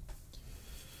iTunes?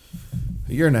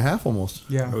 A year and a half almost.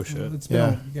 Yeah. Oh, shit. It's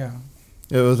been yeah.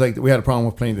 It was like we had a problem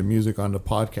with playing the music on the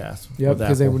podcast. Yep, with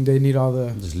because Apple. they need all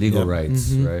the. Just legal Yep. rights,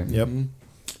 Mhm. right? Yep. Mhm.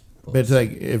 But it's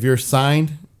like if you're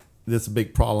signed, that's a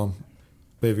big problem.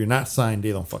 But if you're not signed,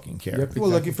 they don't fucking care. Yep, Well,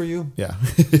 lucky exactly. for you. Yeah.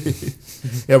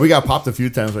 Yeah, we got popped a few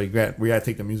times. Like we had to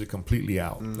take the music completely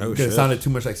out Oh, because shit. it sounded too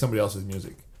much like somebody else's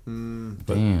music.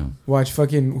 But Damn. Watch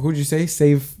fucking. Who'd you say?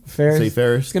 Save Ferris. Say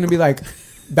Ferris. It's gonna be like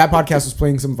that podcast was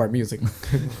playing some of our music.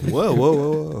 Whoa, whoa,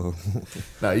 whoa, whoa.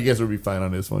 Nah, you guys will be fine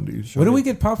on this one, dude. What did we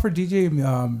get popped for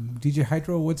DJ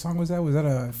Hydro? What song was that? Was that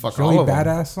a Fuck Joey all of 'em.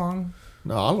 Badass song?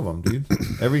 No, all of them, dude.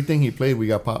 Everything he played, we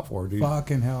got popped for, dude.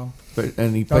 Fucking hell.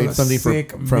 And he That was played a something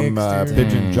sick from mix, dude.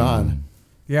 Pigeon John.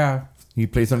 Yeah. He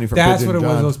played something from That's Pigeon what it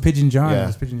John. was. Those Pigeon John. Yeah,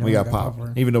 Those Pigeon John we got popped,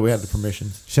 for. even though we had the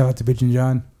permissions. Shout out to Pigeon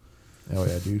John. Oh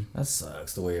yeah, dude. That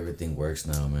sucks the way everything works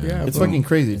now, man. Yeah, It's bro. fucking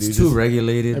crazy, It's dude. too Just-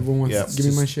 regulated. Everyone wants Yeah, to give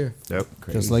me my just- share. Yep.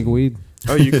 Just like weed.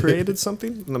 Oh, you created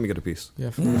something? Let me get a piece. Yeah.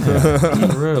 For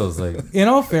For real, it's like In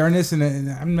all fairness, and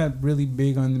I'm not really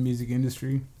big on the music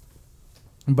industry,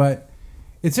 but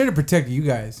It's there to protect you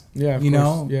guys. Yeah, of you course.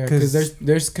 know, Yeah, because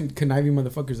there's conniving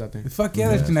motherfuckers out there. Fuck yeah,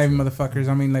 there's conniving motherfuckers.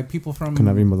 I mean, like people from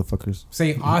Conniving motherfuckers.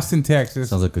 say Austin, Texas.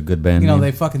 Sounds like a good band. You know, name.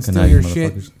 they fucking steal Conniving your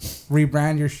shit, motherfuckers.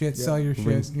 rebrand your shit, sell your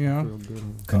shit. You know,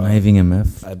 Conniving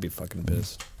MF. I'd be fucking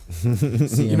pissed.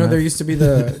 You know, there used to be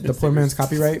the poor man's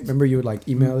copyright. Remember, you would like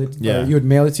email it. Yeah. Or you would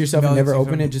mail it to yourself and Mail it never to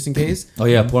open yourself. it just in case. Oh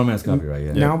yeah, poor man's copyright.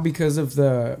 Yeah. Now, because of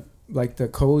the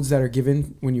codes that are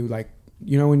given when you like,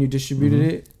 you know, when you distributed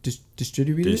it,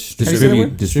 distributed it. How do you say that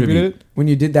word? Distribute. When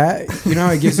you did that, you know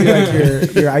how it gives you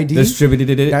like your ID.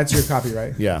 Distributed it. That's your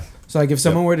copyright. Yeah. So like, if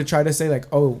someone were to try to say like,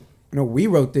 oh, no, we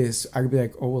wrote this, I could be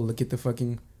like, oh, well, look at the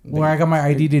fucking. well, I got my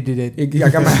ID. Did it? I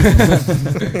got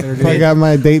my. I got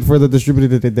my date for the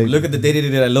distributed date. Look at the date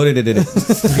it. I loaded it.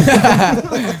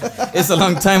 It's a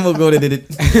long time ago that did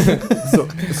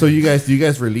it. So do you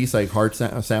guys release like hard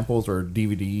samples or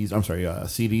DVDs? I'm sorry,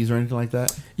 CDs or anything like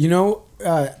that? You know,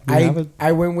 have it?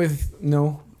 I went with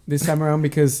no this time around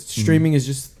because streaming is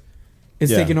just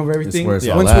it's Yeah. taking over everything. where it's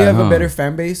all Once at, we have huh? a better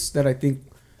fan base that I think,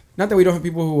 not that we don't have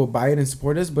people who will buy it and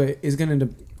support us, but it's gonna end up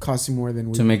costing more than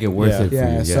we To make it worth Yeah. it for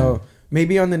yeah. you. So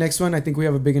maybe on the next one, I think we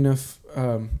have a big enough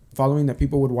following that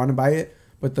people would want to buy it.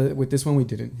 But with this one, we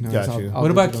didn't. No, Got it's all- you. all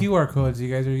What about digital. QR codes? You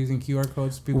guys are using QR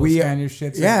codes. People We- scan your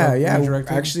shit. so Yeah, it's yeah.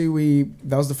 redirected? Actually,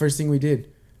 that was the first thing we did.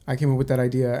 I came up with that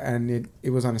idea, and it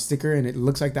was on a sticker, and it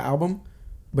looks like the album,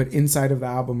 but inside of the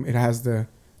album, it has the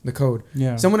code.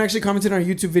 Yeah. Someone actually commented on a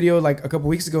YouTube video like a couple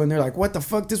weeks ago, and they're like, "What the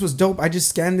fuck? This was dope. I just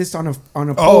scanned this on a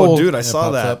Oh, pole. dude, I saw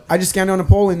pops that. up. I just scanned it on a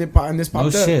pole, and this No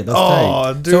popped up. shit. That's tight.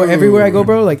 Oh, dude. So everywhere I go,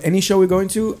 bro, like any show we go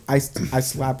into, I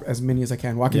slap as many as I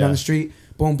can. Walking Yeah. down the street,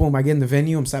 boom, boom. I get in the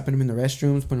venue, I'm slapping them in the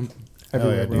restrooms, putting them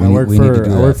everywhere, yeah, bro. dude. I work We need to for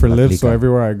do I work that, for like Lyft, so Clika.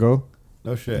 everywhere I go,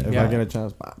 No shit. if Yeah. I get a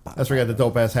chance, That's where I got the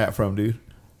dope ass hat from, dude.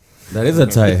 That is a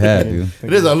tight hat, dude.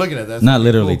 It is. I'm looking at that. Not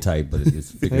literally tight, but it's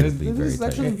figuratively very it's tight.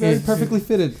 actually very perfectly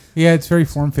fitted. Yeah, it's very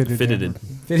form fitted. Fitted.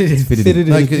 Fitted.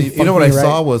 Like, you know what I Fuck me,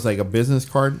 saw right? was like a business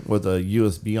card with a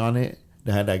USB on it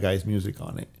that had that guy's music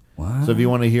on it. Wow. So if you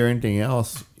want to hear anything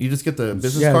else, you just get the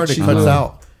business Yeah, card. It cheap cuts little-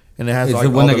 out, and it has Is like it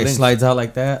one all that the gets links. slides out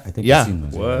like that? I think Yeah. I've seen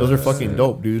those. What? Those are fucking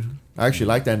dope, dude. I actually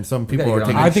like that, and some people gotta are get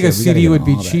taking. on I that think a shit. We gotta CD get would on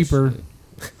be all that cheaper. shit.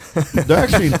 They're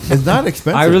actually. It's not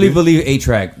expensive. I really dude. believe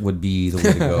 8-track would be the way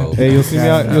to go. Hey, you'll see me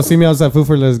out. You'll see me outside Food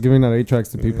for Less giving out 8 tracks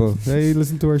to people. Hey,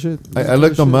 listen to our shit. I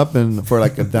looked them up, and for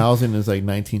like 1,000 is like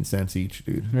 19 cents each,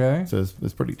 dude. Really? So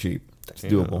it's pretty cheap. It's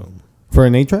doable. For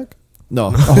an 8 track.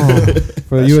 No,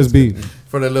 For the USB.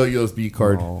 for the little USB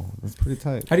card. Oh, that's pretty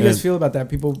tight. How do you guys And- feel about that?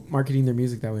 People marketing their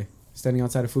music that way, standing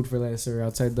outside of Food for Less or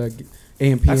outside the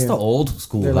AMP. That's the old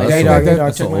school. They're like, hustle. hey dog, hey dog,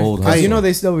 That's the check my. old Because you hustle. know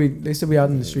they still be out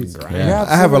in the streets. Yeah.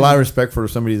 I have a lot of respect for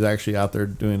somebody who's actually out there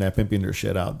doing that, pimping their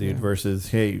shit out, dude. Versus,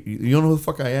 hey, you don't know who the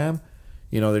fuck I am?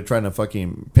 You know, they're trying to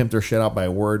fucking pimp their shit out by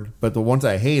word. But the ones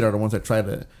I hate are the ones that try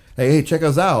to, hey, check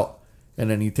us out. And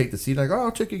then you take the seat like, oh,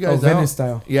 I'll check you guys out. Venice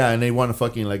style. Yeah, and they want to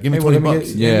fucking like, give me Hey, well, 20 let me bucks.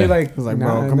 get- Yeah. and you're like, I was like,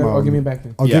 nah, bro, come no, on. give me it back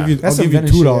then. I'll Yeah. give you. That's I'll some give you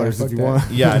Venice shit, $2 yeah, if fuck you that.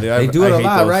 want. Yeah, dude. They do it I a hate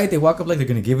lot, those. right? They walk up like they're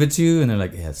gonna give it to you, and they're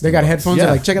like, "Yeah." it's They got $10. headphones. Yeah.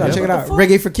 They're like, check it out, Yeah. check it What out. the fuck?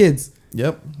 Reggae for kids.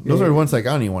 Yep. Those are the ones like,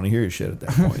 I don't even want to hear your shit at that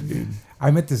point, dude.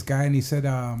 I met this guy and he said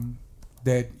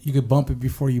that you could bump it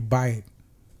before you buy it.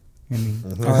 And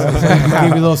he gave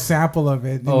you a little sample of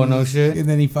it. Oh, and no he- shit? And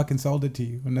then he fucking sold it to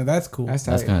you. No, that's cool. That's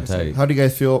That's tight. kind of tight. How do you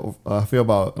guys feel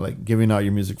about like giving out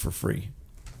your music for free?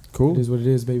 It Cool. is what it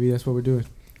is, baby. That's what we're doing.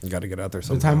 You got to get out there The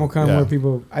sometime. time will come Yeah. where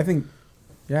people. I think.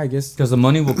 Yeah, I guess Because the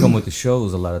money will come with the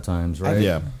shows a lot of times, right?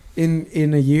 Yeah.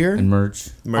 in a year, And merch.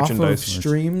 off Merchandise. of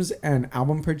streams and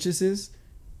album purchases,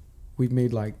 we've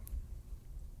made like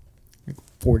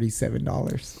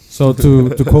 $47. So to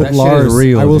quote That shit is Lars,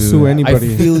 real, I will dude. sue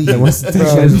anybody. I feel you. that wants to That take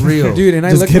shit is real. Dude, and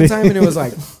I Just looked kidding. one time and it was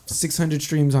like 600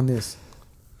 streams on this,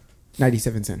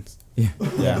 97 cents. Yeah.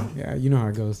 Yeah, you know how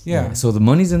it goes. yeah. So the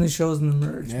money's in the shows and the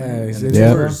merch. Yeah, man. it's- And it's the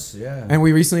Yeah. tours, yeah. And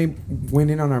we recently went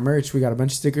in on our merch. We got a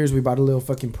bunch of stickers. We bought a little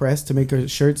fucking press to make our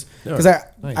shirts. Because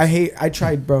Nice. I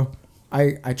tried, bro.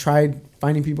 I tried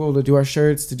finding people to do our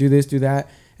shirts, to do this, do that.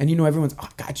 And you know, everyone's, oh,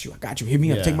 I got you. Hit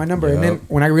me up, Yeah. take my number. And then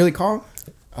when I really call,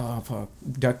 oh, fuck,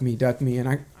 duck me. And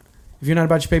if you're not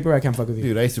about your paper, I can't fuck with you.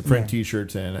 Dude, I used to print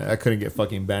T-shirts and I couldn't get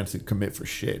fucking bands to commit for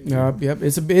shit. dude. Yep.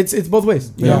 It's both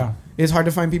ways. You Yeah. know? It's hard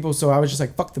to find people, so I was just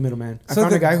like, fuck the middleman. I So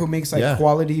found a the- guy who makes like Yeah.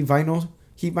 quality vinyl,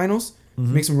 heat vinyls,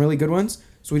 makes some really good ones.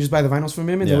 So we just buy the vinyls from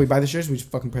him, and Yeah. then we buy the shirts. We just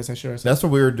fucking press that shit ourselves. That's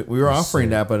what we were offering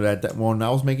that, but at that when I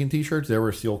was making T-shirts, they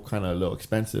were still kind of a little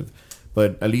expensive.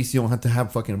 But at least you don't have to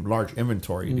have fucking large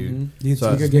inventory, dude. You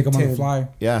So could get them on the fly.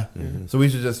 yeah. So we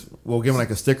should we'll give them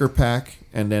like a sticker pack,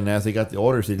 and then as they got the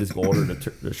orders, they just go order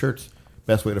the shirts.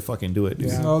 best way to fucking do it,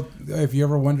 dude. So if you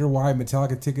ever wonder why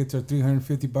Metallica tickets are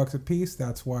 $350 a piece,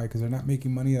 that's why, because they're not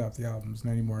making money off the albums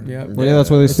anymore. Yeah. Well, yeah, that's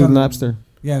why they It's sued on- Napster.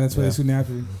 Yeah, that's why they sued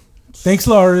Napster. Thanks,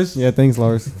 Lars. Yeah, thanks,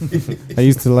 Lars. I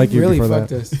used to like you really before fucked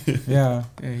that. us. Yeah.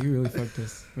 Yeah, he really fucked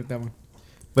us with that one.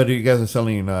 But you guys are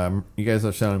selling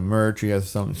merch. You guys are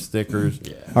selling stickers.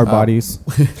 Our bodies.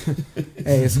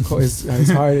 Hey, it's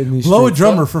hard in these Blow a streets.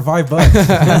 drummer for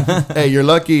 $5. Hey, you're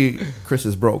lucky Chris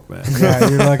is broke, man. Yeah,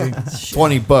 you're lucky.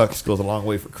 $20 goes a long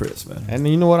way for Chris, man. And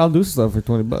you know what? I'll do stuff for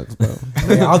 $20, bro.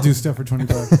 Hey, I'll do stuff for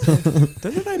 $20.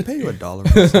 Didn't I pay you $1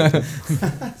 for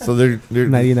something? So they're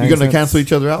 99 you're gonna cents. cancel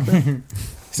each other out then?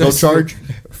 No charge.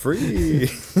 Free.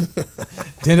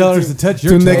 $10 to touch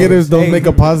your Two toe. negatives don't Hey, make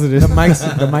a positive. The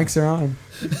mics are on.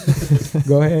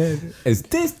 Go ahead. Is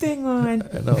this thing on?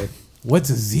 I know. What's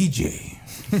a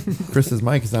ZJ? Chris's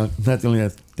mic is not the only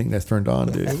thing that's turned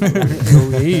on, dude.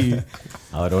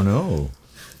 I don't know.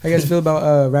 How you guys feel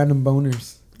about random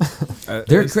boners?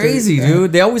 They're crazy,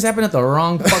 dude. They always happen at the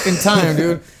wrong fucking time,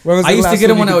 dude. When was I the used to last get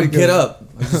them one when you I could would get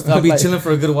think of? up. I'll be Like- chilling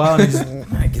for a good while, and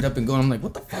I get up and go. And I'm like,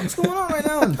 what the fuck's going on right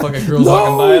now? And fucking girls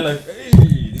walking by, like, hey,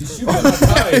 these shoes are not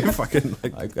tied. Fucking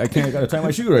like, I can't. I gotta tie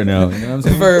my shoe right now. You know what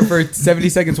I'm saying? for 70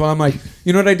 seconds while I'm like,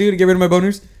 you know what I do to get rid of my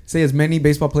boners? Say as many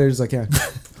baseball players as I can.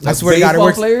 I swear to God,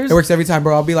 baseball players? it works every time,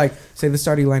 bro. I'll be like, say the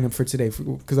starting lineup for today,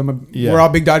 because Yeah. we're all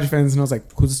big Dodger fans, and I was like,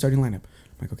 who's the starting lineup?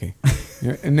 I'm like, okay.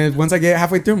 Yeah, and then once I get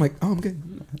halfway through, I'm like, oh, I'm good.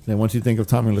 Then once you think of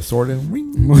Tommy Lasorda,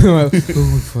 ring.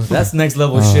 That's next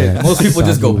level Oh, shit. yeah. Most people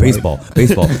just go Sounds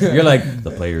baseball. You're like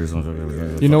the players.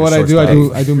 You know what I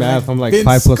do? I do math. I'm like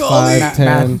 5 plus 5,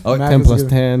 10, Math 10 is plus good.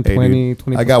 10, Hey, 20, dude,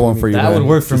 20 I plus got one 20. for you. That man. would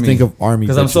work for Just me. think of army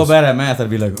Because I'm so bitches. bad at math. I'd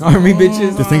be like, Army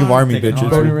bitches. Just think of army Thinking bitches.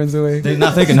 Boner dude. runs away.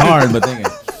 Not thinking hard, but thinking.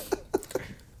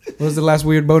 What was the last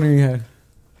weird boner you had?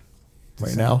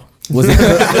 Right now. Was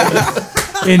it?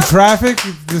 In traffic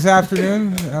this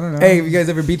afternoon? I don't know. Hey, have you guys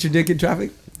ever beat your dick in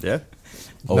traffic? yeah.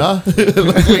 Oh. Nah.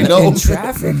 Luckily, no. In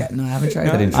traffic? No, I haven't tried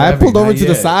that in I traffic. pulled over not to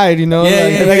the yet. side, you know, Yeah,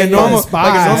 yeah, like yeah, a normal yeah. spot,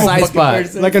 Like a normal side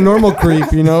spot. like a normal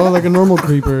creep, you know, like a normal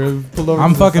creeper. Pulled over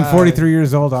I'm to the fucking side. 43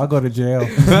 years old. I'll go to jail.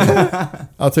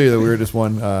 I'll tell you the weirdest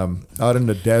one. Out in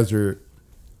the desert,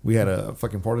 we had a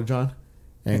fucking porta john,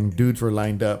 and dudes were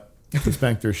lined up to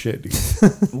spank their shit, dude.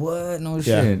 What? No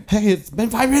Yeah. shit. Hey, it's been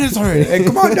 5 minutes already. Hey,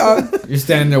 come on, dog. You're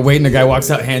standing there waiting. The guy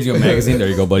walks out, hands you a magazine. There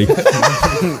you go, buddy.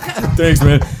 Thanks,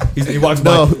 man. He walks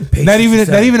No. by. not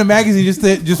even a magazine,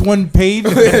 just one page.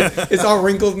 It's all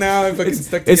wrinkled now and fucking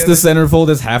stuck together. It's the centerfold.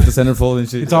 It's half the centerfold and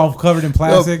shit. It's all covered in No,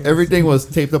 plastic. everything was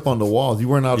taped up on the walls. You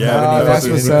weren't allowed to Yeah, have any, that's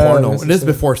fucking what's any up, porno. that's And this is what's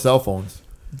up. before cell phones.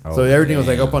 Oh, So everything was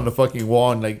like damn. up on the fucking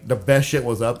wall, and like the best shit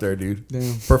was up there, dude.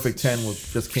 Damn. Perfect 10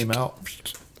 was just came out.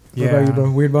 What about you, bro?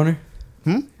 Weird boner?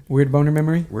 Hmm? Weird boner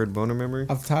memory? Weird boner memory.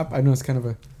 Off the top? I know it's kind of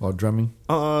a... While drumming.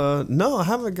 No, I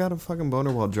haven't got a fucking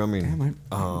boner while drumming. Damn,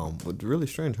 But really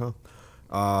strange, huh?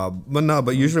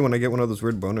 But usually when I get one of those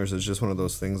weird boners, it's just one of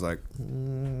those things like,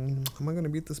 am I gonna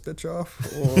beat this bitch off,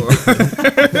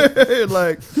 or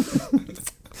like,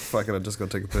 fuck it, I just go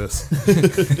take a piss.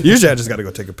 Usually I just gotta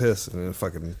go take a piss and then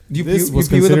fucking. You This pee,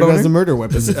 was you pee with a considered as a boner? murder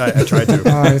weapon. I try to.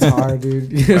 Oh, it's hard,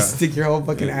 dude. You just stick your whole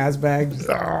fucking ass bag.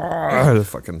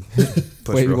 Fucking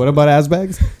push Wait, real what about ass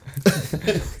bags?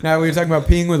 Now we were talking about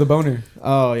peeing with a boner.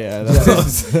 Oh, yeah.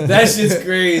 That's That shit's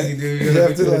crazy, dude. You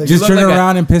have to like, Just turn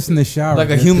around and piss in the shower.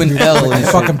 like a human L. Like And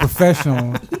a fucking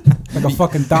professional. Like a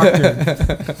fucking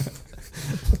doctor.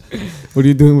 What are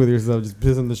you doing with yourself? Just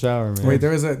piss in the shower, man. Wait,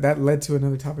 that led to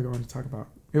another topic I wanted to talk about.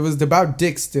 It was about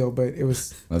dicks still, but it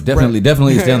was... Well, definitely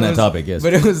stay on It that was- topic. Yes.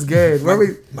 But it was good. What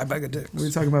were my bag of dicks. we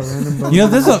talking about random boners? You know,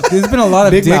 there's been a lot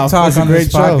of Big dick Mouth talk was a on this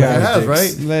great show. podcast. It has,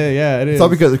 right? Yeah, it is. It's all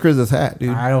because of Chris's hat,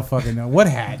 dude. I don't fucking know. What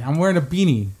hat? I'm wearing a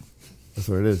beanie. That's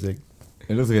what it is, Dick.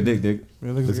 It looks like a dick. It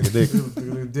looks Looks like like a dick. Look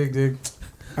at the dick, dick.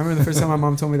 I remember the first time my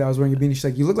mom told me that I was wearing a beanie. She's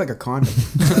like, "You look like a condom."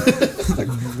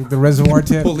 The reservoir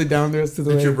tip. Pulled it down the rest of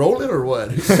the Did you way. roll it or what?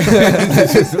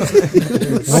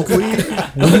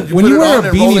 When you wear a on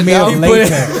and roll beanie it made down. of You put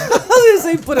latex, I was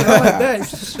gonna say put it on like that.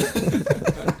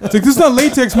 it's like, this is not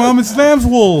latex, Mom. It's lamb's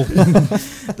wool.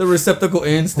 The receptacle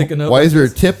end sticking up. Why is there a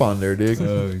tip on there, Dick?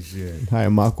 Oh shit. Hi,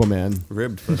 I'm Aquaman.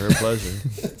 Ribbed for her pleasure.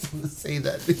 Say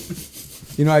that, dude.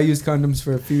 You know, I used condoms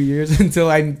for a few years until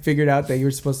I figured out that you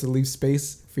were supposed to leave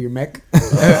space for your mech.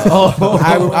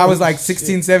 I was like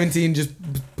 16, 17, just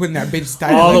putting that bitch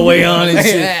tight. All the way on and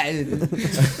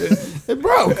It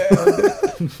broke.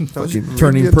 Fucking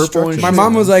turning purple and shit. My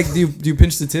mom was like, do you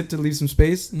pinch the tip to leave some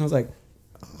space? And I was like,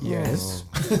 yes.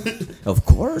 Of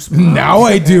course. Now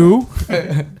I do.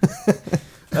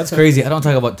 That's crazy. I don't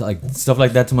talk about like stuff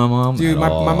like that to my mom. Dude, at my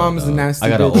all, mom is a dog. nasty I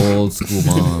got bitch. an old school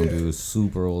mom, dude.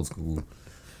 Super old school.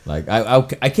 Like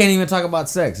I can't even talk about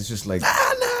sex. It's just like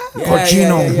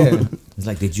Cochino. It's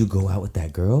like, did you go out with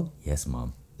that girl? Yes,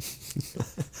 mom.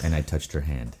 And I touched her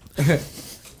hand.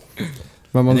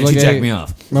 My And mom's then like, she hey, jacked me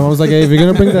off. my mom's like, hey, if you're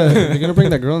gonna bring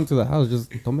that girl into the house,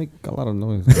 just don't make a lot of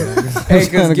noise. Hey,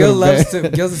 because Gil loves to.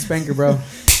 Gil's a spanker, bro.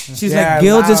 She's Yeah, like,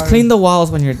 Gil, loud. just clean the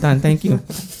walls when you're done. Thank you.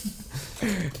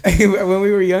 Hey, when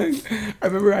we were young, I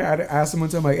remember I had asked him one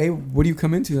time, like, "Hey, what do you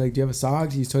come into? Like, do you have a sock?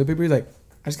 Do you use toilet paper?" He's like,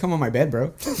 "I just come on my bed,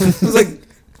 bro." I was like,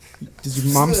 "Does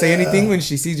your mom say anything when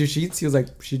she sees your sheets?" He was like,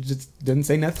 "She just didn't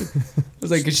say nothing." I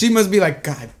was like, "Cause she must be like,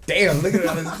 God damn, look at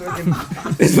all this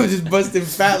fucking, this one just busting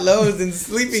fat loads and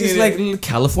sleeping She's in like, it."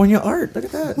 California art. Look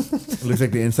at that. It looks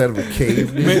like the inside of a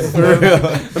cave.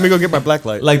 Let me go get my black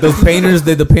light. Like those painters,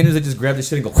 the painters that just grab the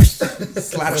shit and go. Whoosh.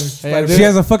 Slap him. Hey, She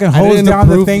has a fucking I hose didn't down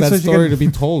the approve thing that so she story can. to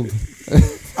be told.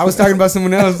 I was talking about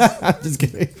someone else. Just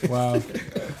kidding. Wow.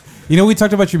 You know, we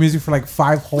talked about your music for like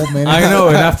 5 whole minutes. I know,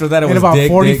 and after that it And was about dick,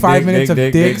 45 dick, minutes dick, of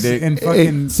dick, dicks dick, dick. and Hey,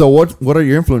 fucking. so what are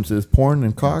your influences? Porn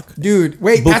and cock? Dude,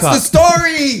 wait, Bull that's cock. the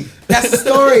story. That's the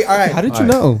story. All right. How did you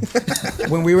know?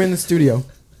 When we were in the studio,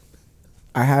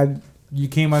 I had You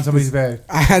came on somebody's bed.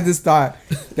 this thought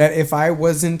that if I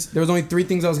wasn't, there was only 3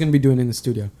 things I was going to be doing in the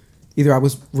studio. Either I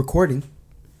was recording,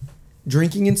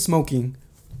 drinking and smoking,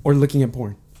 or looking at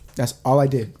porn. That's all I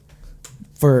did.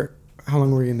 For how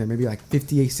long were we in there? Maybe like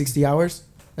 58, 60 hours?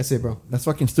 That's it, bro. That's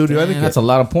fucking studio Man, etiquette. that's a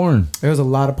lot of porn. There was a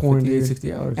lot of porn, 58, dude.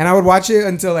 60 hours. And I would watch it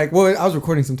until like, well, I was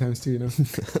recording sometimes too, you know.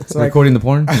 So like, Recording the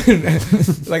porn.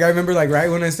 like I remember like right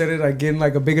when I started like getting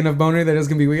like a big enough boner that it was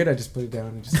gonna be weird, I just put it down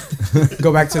and just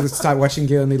go back to start watching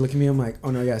Gil, and they look at me, I'm like,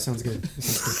 oh no, yeah, it sounds good. It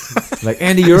sounds good. Like,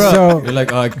 Andy, you're up. So- You're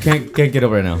like, I can't get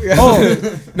over it now.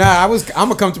 Oh, nah,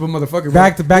 I'm a comfortable motherfucker. Bro.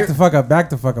 Back the fuck up. Back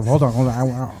the fuck up. Hold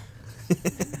on.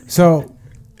 So,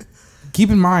 keep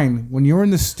in mind, when you were in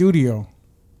the studio,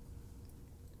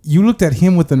 you looked at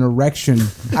him with an erection.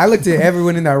 I looked at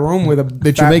everyone in that room with a.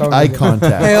 Did you fat make boner. eye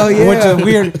contact? Hell yeah, Which is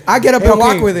weird. I get up Hey, and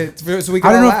walk okay. with it so we can.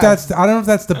 I don't know all if laugh.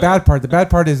 that's the bad part. The bad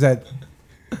part is that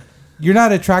you're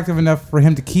not attractive enough for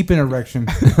him to keep an erection.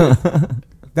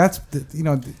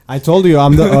 I told you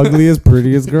I'm the ugliest,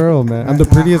 prettiest girl, man. I'm the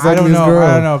prettiest, I don't ugliest know. girl.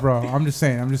 I don't know, bro. I'm just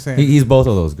saying. He's both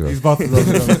of those girls. He's both of those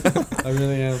girls. I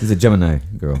really am. He's a Gemini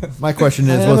girl. My question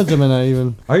I is, am a was, Gemini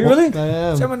even. Are you really? I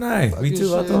am. Gemini. Me Fucking too,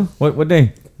 shit. Vato. What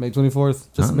day? May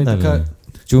 24th. Just made the Ándale.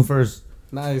 cut. June 1st.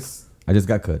 Nice. I just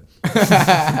got cut.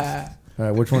 all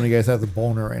right, which one of you guys has the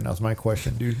boner right now? Is my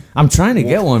question, dude. I'm trying to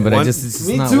get one, but One- it's just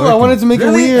Me not too. working. I wanted to make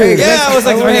it weird. Yeah, I was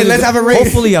like, Hey, let's have a race.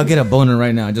 Hopefully, I'll get a boner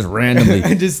right now, just randomly.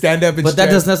 and just stand up and. But stretch.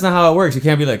 that's not how it works. You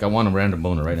can't be like, I want a random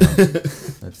boner right now.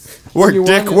 That's Work, you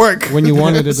dick, want it- work. When you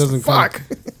want it, it doesn't come. Fuck.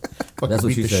 Fucking That's what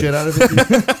beat she the said. shit out of it.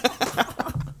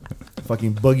 Dude.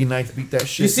 Fucking boogie nights beat that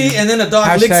shit. you see, dude. and then a dog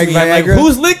Hashtag licks me. I'm like, Viagra.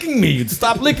 who's licking me?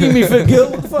 Stop licking me,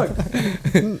 Gil. What the fuck?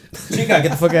 Chica,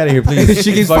 get the fuck out of here, please.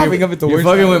 She keeps You're popping up at the You're worst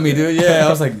fucking time. with me, dude. Yeah, I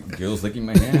was like, Gil's licking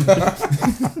my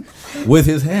hand with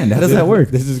his hand. How does that work?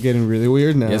 This is getting really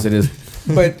weird now. Yes, it is.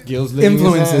 But Gil's licking his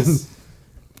influences.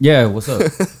 Yeah, what's up?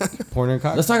 Porn and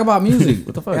cock. Let's talk about music.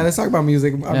 What the fuck? Yeah, let's talk about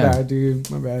music. My Yeah. bad,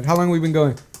 dude. My bad. How long have we been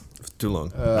going? Too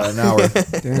long. An hour.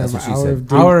 Damn, That's what she hour said.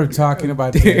 of Hour of talking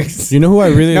about dicks. dicks. You know who I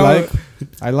really No. like?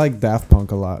 I like Daft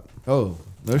Punk a lot. Oh,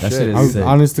 no That shit. shit is- I'm, sick.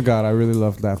 honest to God, I really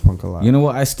love Daft Punk a lot. You know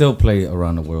what? I still play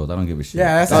Around the World. I don't give a shit.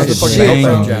 Yeah, that's That was the a shit, fucking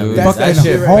bro. dope jam, dude. That's Fucking that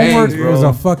shit. Homework bangs, was bro.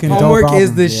 a fucking Homework dope is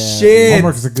album. the Yeah. shit.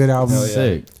 Homework is a good album. Hell yeah.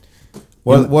 Sick.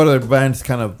 What other bands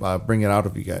kind of bring it out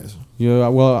of you guys? Yeah,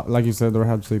 well, like you said, the Red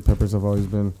Hot Chili Peppers have always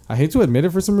been. I hate to admit it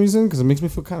for some reason because it makes me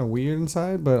feel kind of weird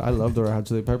inside, but I love the Red Hot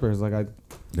Chili Peppers. Like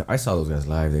I saw those guys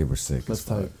live. They were sick. That's as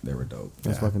fuck. tight. They were dope.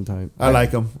 that's Yeah. fucking tight. I like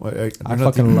them. I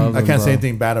fucking love I them, can't say bro.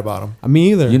 anything bad about them.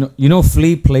 Me either. You know,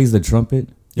 Flea plays the trumpet.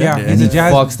 Yeah, Yeah. And he's he a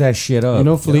jazz. fucks that shit up. You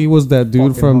know, Flea was that dude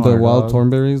Fucking from the hard, Wild dog.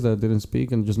 Thornberries that didn't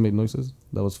speak and just made noises.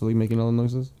 That was Flea making all the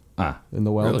noises in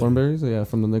the Wild Really? Thornberries. Yeah,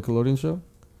 from the Nickelodeon show.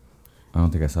 I don't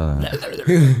think I saw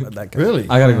that. Really?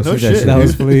 I gotta go No see that shit. shit. That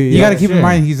was Flea. You yeah. got to keep in shit.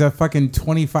 mind he's a fucking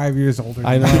 25 years older.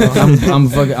 I than know. I'm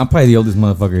probably the oldest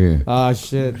motherfucker here. Ah,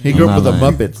 shit. He grew I'm up with the not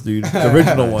lying. Muppets, dude. The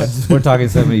original ones. We're talking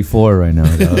 74 right now.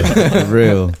 Dog. For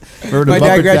real. Remember the My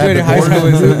dad Muppets graduated had high the school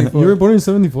in board? 74. You were born in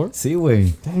 74? See,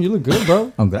 way. Damn, you look good,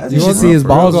 bro. I'm glad You you want should to see his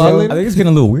balls, I bro? think it's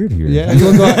getting a little weird here. Yeah. You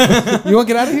want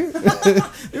to get out of here?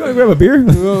 You want to grab a beer?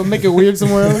 We'll make it weird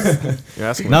somewhere else. You're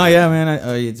asking No, yeah, man.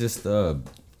 I just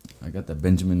I got the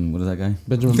Benjamin. What is that guy?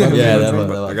 Benjamin Button. Yeah,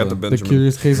 I got the The Benjamin.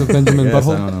 Curious Case of Benjamin Yes,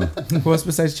 Butthole. I don't know. Who else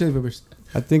besides Chili Peppers?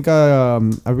 I think I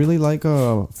really like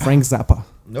Frank Zappa.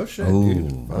 No shit, Ooh.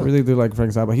 dude. I really do like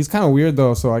Frank Zappa. He's kind of weird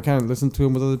though, so I can't listen to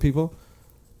him with other people.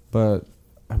 But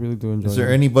I really do enjoy. Is there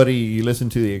him. anybody you listen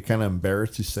to that you're kind of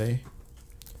embarrassed to say?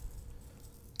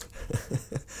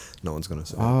 No one's gonna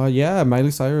say. Yeah,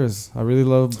 Miley Cyrus. I really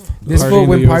love This Party fool in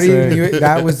when the party USA. knew it,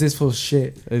 that was this fool's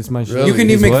shit. It's my shit. Really? You couldn't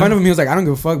even He's make what? fun of him. He was like, I don't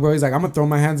give a fuck, bro. He's like, I'm gonna throw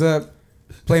my hands up,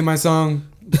 play my song.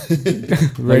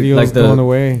 Radio's like the- going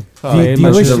away. Do My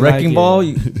wish shit The like wrecking it. ball.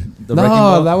 The No, wrecking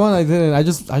ball. that one I didn't. I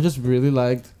just really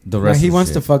liked. The Nah, rest. he of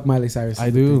wants shit. to fuck Miley Cyrus. I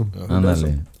do.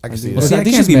 Ándale. I can see do. Well, that. see, I Yeah,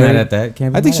 think Cam's she's be mad married. at that.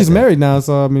 Can't be I think mad she's at that. married now,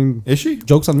 so I mean, Is she?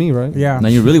 joke's on me, right? Yeah. Now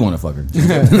you really want to fuck her.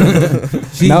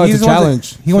 Now he's it's a the one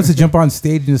challenge. He wants to jump on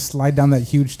stage and just slide down that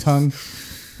huge tongue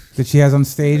that she has on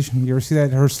stage. You ever see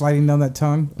that? Her sliding down that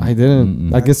tongue? I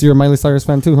didn't. Mm-mm. I guess you're a Miley Cyrus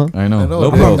fan too, huh? I know. I know.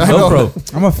 Low I pro. know. Low pro.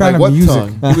 I'm a fan Like of what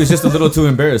music. tongue? He was just a little too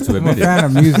embarrassed to I'm a admit it. fan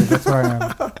of music. That's why I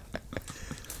am.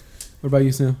 What about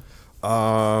you, Sam?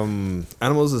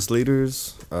 Animals as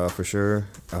leaders, for sure.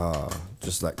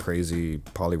 Just that crazy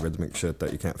polyrhythmic shit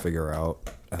that you can't figure out,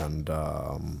 and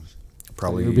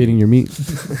probably You're beating your meat.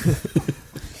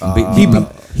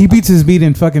 He beats his beat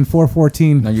in fucking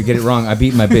 4:14. No, you get it wrong. I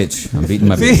beat my bitch. I'm beating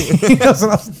my bitch. See? That's what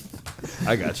I was-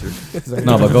 I got you.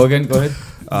 No, but go again. Go ahead.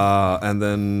 And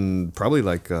then probably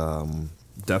like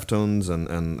Deftones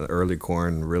and early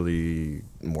Korn really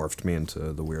morphed me into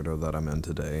the weirdo that I'm in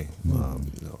today.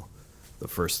 The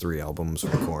first 3 albums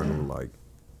from Korn were like,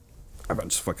 I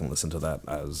just fucking listened to that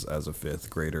as a 5th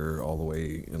grader all the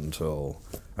way until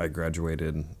I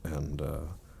graduated and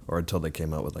or until they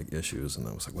came out with like Issues, and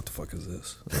I was like, what the fuck is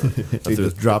this? He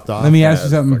just dropped off. Let me ask you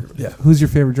Yeah, something. fuck it. Yeah. Who's your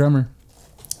favorite drummer?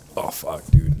 Oh fuck,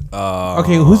 dude.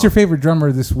 Okay, who's your favorite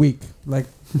drummer this week? Like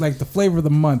the flavor of the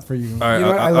month for you. All right, You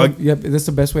know what? I love, yep, that's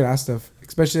the best way to ask stuff.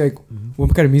 Especially like,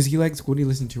 what kind of music you like? What do you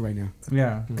listen to right now?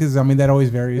 Yeah, because I mean that always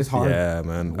varies. It's hard. Yeah,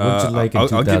 man. What'd you like in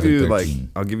I'll give you 2013?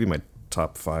 I'll give you my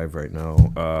top 5 right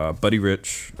now. Buddy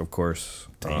Rich, of course.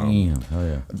 Damn. Hell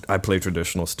yeah. I play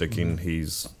traditional sticking.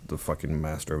 He's the fucking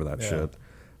master of that shit.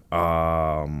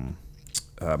 Matt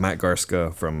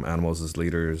Garska from Animals as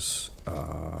Leaders.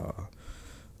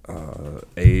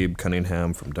 Abe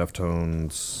Cunningham from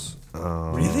Deftones.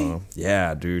 Really?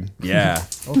 Yeah, dude. Yeah.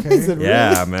 Okay.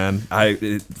 Yeah, man.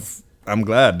 I'm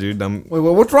glad, dude. Wait,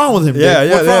 what's wrong with him? Yeah,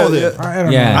 Dick? yeah, What's wrong yeah, with him? I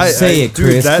don't Yeah. know. Say it,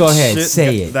 Chris. that Go ahead, shit say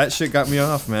got- it. That shit got me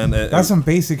off, man. That's some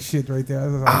basic shit right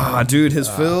there. Dude, his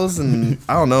fills and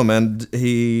I don't know, man.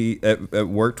 It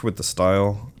worked with the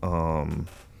style, and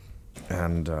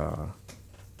I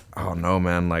don't know,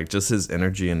 man. Like just his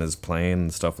energy and his playing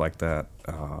and stuff like that.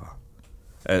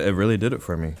 It really did it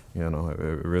for me. You know, it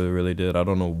really, really did. I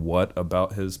don't know what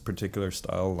about his particular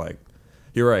style. Like,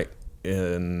 you're right,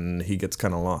 and he gets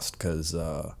kind of lost because.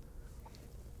 I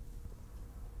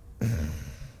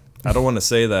don't want to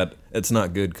say that it's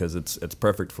not good because it's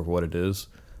perfect for what it is,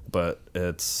 but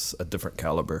it's a different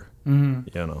caliber, you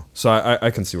know. So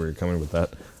I can see where you're coming with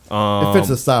that. It fits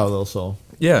the style though, so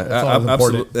Yeah, That's always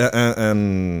important. absolutely.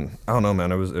 And I don't know,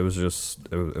 man. It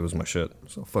was my shit.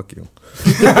 So fuck you.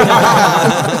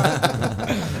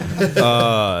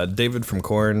 David from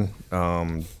Korn.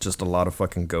 Just a lot of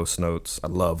fucking ghost notes. I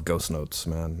love ghost notes,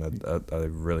 man. I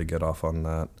really get off on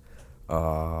that.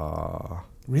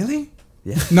 Really?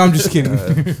 Yeah. No, I'm just kidding.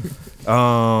 Let's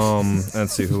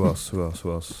see who else.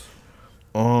 Is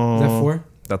that 4?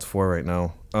 That's 4 right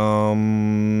now.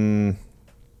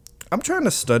 I'm trying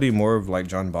to study more of like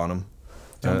John Bonham.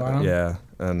 John Bonham? Yeah,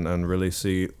 and really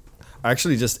see.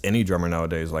 Actually, just any drummer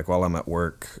nowadays. Like while I'm at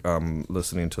work,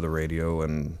 listening to the radio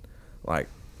and like,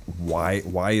 why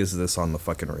is this on the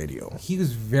fucking radio? He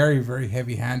was very, very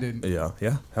heavy-handed, Yeah,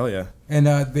 hell yeah. and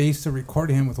they used to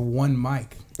record him with one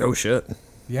mic. Oh shit.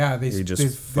 Yeah, they He just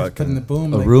they put in the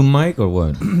boom. A like- room mic or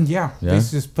what? Yeah, Yeah? they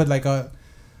just put like I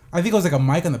think it was like a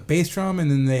mic on the bass drum,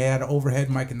 and then they had an overhead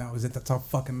mic, and that was it. That's how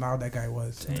fucking loud that guy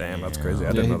was. Damn, that's crazy. I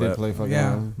Yeah, didn't he know did that. play fucking.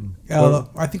 Yeah, loud.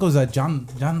 I think it was John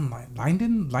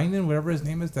Lyndon, whatever his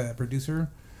name is, the producer,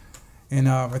 and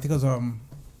I think it was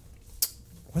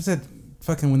what's that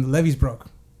fucking when the levees broke?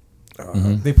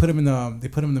 They put him in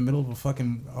the middle of a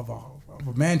fucking of a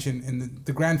mansion in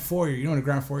the grand foyer. You know what a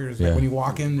grand foyer is? Yeah. Like when you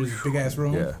walk in, there's a big ass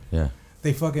room. Yeah. Yeah.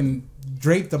 They fucking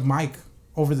draped the mic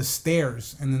over the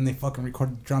stairs, and then they fucking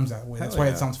recorded the drums that way. That's why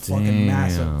it sounds fucking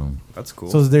massive. Damn. That's cool.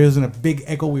 So there isn't a big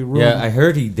echoey room. Yeah, I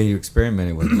heard they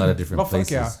experimented with a lot of different Oh, fuck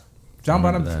places. yeah. John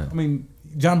remember Bonham. that. I mean,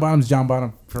 John Bonham's John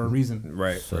Bonham for a reason.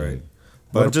 Right, So- right.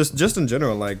 But just in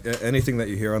general, like anything that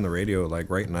you hear on the radio, like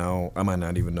right now, I might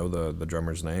not even know the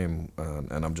drummer's name,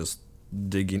 and I'm just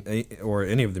digging, or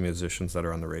any of the musicians that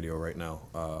are on the radio right now.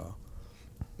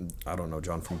 I don't know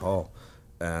John from Paul,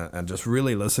 and just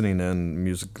really listening in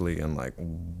musically and like,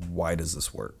 why does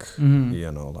this work?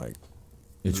 You know, like.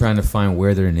 You're trying to find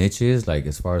where their niche is, like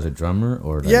as far as a drummer,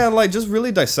 or like, Yeah, like just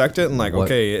really dissect it and like, What-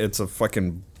 okay, it's a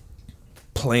fucking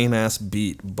plain ass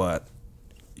beat, but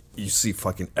you see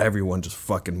fucking everyone just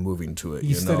fucking moving to it. You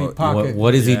You study know, pocket.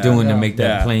 What is he Yeah. doing to Yeah. make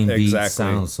that Yeah, plain beat exactly.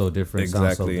 sound so different?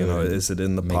 exactly. Sound so You know, good? is it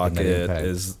in the Making that pocket? impact.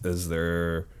 Is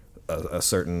there a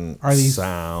certain Are these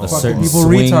sound? a fucking certain people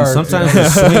swing. retards, Sometimes you know?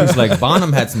 the swings, like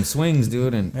Bonham had some swings,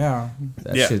 dude, and Yeah.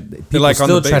 that Yeah. shit. They're People like on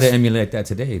still the try to bass. emulate that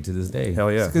today, to this day.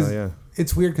 Hell yeah, Because hell yeah.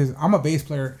 it's weird because I'm a bass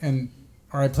player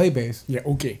or I play bass, Yeah,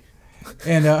 okay.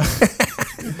 and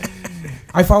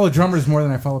I follow drummers more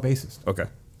than I follow bassists. Okay.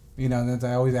 You know, and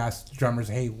I always ask drummers,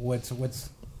 "Hey, what's?"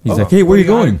 He's like, hey, where you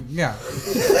going? Yeah.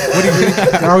 What do you?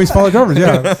 I always follow drummers.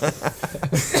 Yeah.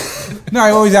 No,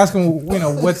 I always ask them. You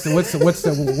know, what's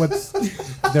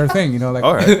their thing? You know, like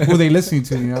All right. who are they listening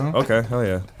to? You know, Okay, hell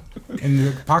yeah. and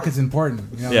the pocket's important.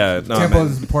 You know? Yeah, no, tempo man.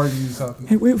 is important. So.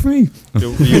 Hey, wait for me.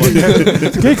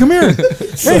 Hey, come here.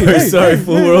 Sorry,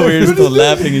 fool. We're over here still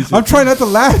laughing and shit. I'm trying not to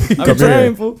laugh. I'm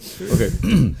trying, fool. Okay.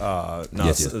 No,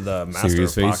 Yes, yes. the Master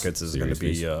Serious of face? Pockets is going to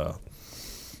Serious be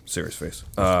serious face.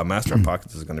 Master of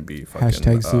Pockets is going to be fucking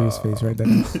Hashtag serious face right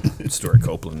there. Stuart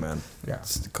Copeland, man. Yeah.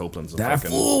 Copeland's a That fucking.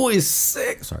 fool is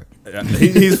sick. Sorry. Yeah,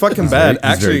 he's fucking bad,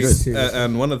 He's very actually. good.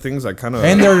 And one of the things I kind of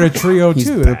And they're a trio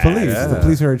too. The bad. police. Yeah. The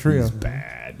police are a trio.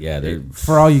 Yeah, they're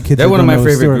For all you kids, they're who one of don't my know,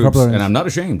 favorite Stuart groups, Copeland. and I'm not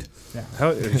ashamed.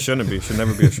 Hell, he shouldn't be. Should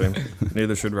never be ashamed.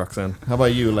 Neither should Roxanne. How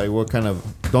about you? Like, what kind of?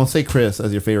 Don't say Chris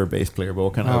as your favorite bass player, but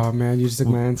what kind Oh of? man, you just took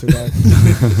my answer back.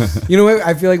 You know what?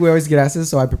 I feel like we always get asked this,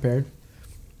 so I prepared.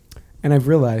 And I've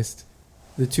realized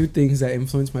the two things that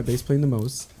influence my bass playing the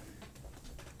most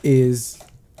is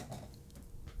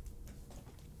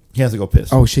He has to go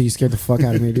piss. oh shit, you scared the fuck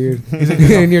out of me, dude. like,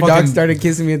 And your dog fucking- started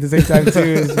kissing me at the same time too.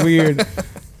 It's weird.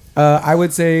 I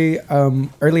would say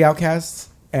early Outcasts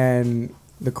and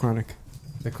the Chronic.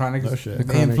 The Chronic. Oh, shit. They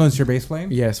Chronic. influence your bass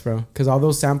playing. Yes, bro. Because all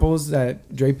those samples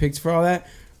that Dre picked for all that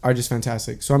are just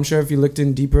fantastic. So I'm sure if you looked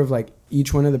in deeper of like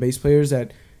each one of the bass players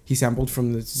that he sampled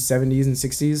from the 70s and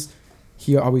 60s,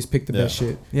 he always picked the best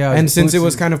shit. Yeah, And it's since it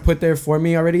was Bootsy. kind of put there for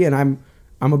me already, and I'm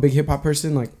a big hip hop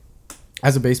person, like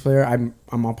as a bass player, I'm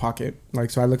all pocket. Like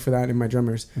so I look for that in my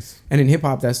drummers. And in hip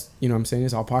hop, that's you know what I'm saying,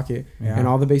 it's all pocket. Yeah. And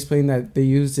all the bass playing that they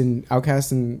used in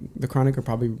Outkast and the Chronic are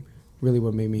probably really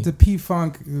what made me. The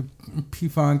P-Funk,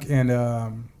 and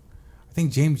I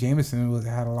think James Jameson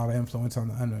had a lot of influence on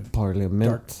the Parliament.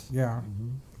 dark. Yeah.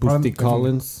 Boosty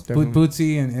Collins. Definitely.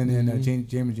 Bootsy and James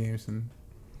Jameson.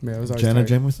 Yeah, it was always Jenna tight.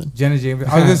 Jameson. Jenna Jameson.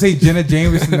 I was gonna say Jenna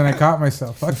Jameson, then I caught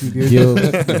myself. Fuck you,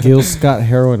 dude. Gil Scott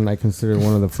Heron, I consider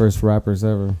one of the first rappers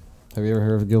ever. Have you ever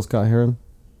heard of Gil Scott Heron?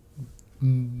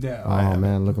 No. Oh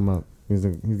man, look him up. He's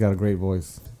got a great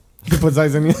voice. He puts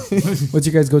eyes on you. What's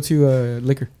your guys go to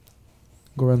liquor?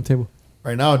 Go around the table.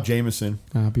 Right now, Jameson.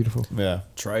 Ah, beautiful. Yeah.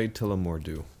 Try Tullamore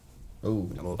Dew. Oh,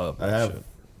 Love I that have. shit.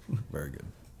 Very good.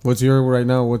 What's your right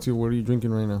now? What are you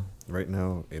drinking right now? Right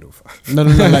now, 805. No,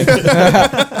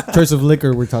 like choice of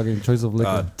liquor. We're talking choice of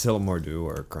liquor. Tullamore Dew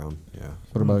or Crown. Yeah.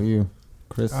 What about you,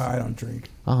 Chris? I don't drink.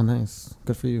 Oh, nice.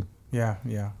 Good for you. Yeah.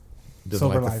 Doesn't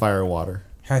Sober like the life. fire water.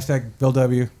 Hashtag Bill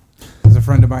W. Is a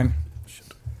friend of mine.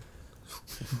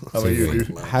 How about you, dude?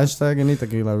 Hashtag any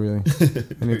tequila, really.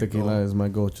 Any tequila is my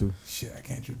go-to. Shit, I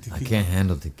can't drink I tequila. can't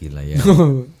handle tequila.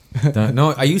 Yeah.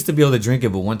 No, I used to be able to drink it,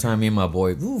 but one time me and my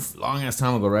boy, long ass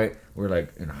time ago, right? We were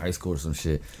like in high school or some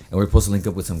shit, and we were supposed to link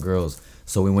up with some girls.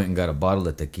 So we went and got a bottle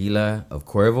of tequila of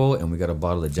Cuervo, and we got a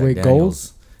bottle of Jack Wait, gold?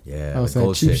 Daniels. Yeah, Oh, the so that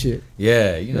gold cheap shit.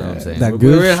 Yeah, you know what I'm saying. That we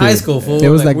good were in high shit. school, fool. It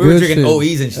was Like, that we were good drinking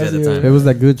shit. OEs and shit at the time. It was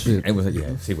that good shit. It was like,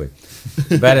 yeah, see, wait.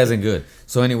 Bad as in good.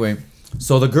 So anyway,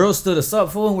 so the girls stood us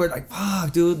up, fool, and we're like,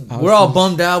 fuck, dude. We're all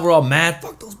bummed out. We're all mad.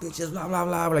 Fuck those bitches, blah, blah,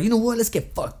 blah. We're like, you know what? Let's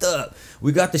get fucked up.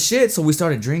 We got the shit, so we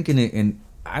started drinking it, and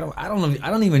I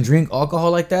don't even drink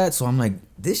alcohol like that. So I'm like,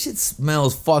 this shit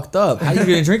smells fucked up. How you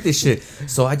gonna drink this shit?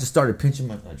 So I just started pinching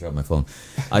I dropped my phone.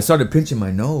 I started pinching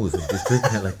my nose and just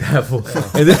drinking it like that, fool.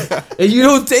 And you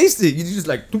don't taste it. You just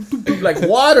like, doop, doop, doop, like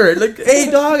water. Like, hey,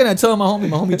 dog. And I tell my homie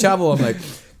Chavo, I'm like,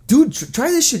 dude, try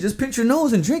this shit. Just pinch your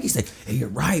nose and drink. He's like, hey, you're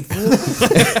right, fool.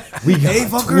 We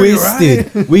got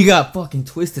twisted. We got fucking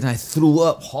twisted. And I threw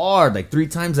up hard like 3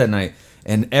 times that night.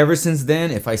 And ever since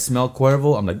then, if I smell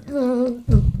Cuervo, I'm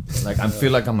like I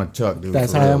feel like I'm a Chuck, dude.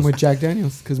 That's for how I am reals. with Jack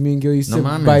Daniels. Because me and Gil used No to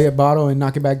mames. buy a bottle and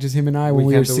knock it back, just him and I, when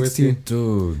we were can't do whiskey. 16.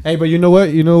 Dude. Hey, but you know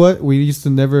what? We used to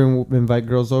never invite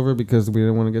girls over because we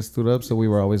didn't want to get stood up, so we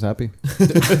were always happy. I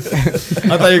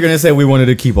thought you were gonna say we wanted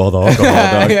to keep all the alcohol,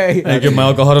 dog. Yeah, yeah. I give my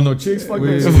alcohol to no chicks. Fuck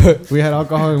We, this. we had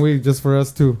alcohol and weed just for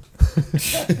us too.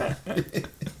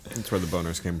 That's where the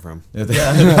boners came from. Yeah,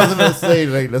 I was gonna say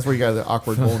like that's where you got the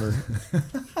awkward boner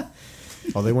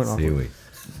Oh, they weren't See, awkward. wait.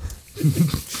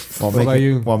 while What about making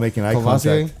you? while making eye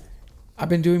Courvoisier? contact. I've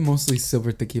been doing mostly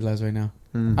silver tequilas right now.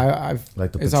 Mm. I've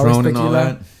Like the it's always Patron and all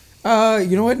tequila.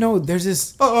 You know what? No, there's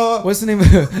this. What's the name of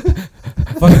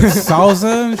Fucking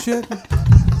salsa and shit.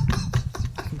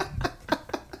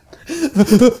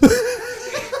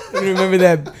 Remember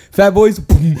that Fat Boys?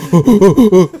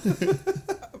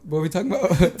 What are we talking about?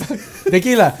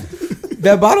 Tequila.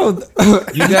 That bottle.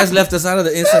 You guys left us out of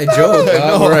the inside joke.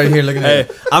 We're right here looking at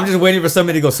it. I'm just waiting for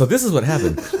somebody to go, so this is what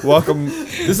happened. Welcome.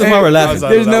 This is why we're laughing.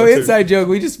 There's no inside joke.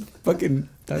 We just fucking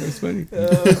thought it was funny.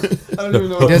 I don't even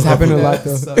know. It does happen a lot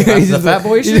though. He's the Fat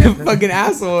Boy He's shit? a fucking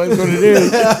asshole. Is what it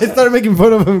is. I started making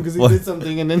fun of him because he did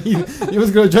something, and then he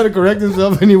was gonna try to correct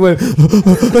himself, and he went.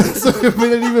 So it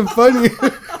made it even funnier.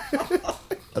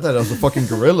 I thought that was a fucking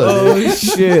gorilla. Oh dude.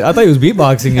 shit! I thought he was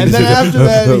beatboxing. And then after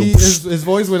that, his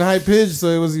voice went high pitched, so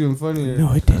it was even funnier.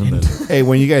 No, it didn't. Hey,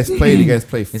 when you guys play, do you guys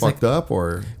play fucked up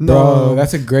or? Bro,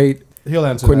 that's a great. He'll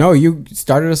answer. Qu- that. no, you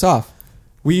started us off.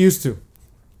 We used to.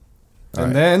 All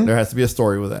right, then there has to be a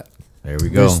story with that. There we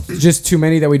go. There's just too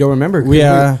many that we don't remember.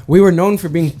 We were known for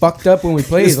being fucked up when we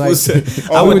played. Like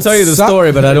I would tell you the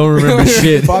story, but I don't remember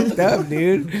shit. Fucked up,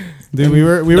 dude. Dude, we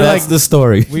were That's like the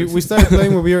story. we started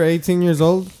playing when we were 18 years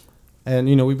old, and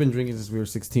you know we've been drinking since we were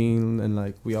 16, and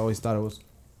like we always thought it was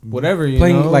whatever. You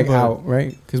Playing know, like but- out,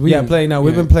 right? Because playing now.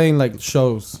 We've yeah. been playing like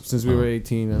shows since we were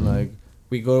 18, and like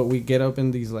we get up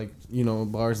in these like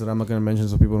bars that I'm not gonna mention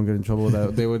so people don't get in trouble.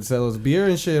 That they would sell us beer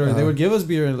and shit, or they would give us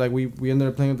beer, and like we ended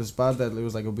up playing at the spot that it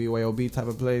was like a BYOB type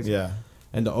of place. Yeah.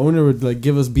 And the owner would like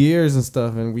give us beers and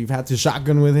stuff, and we've had to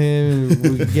shotgun with him,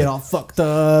 and we'd get all fucked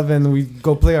up, and we'd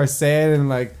go play our set and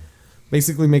like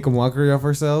basically make a mockery of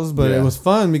ourselves. But it was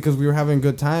fun because we were having a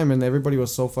good time, and everybody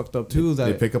was so fucked up too They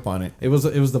that pick up on it. it was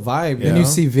the vibe. Then you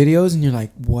see videos and you're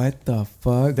like, what the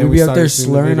fuck? Then We'd we be up there started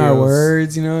seeing the slurring our videos.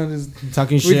 words, just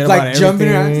talking we'd shit like about jumping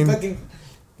around, everything. fucking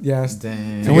yes.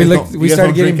 Damn. So And we you guys looked. don't- We you guys started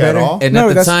don't getting drink at better. all? And No, at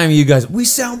the that's- time, you guys, we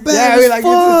sound bad. Yeah, as we like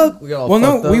fuck. We got all well,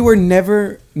 fucked no, up. we were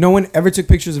never. No one ever took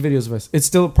pictures of videos of us. It's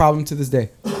still a problem to this day,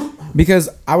 because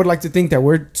I would like to think that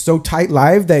we're so tight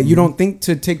live that you don't think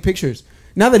to take pictures.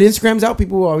 Now that Instagram's out,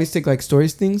 people will always take like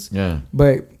stories things. Yeah.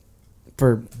 But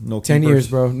for No 10 keepers. years,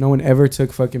 bro, no one ever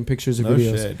took fucking pictures or No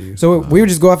videos. shit, dude. So we would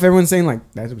just go off everyone saying like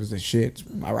that was the shit.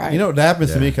 All right. You know, that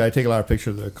happens to me because I take a lot of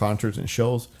pictures of the concerts and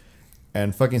shows,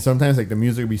 and fucking sometimes like the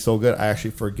music will be so good, I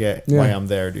actually forget why I'm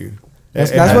there, dude. That's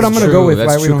It what has- I'm gonna go with. That's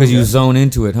why we true don't because you do that. zone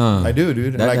into it, huh? I do,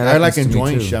 dude. That- Like that I like happens to me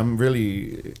enjoying too. shit. I'm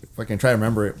really fucking try to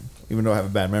remember it, even though I have a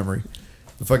bad memory.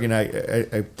 But fucking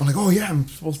I'm like, oh yeah, I'm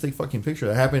supposed to take fucking pictures.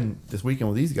 That happened this weekend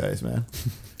with these guys, man.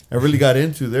 I really got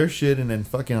into their shit, and then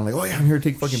fucking I'm like, oh yeah, I'm here to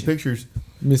take fucking pictures.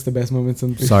 Missed the best moments.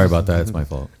 Sorry about that. It's my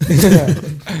fault.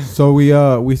 So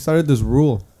we started this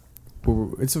rule.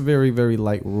 It's a very very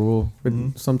light rule. But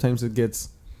sometimes it gets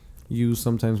used,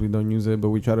 sometimes we don't use it. But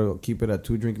we try to keep it at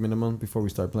 2 drink minimum before we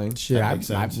start playing. Shit, That makes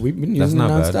sense. we've been That's using it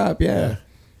not bad. nonstop. Yeah.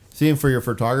 See, for your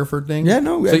photographer thing,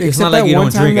 No. So it's except not like that you one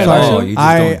don't time drink that at I all. showed- You just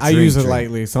I don't use it drink.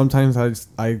 lightly. Sometimes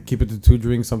I keep it to 2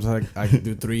 drinks. Sometimes I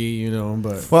do 3.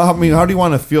 But Well, I mean, how do you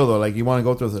want to feel though? Like you want to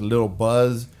go through with a little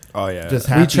buzz, Oh yeah. just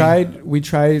happy. We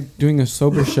tried doing a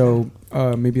sober show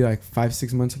maybe like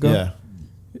 5-6 months ago. Yeah,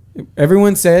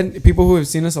 Everyone said, people who have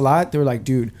seen us a lot, they were like,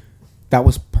 dude, that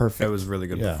was perfect. That was really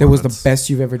good. Yeah. That was the performance. best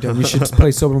you've ever done. You should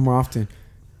play sober more often.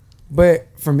 But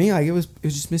for me, like it was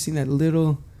just missing that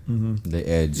little The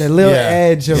edge. Yeah.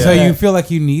 edge of Yeah. So that. you feel like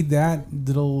you need that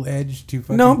little edge to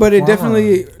fucking No, but it perform, or-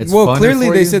 definitely. It's Well, funner clearly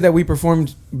for they you? said that we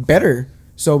performed better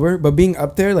sober, but being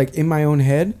up there, like in my own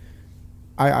head,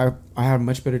 I had a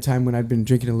much better time when I'd been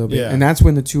drinking a little bit, Yeah. and that's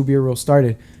when the 2 beer rule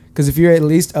started. Because if you're at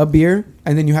least a beer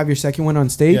and then you have your second one on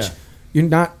stage, Yeah. you're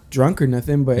not drunk or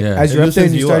nothing. But Yeah. as It you're up there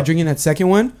and loosens you you start up. drinking that second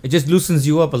one, It just loosens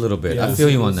you up a little bit. Yeah. I feel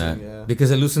you on Loosen, that yeah.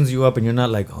 because it loosens you up, and you're not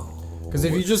like, oh. because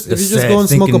if you just the go sad and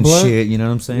smoke a thinking blunt, shit, you know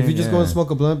what I'm saying? if you just go Yeah. and smoke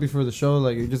a blunt before the show,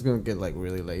 like you're just gonna get like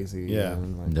really lazy. Yeah.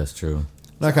 like, That's true.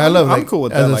 like I love. I'm Like, cool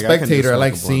with as that. a Like, I can just spectator, I smoke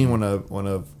like a seeing blunt. when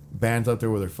a band's up there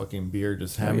with their fucking beer,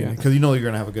 just having yeah. because you know you're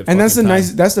gonna have a good. and that's the fucking time.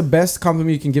 nice. That's the best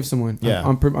compliment you can give someone. Yeah.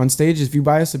 On stage, if you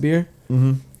buy us a beer,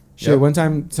 Mm-hmm. shit. Yep. One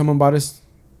time, someone bought us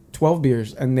 12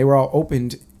 beers, and they were all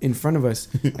opened in front of us.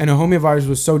 And a homie of ours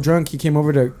was so drunk, he came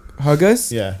over to hug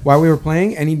us Yeah. while we were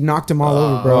playing, and he knocked them all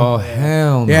over, bro. Oh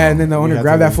hell no. Yeah, and then the owner had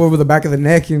grabbed to that leave. fool with the back of the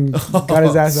neck and got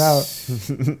his ass out.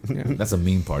 That's a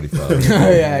mean party foul.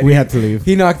 Yeah, we had to leave.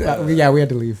 he knocked. Yeah, we had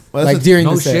to leave. Well, that's like a- during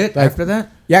No the set. shit. Like, After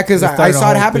that, yeah, because They I started saw the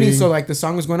it whole happening. thing. So like the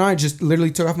song was going on, I just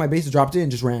literally took off my bass, dropped it,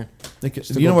 and just ran. Like,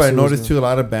 to you know go what I upstairs, noticed man. too? A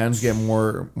lot of bands get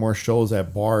more shows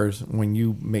at bars when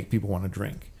you make people want to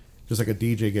drink. just like a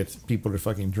DJ gets people to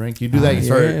fucking drink. You do that, you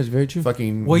start it's very true.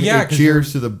 fucking Well, yeah, 'cause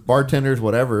cheers to the bartenders,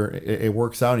 whatever. It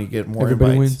works out, and you get more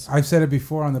Everybody invites. wins. I've said it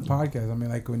before on the podcast. I mean,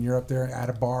 like when you're up there at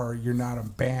a bar, you're not a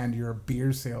band, you're a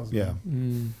beer salesman. Yeah,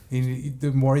 And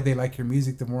the more they like your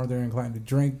music, the more they're inclined to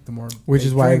drink. The more, Which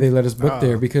is why drink. they let us book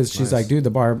there, because she's like, dude, the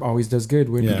bar always does good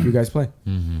when Yeah. you guys play.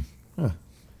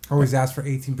 Always ask for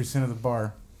 18% of the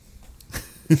bar.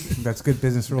 That's good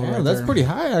business rule. Damn, right that's there. pretty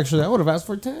high, actually. I would have asked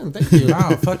for 10. Thank you.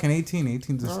 Wow, fucking 18.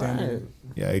 18's the All standard.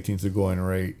 right. yeah, 18's the going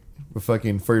rate. But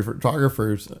fucking for your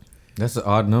photographers, That's an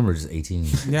odd number, just 18.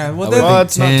 Yeah, well, Well,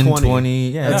 that's it's not 10, 20.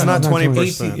 20. Yeah, It's No, not no, 20%.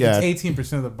 18, Yeah. It's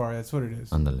 18% of the bar. That's what it is.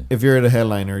 Ándale. if you're at a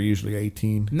headliner, usually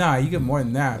 18. Nah, you get more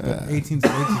than that. But 18's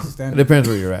It standard. depends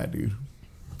where you're at, dude.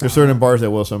 There's certain bars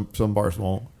that will, some bars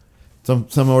won't. Some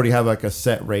already have like a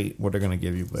set rate what they're gonna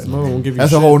give you, but Some of them won't give you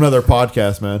that's a shit. whole nother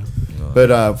podcast, man.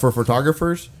 But for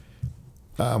photographers,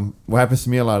 what happens to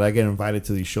me a lot, I get invited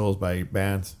to these shows by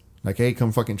bands. Like, hey,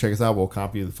 come fucking check us out. We'll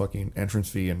comp you the fucking entrance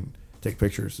fee and take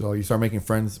pictures. So you start making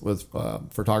friends with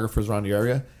photographers around the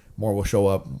area. More will show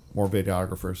up, more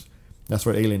videographers. That's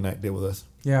what Alien Night did with us.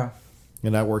 Yeah.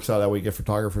 And that works out. That way you get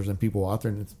photographers and people out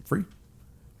there, and it's free.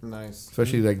 Nice.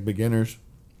 Especially like beginners.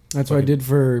 That's what I did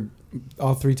for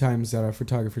all 3 times that our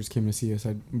photographers came to see us.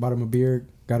 I bought them a beer,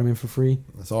 got them in for free.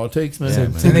 That's all it takes, man. Yeah,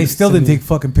 man. And they still didn't take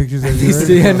fucking pictures of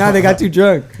you. Yeah, now they got too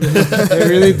drunk. They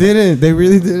really didn't. They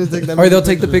really didn't take that. Or they'll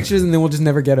take the pictures and then we'll just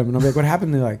never get them. And I'll be like, what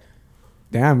happened? They're like,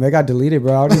 damn, they got deleted,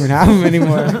 bro. I don't even have them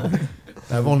anymore.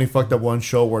 I've only fucked up one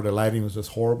show where the lighting was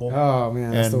just horrible. Oh,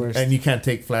 man, that's and, the worst. and you can't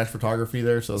take flash photography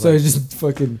there. So, So like, it's just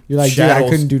fucking, you're like, dude, I Shadows.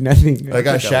 couldn't do nothing. I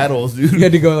got shadows, dude. You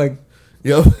had to go like,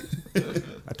 Yep.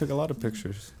 I took a lot of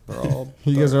pictures. They're all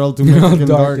You guys are all too you're all Mexican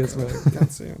dark dark. as well.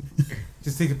 can't see 'em.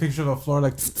 Just take a picture of the floor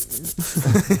like,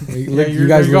 Look, you there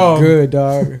guys you look go. good,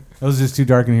 dog. it was just too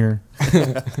dark in here.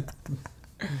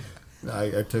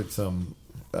 I took some.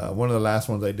 One of the last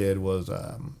ones I did was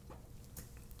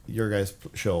your guys'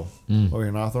 show over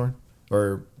in Hawthorne.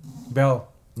 Or, Bell.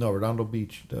 no, Redondo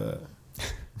Beach.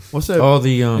 What's that? Oh,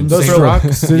 the Those Saint are- Rock.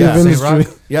 City Yeah, of Saint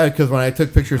Industry. Yeah, because when I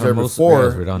took pictures there Hermosa, before, yeah,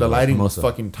 it's Redondo, the lighting was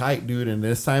Hermosa. fucking tight, dude. And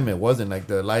this time it wasn't. Like,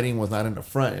 the lighting was not in the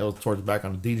front; it was towards the back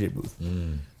on the DJ booth.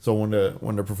 So when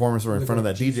the performers were in front of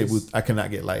that DJ booth, I could not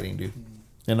get lighting, dude.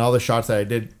 And all the shots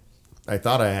that I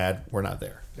thought I had, were not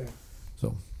there.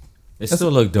 So It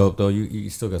still looked dope though. You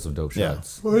still got some dope Yeah.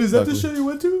 shots. What, is that the show you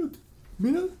went to,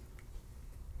 Mina?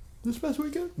 This past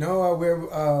weekend? No, we're,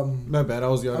 My bad. I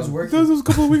was young. I was That working. was a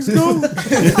couple of weeks ago. I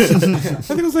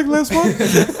think it was like last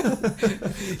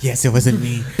month. Yes, it wasn't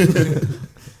me.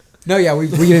 No, yeah, we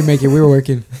didn't make it. We were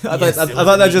working. I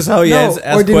thought that's just how he No, asked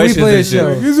or did we questions play a and shit. show?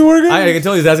 Is it working? I can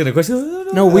tell he's asking a question.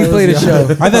 No, we played a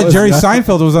show. I thought Jerry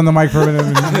Seinfeld was on the mic for a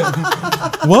minute.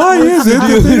 Why is it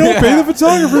that they don't pay the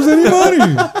photographers any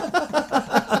money?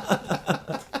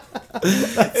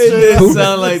 It didn't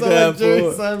sound like that,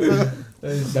 fool.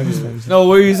 No, what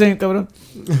were you saying, cabrón?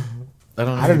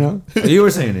 I don't know. You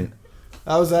were saying it.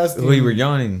 I was asking. Well, you were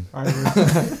yawning.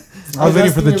 I was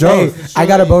waiting for the joke. Hey, I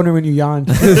got a boner when you yawned.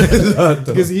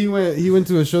 because he went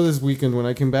to a show this weekend when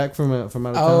I came back from out of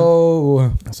town.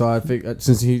 Oh. So I think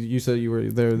since you said you were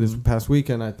there this past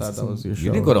weekend, I thought that was your show.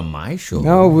 You didn't go to my show.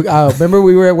 No, remember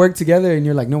we were at work together and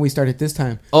you're like, no, we started this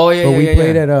time. Oh yeah, But yeah, we yeah,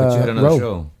 played yeah. at, But you had another Row.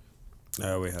 show.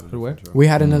 We had Where? We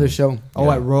had another show. Oh,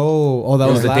 at Row. Oh, that It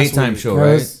was was the last daytime week. show, No, it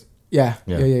right? was-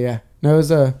 yeah. No, it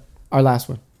was our last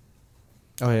one.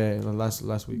 Oh yeah, the last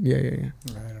week. Yeah. I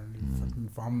don't even,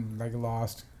 I'm like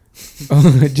lost.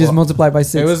 Just multiply by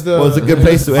 6. It was the. Well, it's a good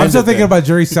place to end. I'm still it thinking then. about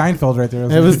Jerry Seinfeld right there.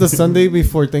 It was the Sunday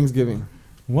before Thanksgiving.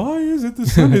 Why is it the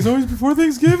Sunday's always before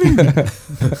Thanksgiving?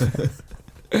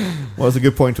 Well, it's a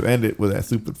good point to end it with that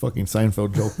stupid fucking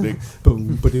Seinfeld joke thing.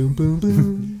 Boom, boom, boom,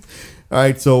 boom. All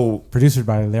right, so Produced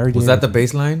by Larry Was David. that the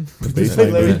baseline?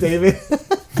 baseline, David.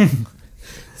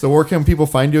 so where can people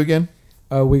find you again?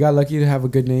 We got lucky to have a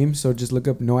good name, so just look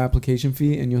up no application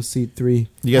fee and you'll see 3.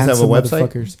 You guys have a handsome website?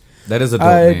 motherfuckers. That is a dope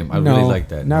name. I no, really like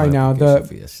that. not right now. application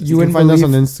fee. That's just- You You can wouldn't find us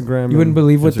believe on Instagram. you wouldn't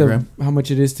believe what Instagram? how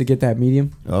much it is to get that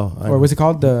medium, Oh, or what's it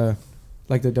called? The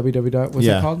www. What's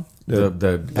Yeah. it called?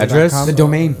 the address, The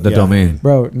domain. the Yeah. domain.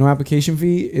 Bro, no application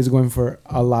fee is going for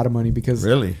a lot of money because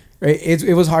Really? right,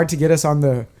 it was hard to get us on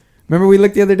the. Remember we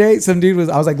looked the other day. Some dude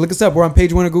I was like, look us up. We're on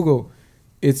page 1 of Google.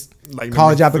 It's Like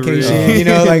college number application. 3. You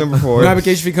know, like Number 4. no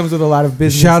application fee comes with a lot of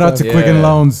business. Shout out to stuff. Quicken Yeah.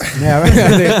 Loans. Yeah,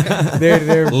 right.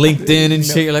 they're LinkedIn and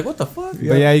shit. You're like, what the fuck?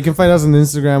 But yeah, you can find us on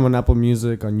Instagram, on Apple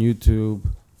Music, on YouTube,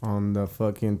 on the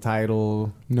fucking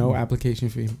title. no application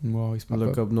fee. We'll always pop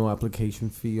Look up. up no application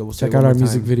fee. We'll say Check it out one our more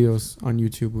music time. videos on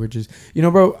YouTube. We're just,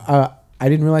 bro, I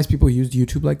didn't realize people used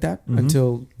YouTube like that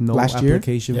until No last year.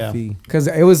 application Yeah. fee. Because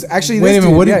it was actually Wait a this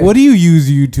minute. dude, What do you use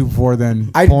YouTube for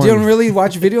then? I Porn. don't really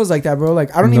watch videos like that, bro.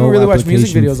 Like I don't No even really watch music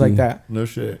application videos like fee. that. No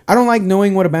shit. I don't like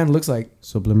knowing what a band looks like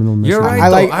Subliminal message. You're right. I I,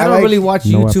 like- I I don't like- really watch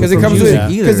No YouTube because it for comes music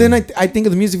with. either. Because then I think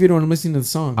of the music video and I'm listening to the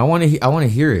song. I want to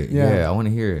hear it. Yeah. Yeah, I want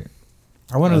to hear it.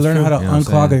 I want to That's learn true. how to You know what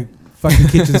I'm unclog a fucking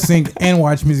kitchen sink and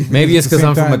watch music. Maybe videos it's at the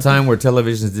because same I'm from a time where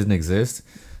televisions didn't exist.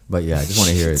 But yeah, I just want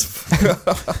to hear it.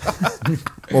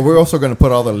 Well, we're also going to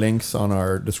put all the links on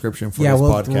our description for Yeah, this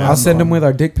well, podcast. I'll send them with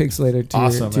our dick pics later to,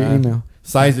 Awesome, to your man. email.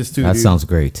 Sizes too, That dude. sounds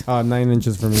great. 9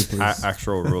 inches for me, please.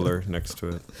 Actual ruler next to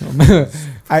it.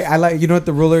 I like, you know what,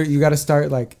 the ruler, you got to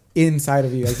start like inside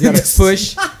of you. Like, you got to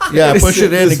push. Yeah, push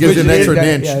it in. It gives you an extra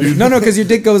inch, Yeah. dude. No, because your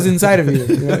dick goes inside of you.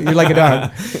 You know, you're like a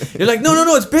dog. You're like, no,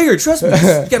 it's bigger. Trust me.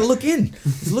 You gotta look in.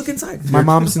 Just look inside. My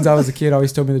mom, since I was a kid,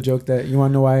 always told me the joke that you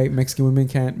want to know why Mexican women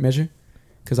can't measure?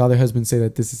 Because all their husbands say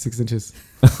that this is 6 inches.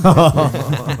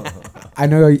 I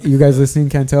know you guys listening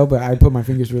can't tell, but I put my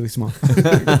fingers really small.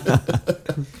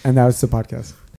 And that was the podcast.